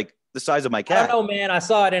Soul is like the size of my I don't cat. know, man. I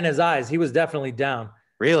saw it in his eyes. He was definitely down.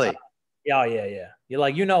 Really? Yeah, yeah, yeah. You're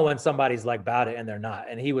like, when somebody's like about it and they're not,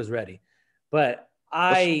 and he was ready. But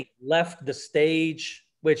I left the stage,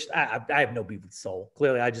 which I have no beef with Soul.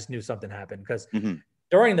 Clearly, I just knew something happened because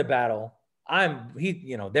during the battle,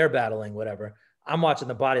 they're battling, whatever. I'm watching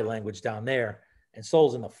the body language down there, and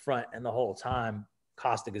Soul's in the front, and the whole time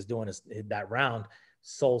Caustic is doing that round,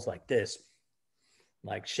 Soul's like this,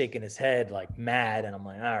 like shaking his head, like mad, and I'm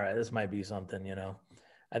like, all right, this might be something,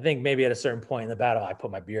 I think maybe at a certain point in the battle, I put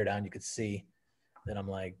my beer down. You could see that I'm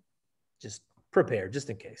like, just prepared, just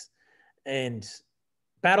in case. And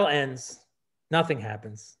battle ends, nothing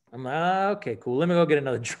happens. I'm like, okay, cool. Let me go get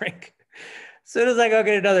another drink. As soon as I go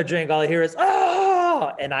get another drink, all I hear is,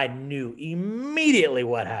 oh, and I knew immediately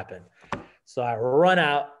what happened. So I run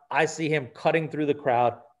out. I see him cutting through the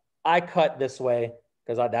crowd. I cut this way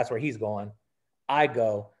because that's where he's going. I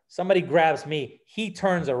go. Somebody grabs me. He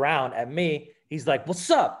turns around at me. He's like, what's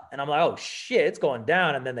up? And I'm like, oh, shit, it's going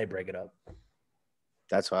down. And then they break it up.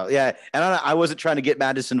 That's wild. Yeah. And I wasn't trying to get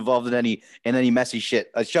Madison involved in any messy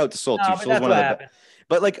shit. Shout out to Soul too. Soul's one of the happened.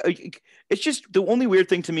 But like, it's just the only weird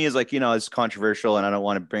thing to me is like, it's controversial and I don't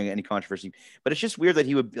want to bring any controversy, but it's just weird that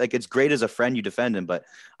he would like, it's great as a friend, you defend him, but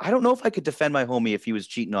I don't know if I could defend my homie if he was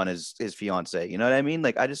cheating on his fiance. You know what I mean?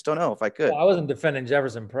 Like, I just don't know if I could. Well, I wasn't defending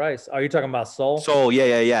Jefferson Price. Are you talking about Soul? Soul.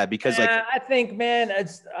 Yeah. Because I think, man,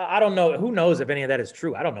 I don't know. Who knows if any of that is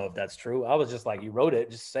true? I don't know if that's true. I was just like, you wrote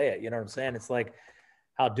it, just say it. You know what I'm saying? It's like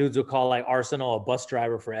how dudes will call like Arsenal a bus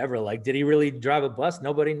driver forever. Like, did he really drive a bus?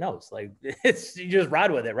 Nobody knows. Like, you just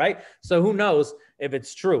ride with it, right? So who knows if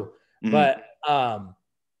it's true? But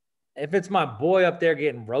if it's my boy up there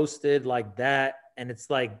getting roasted like that, and it's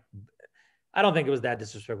like, I don't think it was that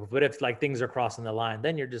disrespectful. But if like things are crossing the line,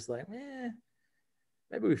 then you're just like,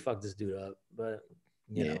 maybe we fucked this dude up. But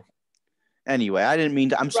you know. Anyway, I didn't mean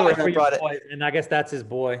to. I'm sorry I brought it. And I guess that's his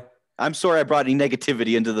boy. I'm sorry I brought any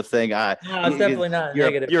negativity into the thing. No, it's definitely not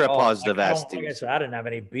negative. You're a positive ass dude. Like I didn't have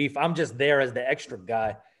any beef. I'm just there as the extra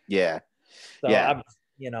guy. Yeah. So I'm,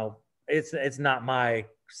 it's not my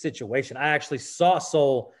situation. I actually saw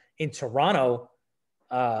Soul in Toronto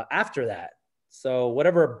after that. So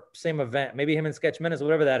whatever same event, maybe him and Sketch Menace,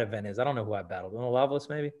 whatever that event is. I don't know who I battled. Loveless,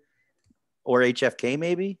 maybe? Or HFK,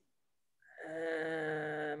 maybe?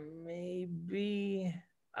 Maybe.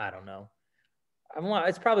 I don't know.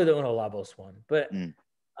 It's probably the Uno Labos one, but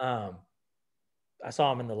I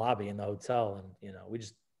saw him in the lobby in the hotel, and we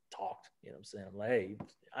just talked. You know what I'm saying? I'm like, hey,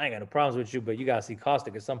 I ain't got no problems with you, but you gotta see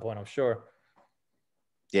Caustic at some point, I'm sure.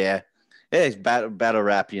 Yeah, it's battle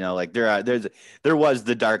rap. Like there was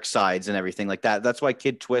the dark sides and everything like that. That's why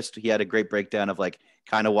Kid Twist, he had a great breakdown of like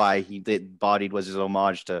kind of why he did Bodied was his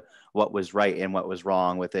homage to what was right and what was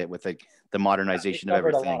wrong with it, with the modernization of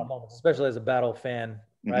everything. A lot of moments, especially as a battle fan,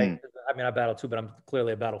 right? I mean, I battle too, but I'm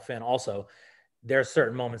clearly a battle fan also. There are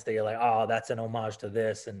certain moments that you're like, oh, that's an homage to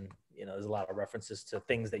this. And, there's a lot of references to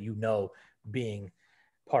things that being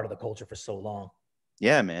part of the culture for so long.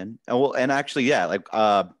 Yeah, man. And actually, yeah, like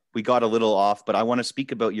we got a little off, but I want to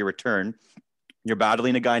speak about your return. You're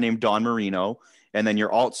battling a guy named Don Marino, and then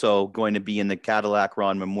you're also going to be in the Cadillac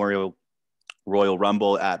Ron Memorial Royal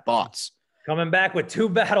Rumble at Bots. Coming back with 2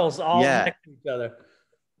 battles all next to each other.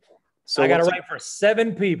 So I got to write for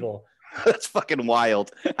 7 people. That's fucking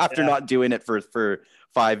wild. After not doing it for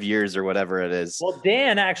 5 years or whatever it is. Well,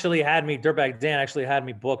 Dirtbag Dan actually had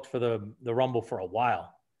me booked for the Rumble for a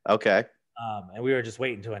while. Okay. And we were just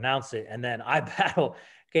waiting to announce it. And then iBattle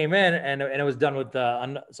came in, and it was done with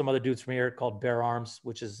some other dudes from here called Bear Arms,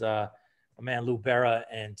 which is a man, Lou Berra,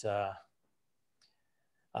 and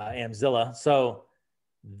Amzilla. So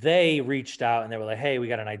they reached out and they were like, hey, we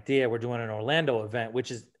got an idea. We're doing an Orlando event,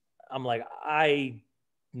 I'm like, I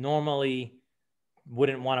normally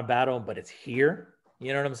wouldn't want to battle, but it's here.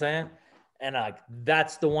 You know what I'm saying? And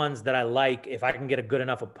that's the ones that I like. If I can get a good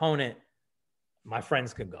enough opponent, my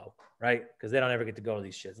friends can go, right? Because they don't ever get to go to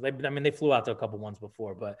these shits. They flew out to a couple ones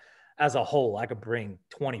before, but as a whole, I could bring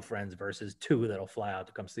 20 friends versus 2 that'll fly out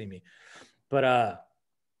to come see me. But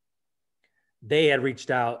they had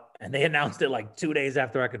reached out and they announced it like 2 days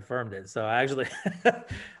after I confirmed it. So I actually, I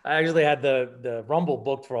actually had the Rumble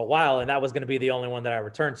booked for a while, and that was going to be the only one that I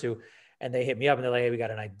returned to. And they hit me up and they're like, "Hey, we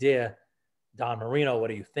got an idea. Don Marino, what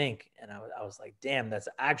do you think?" And I was like, "Damn, that's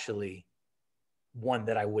actually one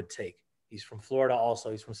that I would take." He's from Florida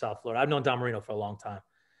also. He's from South Florida. I've known Don Marino for a long time,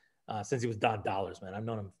 since he was Don Dollars, man. I've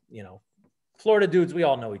known him, you know, Florida dudes, we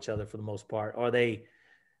all know each other for the most part, or they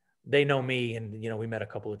know me, and, you know, we met a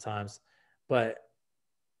couple of times. But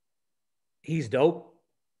he's dope.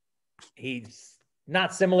 He's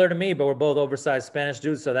not similar to me, but we're both oversized Spanish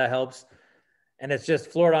dudes, so that helps. And it's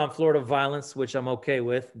just Florida on Florida violence, which I'm okay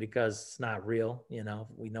with because it's not real. You know,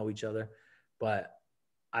 we know each other. But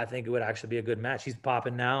I think it would actually be a good match. He's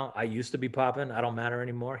popping now. I used to be popping. I don't matter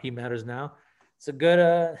anymore. He matters now. It's a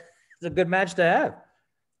good match to have.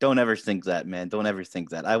 Don't ever think that, man. Don't ever think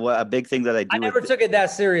that. A big thing that I do. I never took it that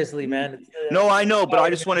seriously, man. No, I know, but I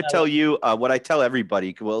just want to tell you what I tell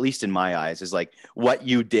everybody. Well, at least in my eyes, is like what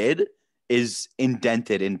you did is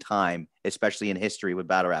indented in time, especially in history with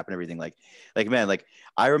battle rap and everything. Like man, like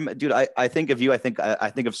I remember, dude. I think of you. I think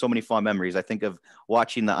of so many fond memories. I think of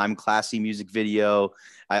watching the "I'm Classy" music video.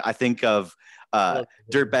 I think of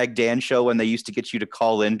Dirtbag Dan show when they used to get you to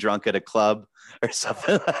call in drunk at a club or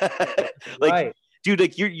something. Like. Right. Dude,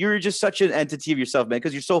 like you're just such an entity of yourself, man,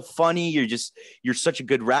 because you're so funny. You're such a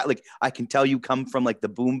good rap. Like I can tell you come from like the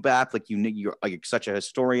boom bap, like you're like such a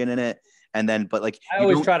historian in it. And then, but like I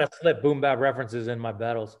always try to slip boom bap references in my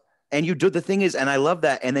battles. And you do, the thing is, and I love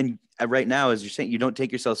that. And then right now, as you're saying, you don't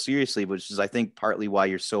take yourself seriously, which is I think partly why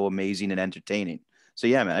you're so amazing and entertaining. So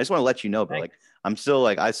yeah, man, I just want to let you know, but like I'm still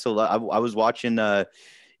like I was watching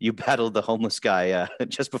you battled the homeless guy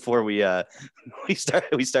just before we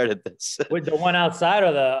started this. With the one outside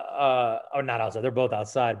or or not outside? They're both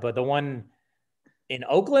outside, but the one in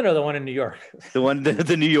Oakland or the one in New York?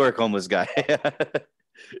 The New York homeless guy.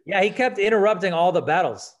 Yeah, he kept interrupting all the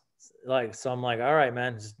battles. Like, so I'm like, all right,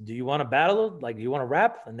 man, do you want to battle? Like, do you want to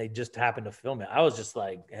rap? And they just happened to film it. I was just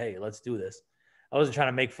like, hey, let's do this. I wasn't trying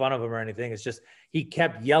to make fun of him or anything. It's just he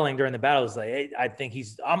kept yelling during the battle. It's like, hey, I think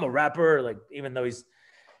I'm a rapper. Like, even though he's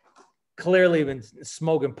clearly been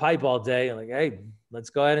smoking pipe all day. Like, hey,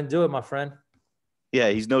 let's go ahead and do it, my friend. Yeah,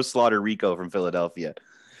 he's no Slaughter Rico from Philadelphia.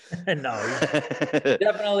 No,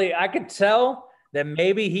 definitely. I could tell that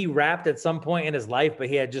maybe he rapped at some point in his life, but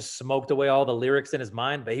he had just smoked away all the lyrics in his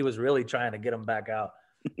mind, but he was really trying to get them back out.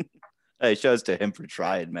 Hey, shows to him for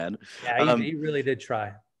trying, man. Yeah, he really did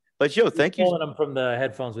try. But yo, thank you. Pulling him from the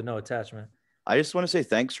headphones with no attachment. I just want to say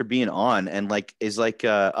thanks for being on. And like,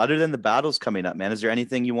 other than the battles coming up, man, is there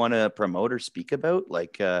anything you want to promote or speak about?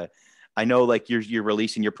 Like, I know like you're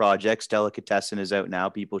releasing your projects. Delicatessen is out now.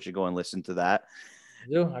 People should go and listen to that.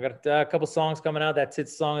 I got a couple songs coming out. That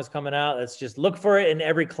Tits song is coming out. Let's just look for it in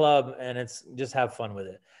every club and it's just have fun with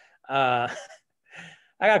it. I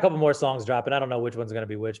got a couple more songs dropping. I don't know which one's going to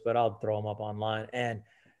be which, but I'll throw them up online. And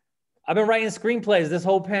I've been writing screenplays this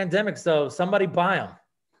whole pandemic. So somebody buy them.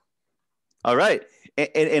 All right.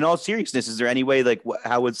 In all seriousness, is there any way, like,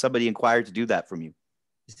 how would somebody inquire to do that from you?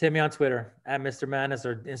 Just hit me on Twitter at Mr. Madness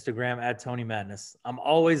or Instagram at Tony Madness. I'm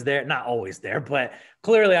always there. Not always there, but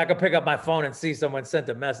clearly I could pick up my phone and see someone sent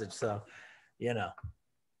a message. So, you know.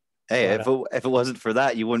 Hey, if it wasn't for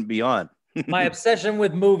that, you wouldn't be on. My obsession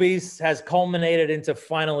with movies has culminated into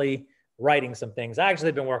finally writing some things. I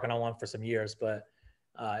actually been working on one for some years, but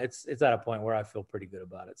it's at a point where I feel pretty good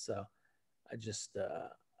about it. So I just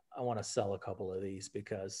I want to sell a couple of these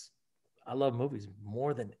because I love movies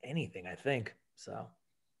more than anything, I think. So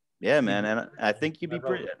yeah, man. And I think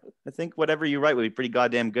I think whatever you write would be pretty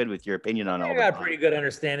goddamn good with your opinion on all that. I got a pretty good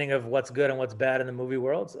understanding of what's good and what's bad in the movie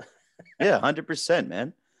world. So. Yeah, 100%,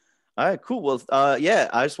 man. All right, cool. Well, yeah,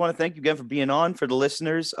 I just want to thank you again for being on. For the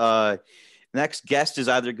listeners, next guest is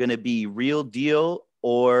either going to be Real Deal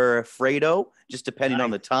or Fredo, just depending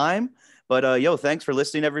on the time. But yo, thanks for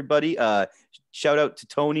listening, everybody. Shout out to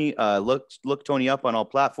Tony. Look Tony up on all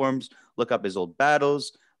platforms. Look up his old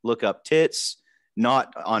battles. Look up Tits.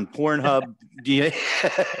 Not on Pornhub. It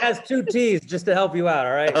has 2 T's just to help you out.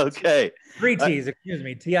 All right. Okay. 3 T's. Excuse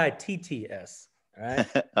me. TITTS. All right.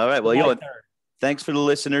 All right. Well, yo, thanks for the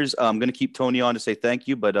listeners. I'm gonna keep Tony on to say thank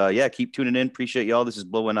you, but yeah, keep tuning in. Appreciate y'all. This is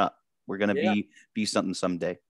blowing up. We're gonna be something someday.